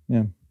do.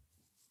 Yeah.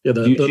 Yeah,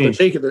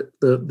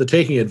 the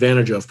taking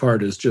advantage of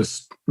part is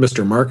just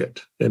Mr.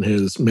 Market and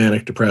his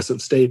manic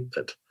depressive state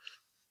that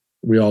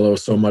we all owe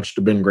so much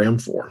to Ben Graham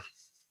for.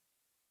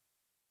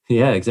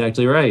 Yeah,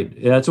 exactly right.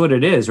 That's what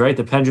it is, right?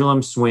 The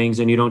pendulum swings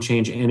and you don't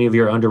change any of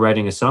your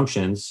underwriting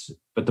assumptions,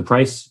 but the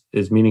price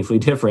is meaningfully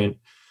different.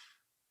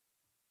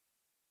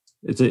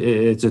 It's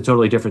a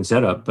totally different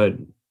setup, but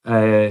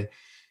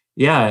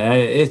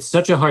it's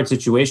such a hard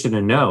situation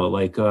to know.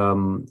 Like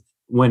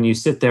when you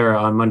sit there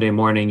on Monday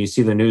morning, you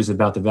see the news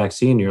about the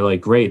vaccine, you're like,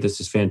 great,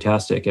 this is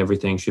fantastic.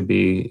 Everything should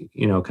be,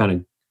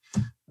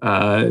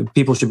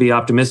 people should be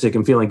optimistic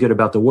and feeling good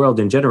about the world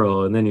in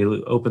general. And then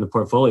you open the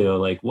portfolio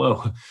like,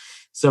 whoa,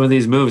 some of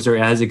these moves are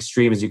as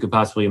extreme as you could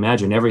possibly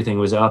imagine. Everything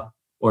was up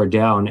or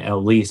down at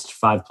least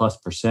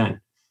 5+%.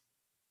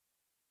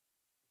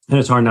 And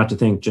it's hard not to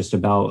think just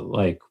about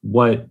like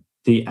what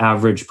the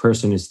average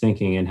person is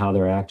thinking and how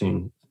they're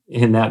acting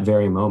in that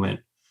very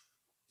moment.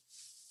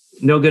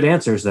 No good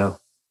answers, though.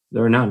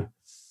 There are none.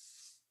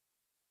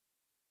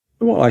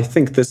 Well, I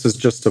think this is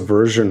just a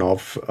version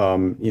of,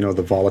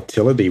 the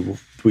volatility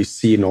we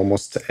see in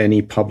almost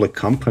any public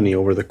company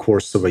over the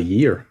course of a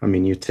year. I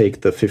mean, you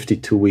take the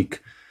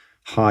 52-week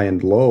high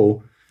and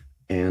low,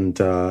 and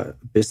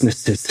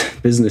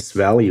business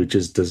value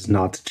just does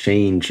not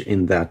change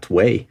in that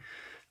way.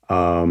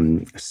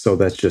 So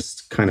that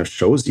just kind of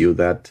shows you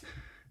that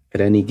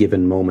at any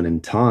given moment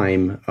in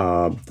time,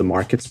 the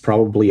market's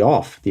probably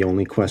off. The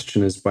only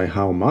question is by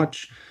how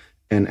much.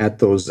 And at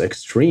those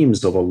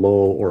extremes of a low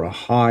or a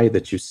high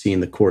that you see in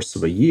the course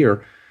of a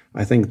year,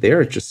 I think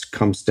there it just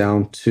comes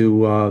down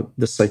to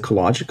the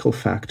psychological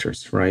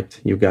factors, right?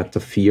 You got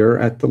the fear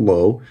at the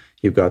low,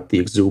 you got the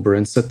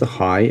exuberance at the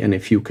high, and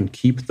if you can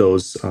keep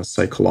those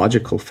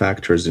psychological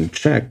factors in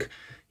check,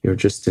 you're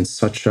just in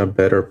such a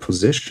better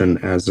position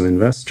as an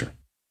investor.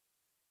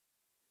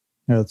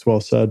 Yeah, that's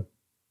well said.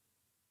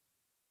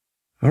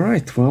 All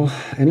right. Well,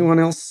 anyone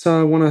else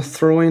want to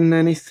throw in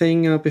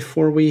anything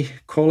before we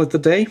call it the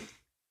day?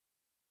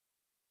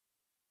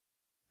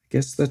 I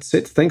guess that's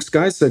it. Thanks,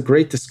 guys. A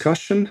great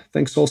discussion.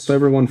 Thanks also,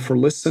 everyone, for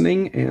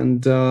listening.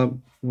 And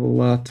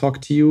we'll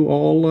talk to you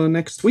all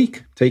next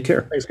week. Take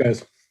care. Thanks,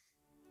 guys.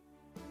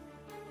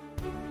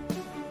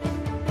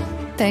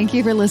 Thank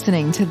you for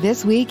listening to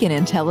This Week in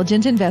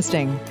Intelligent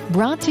Investing,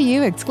 brought to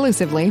you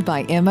exclusively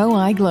by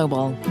MOI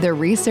Global, the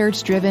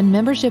research-driven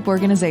membership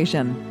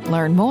organization.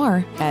 Learn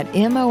more at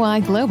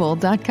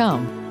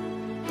moiglobal.com.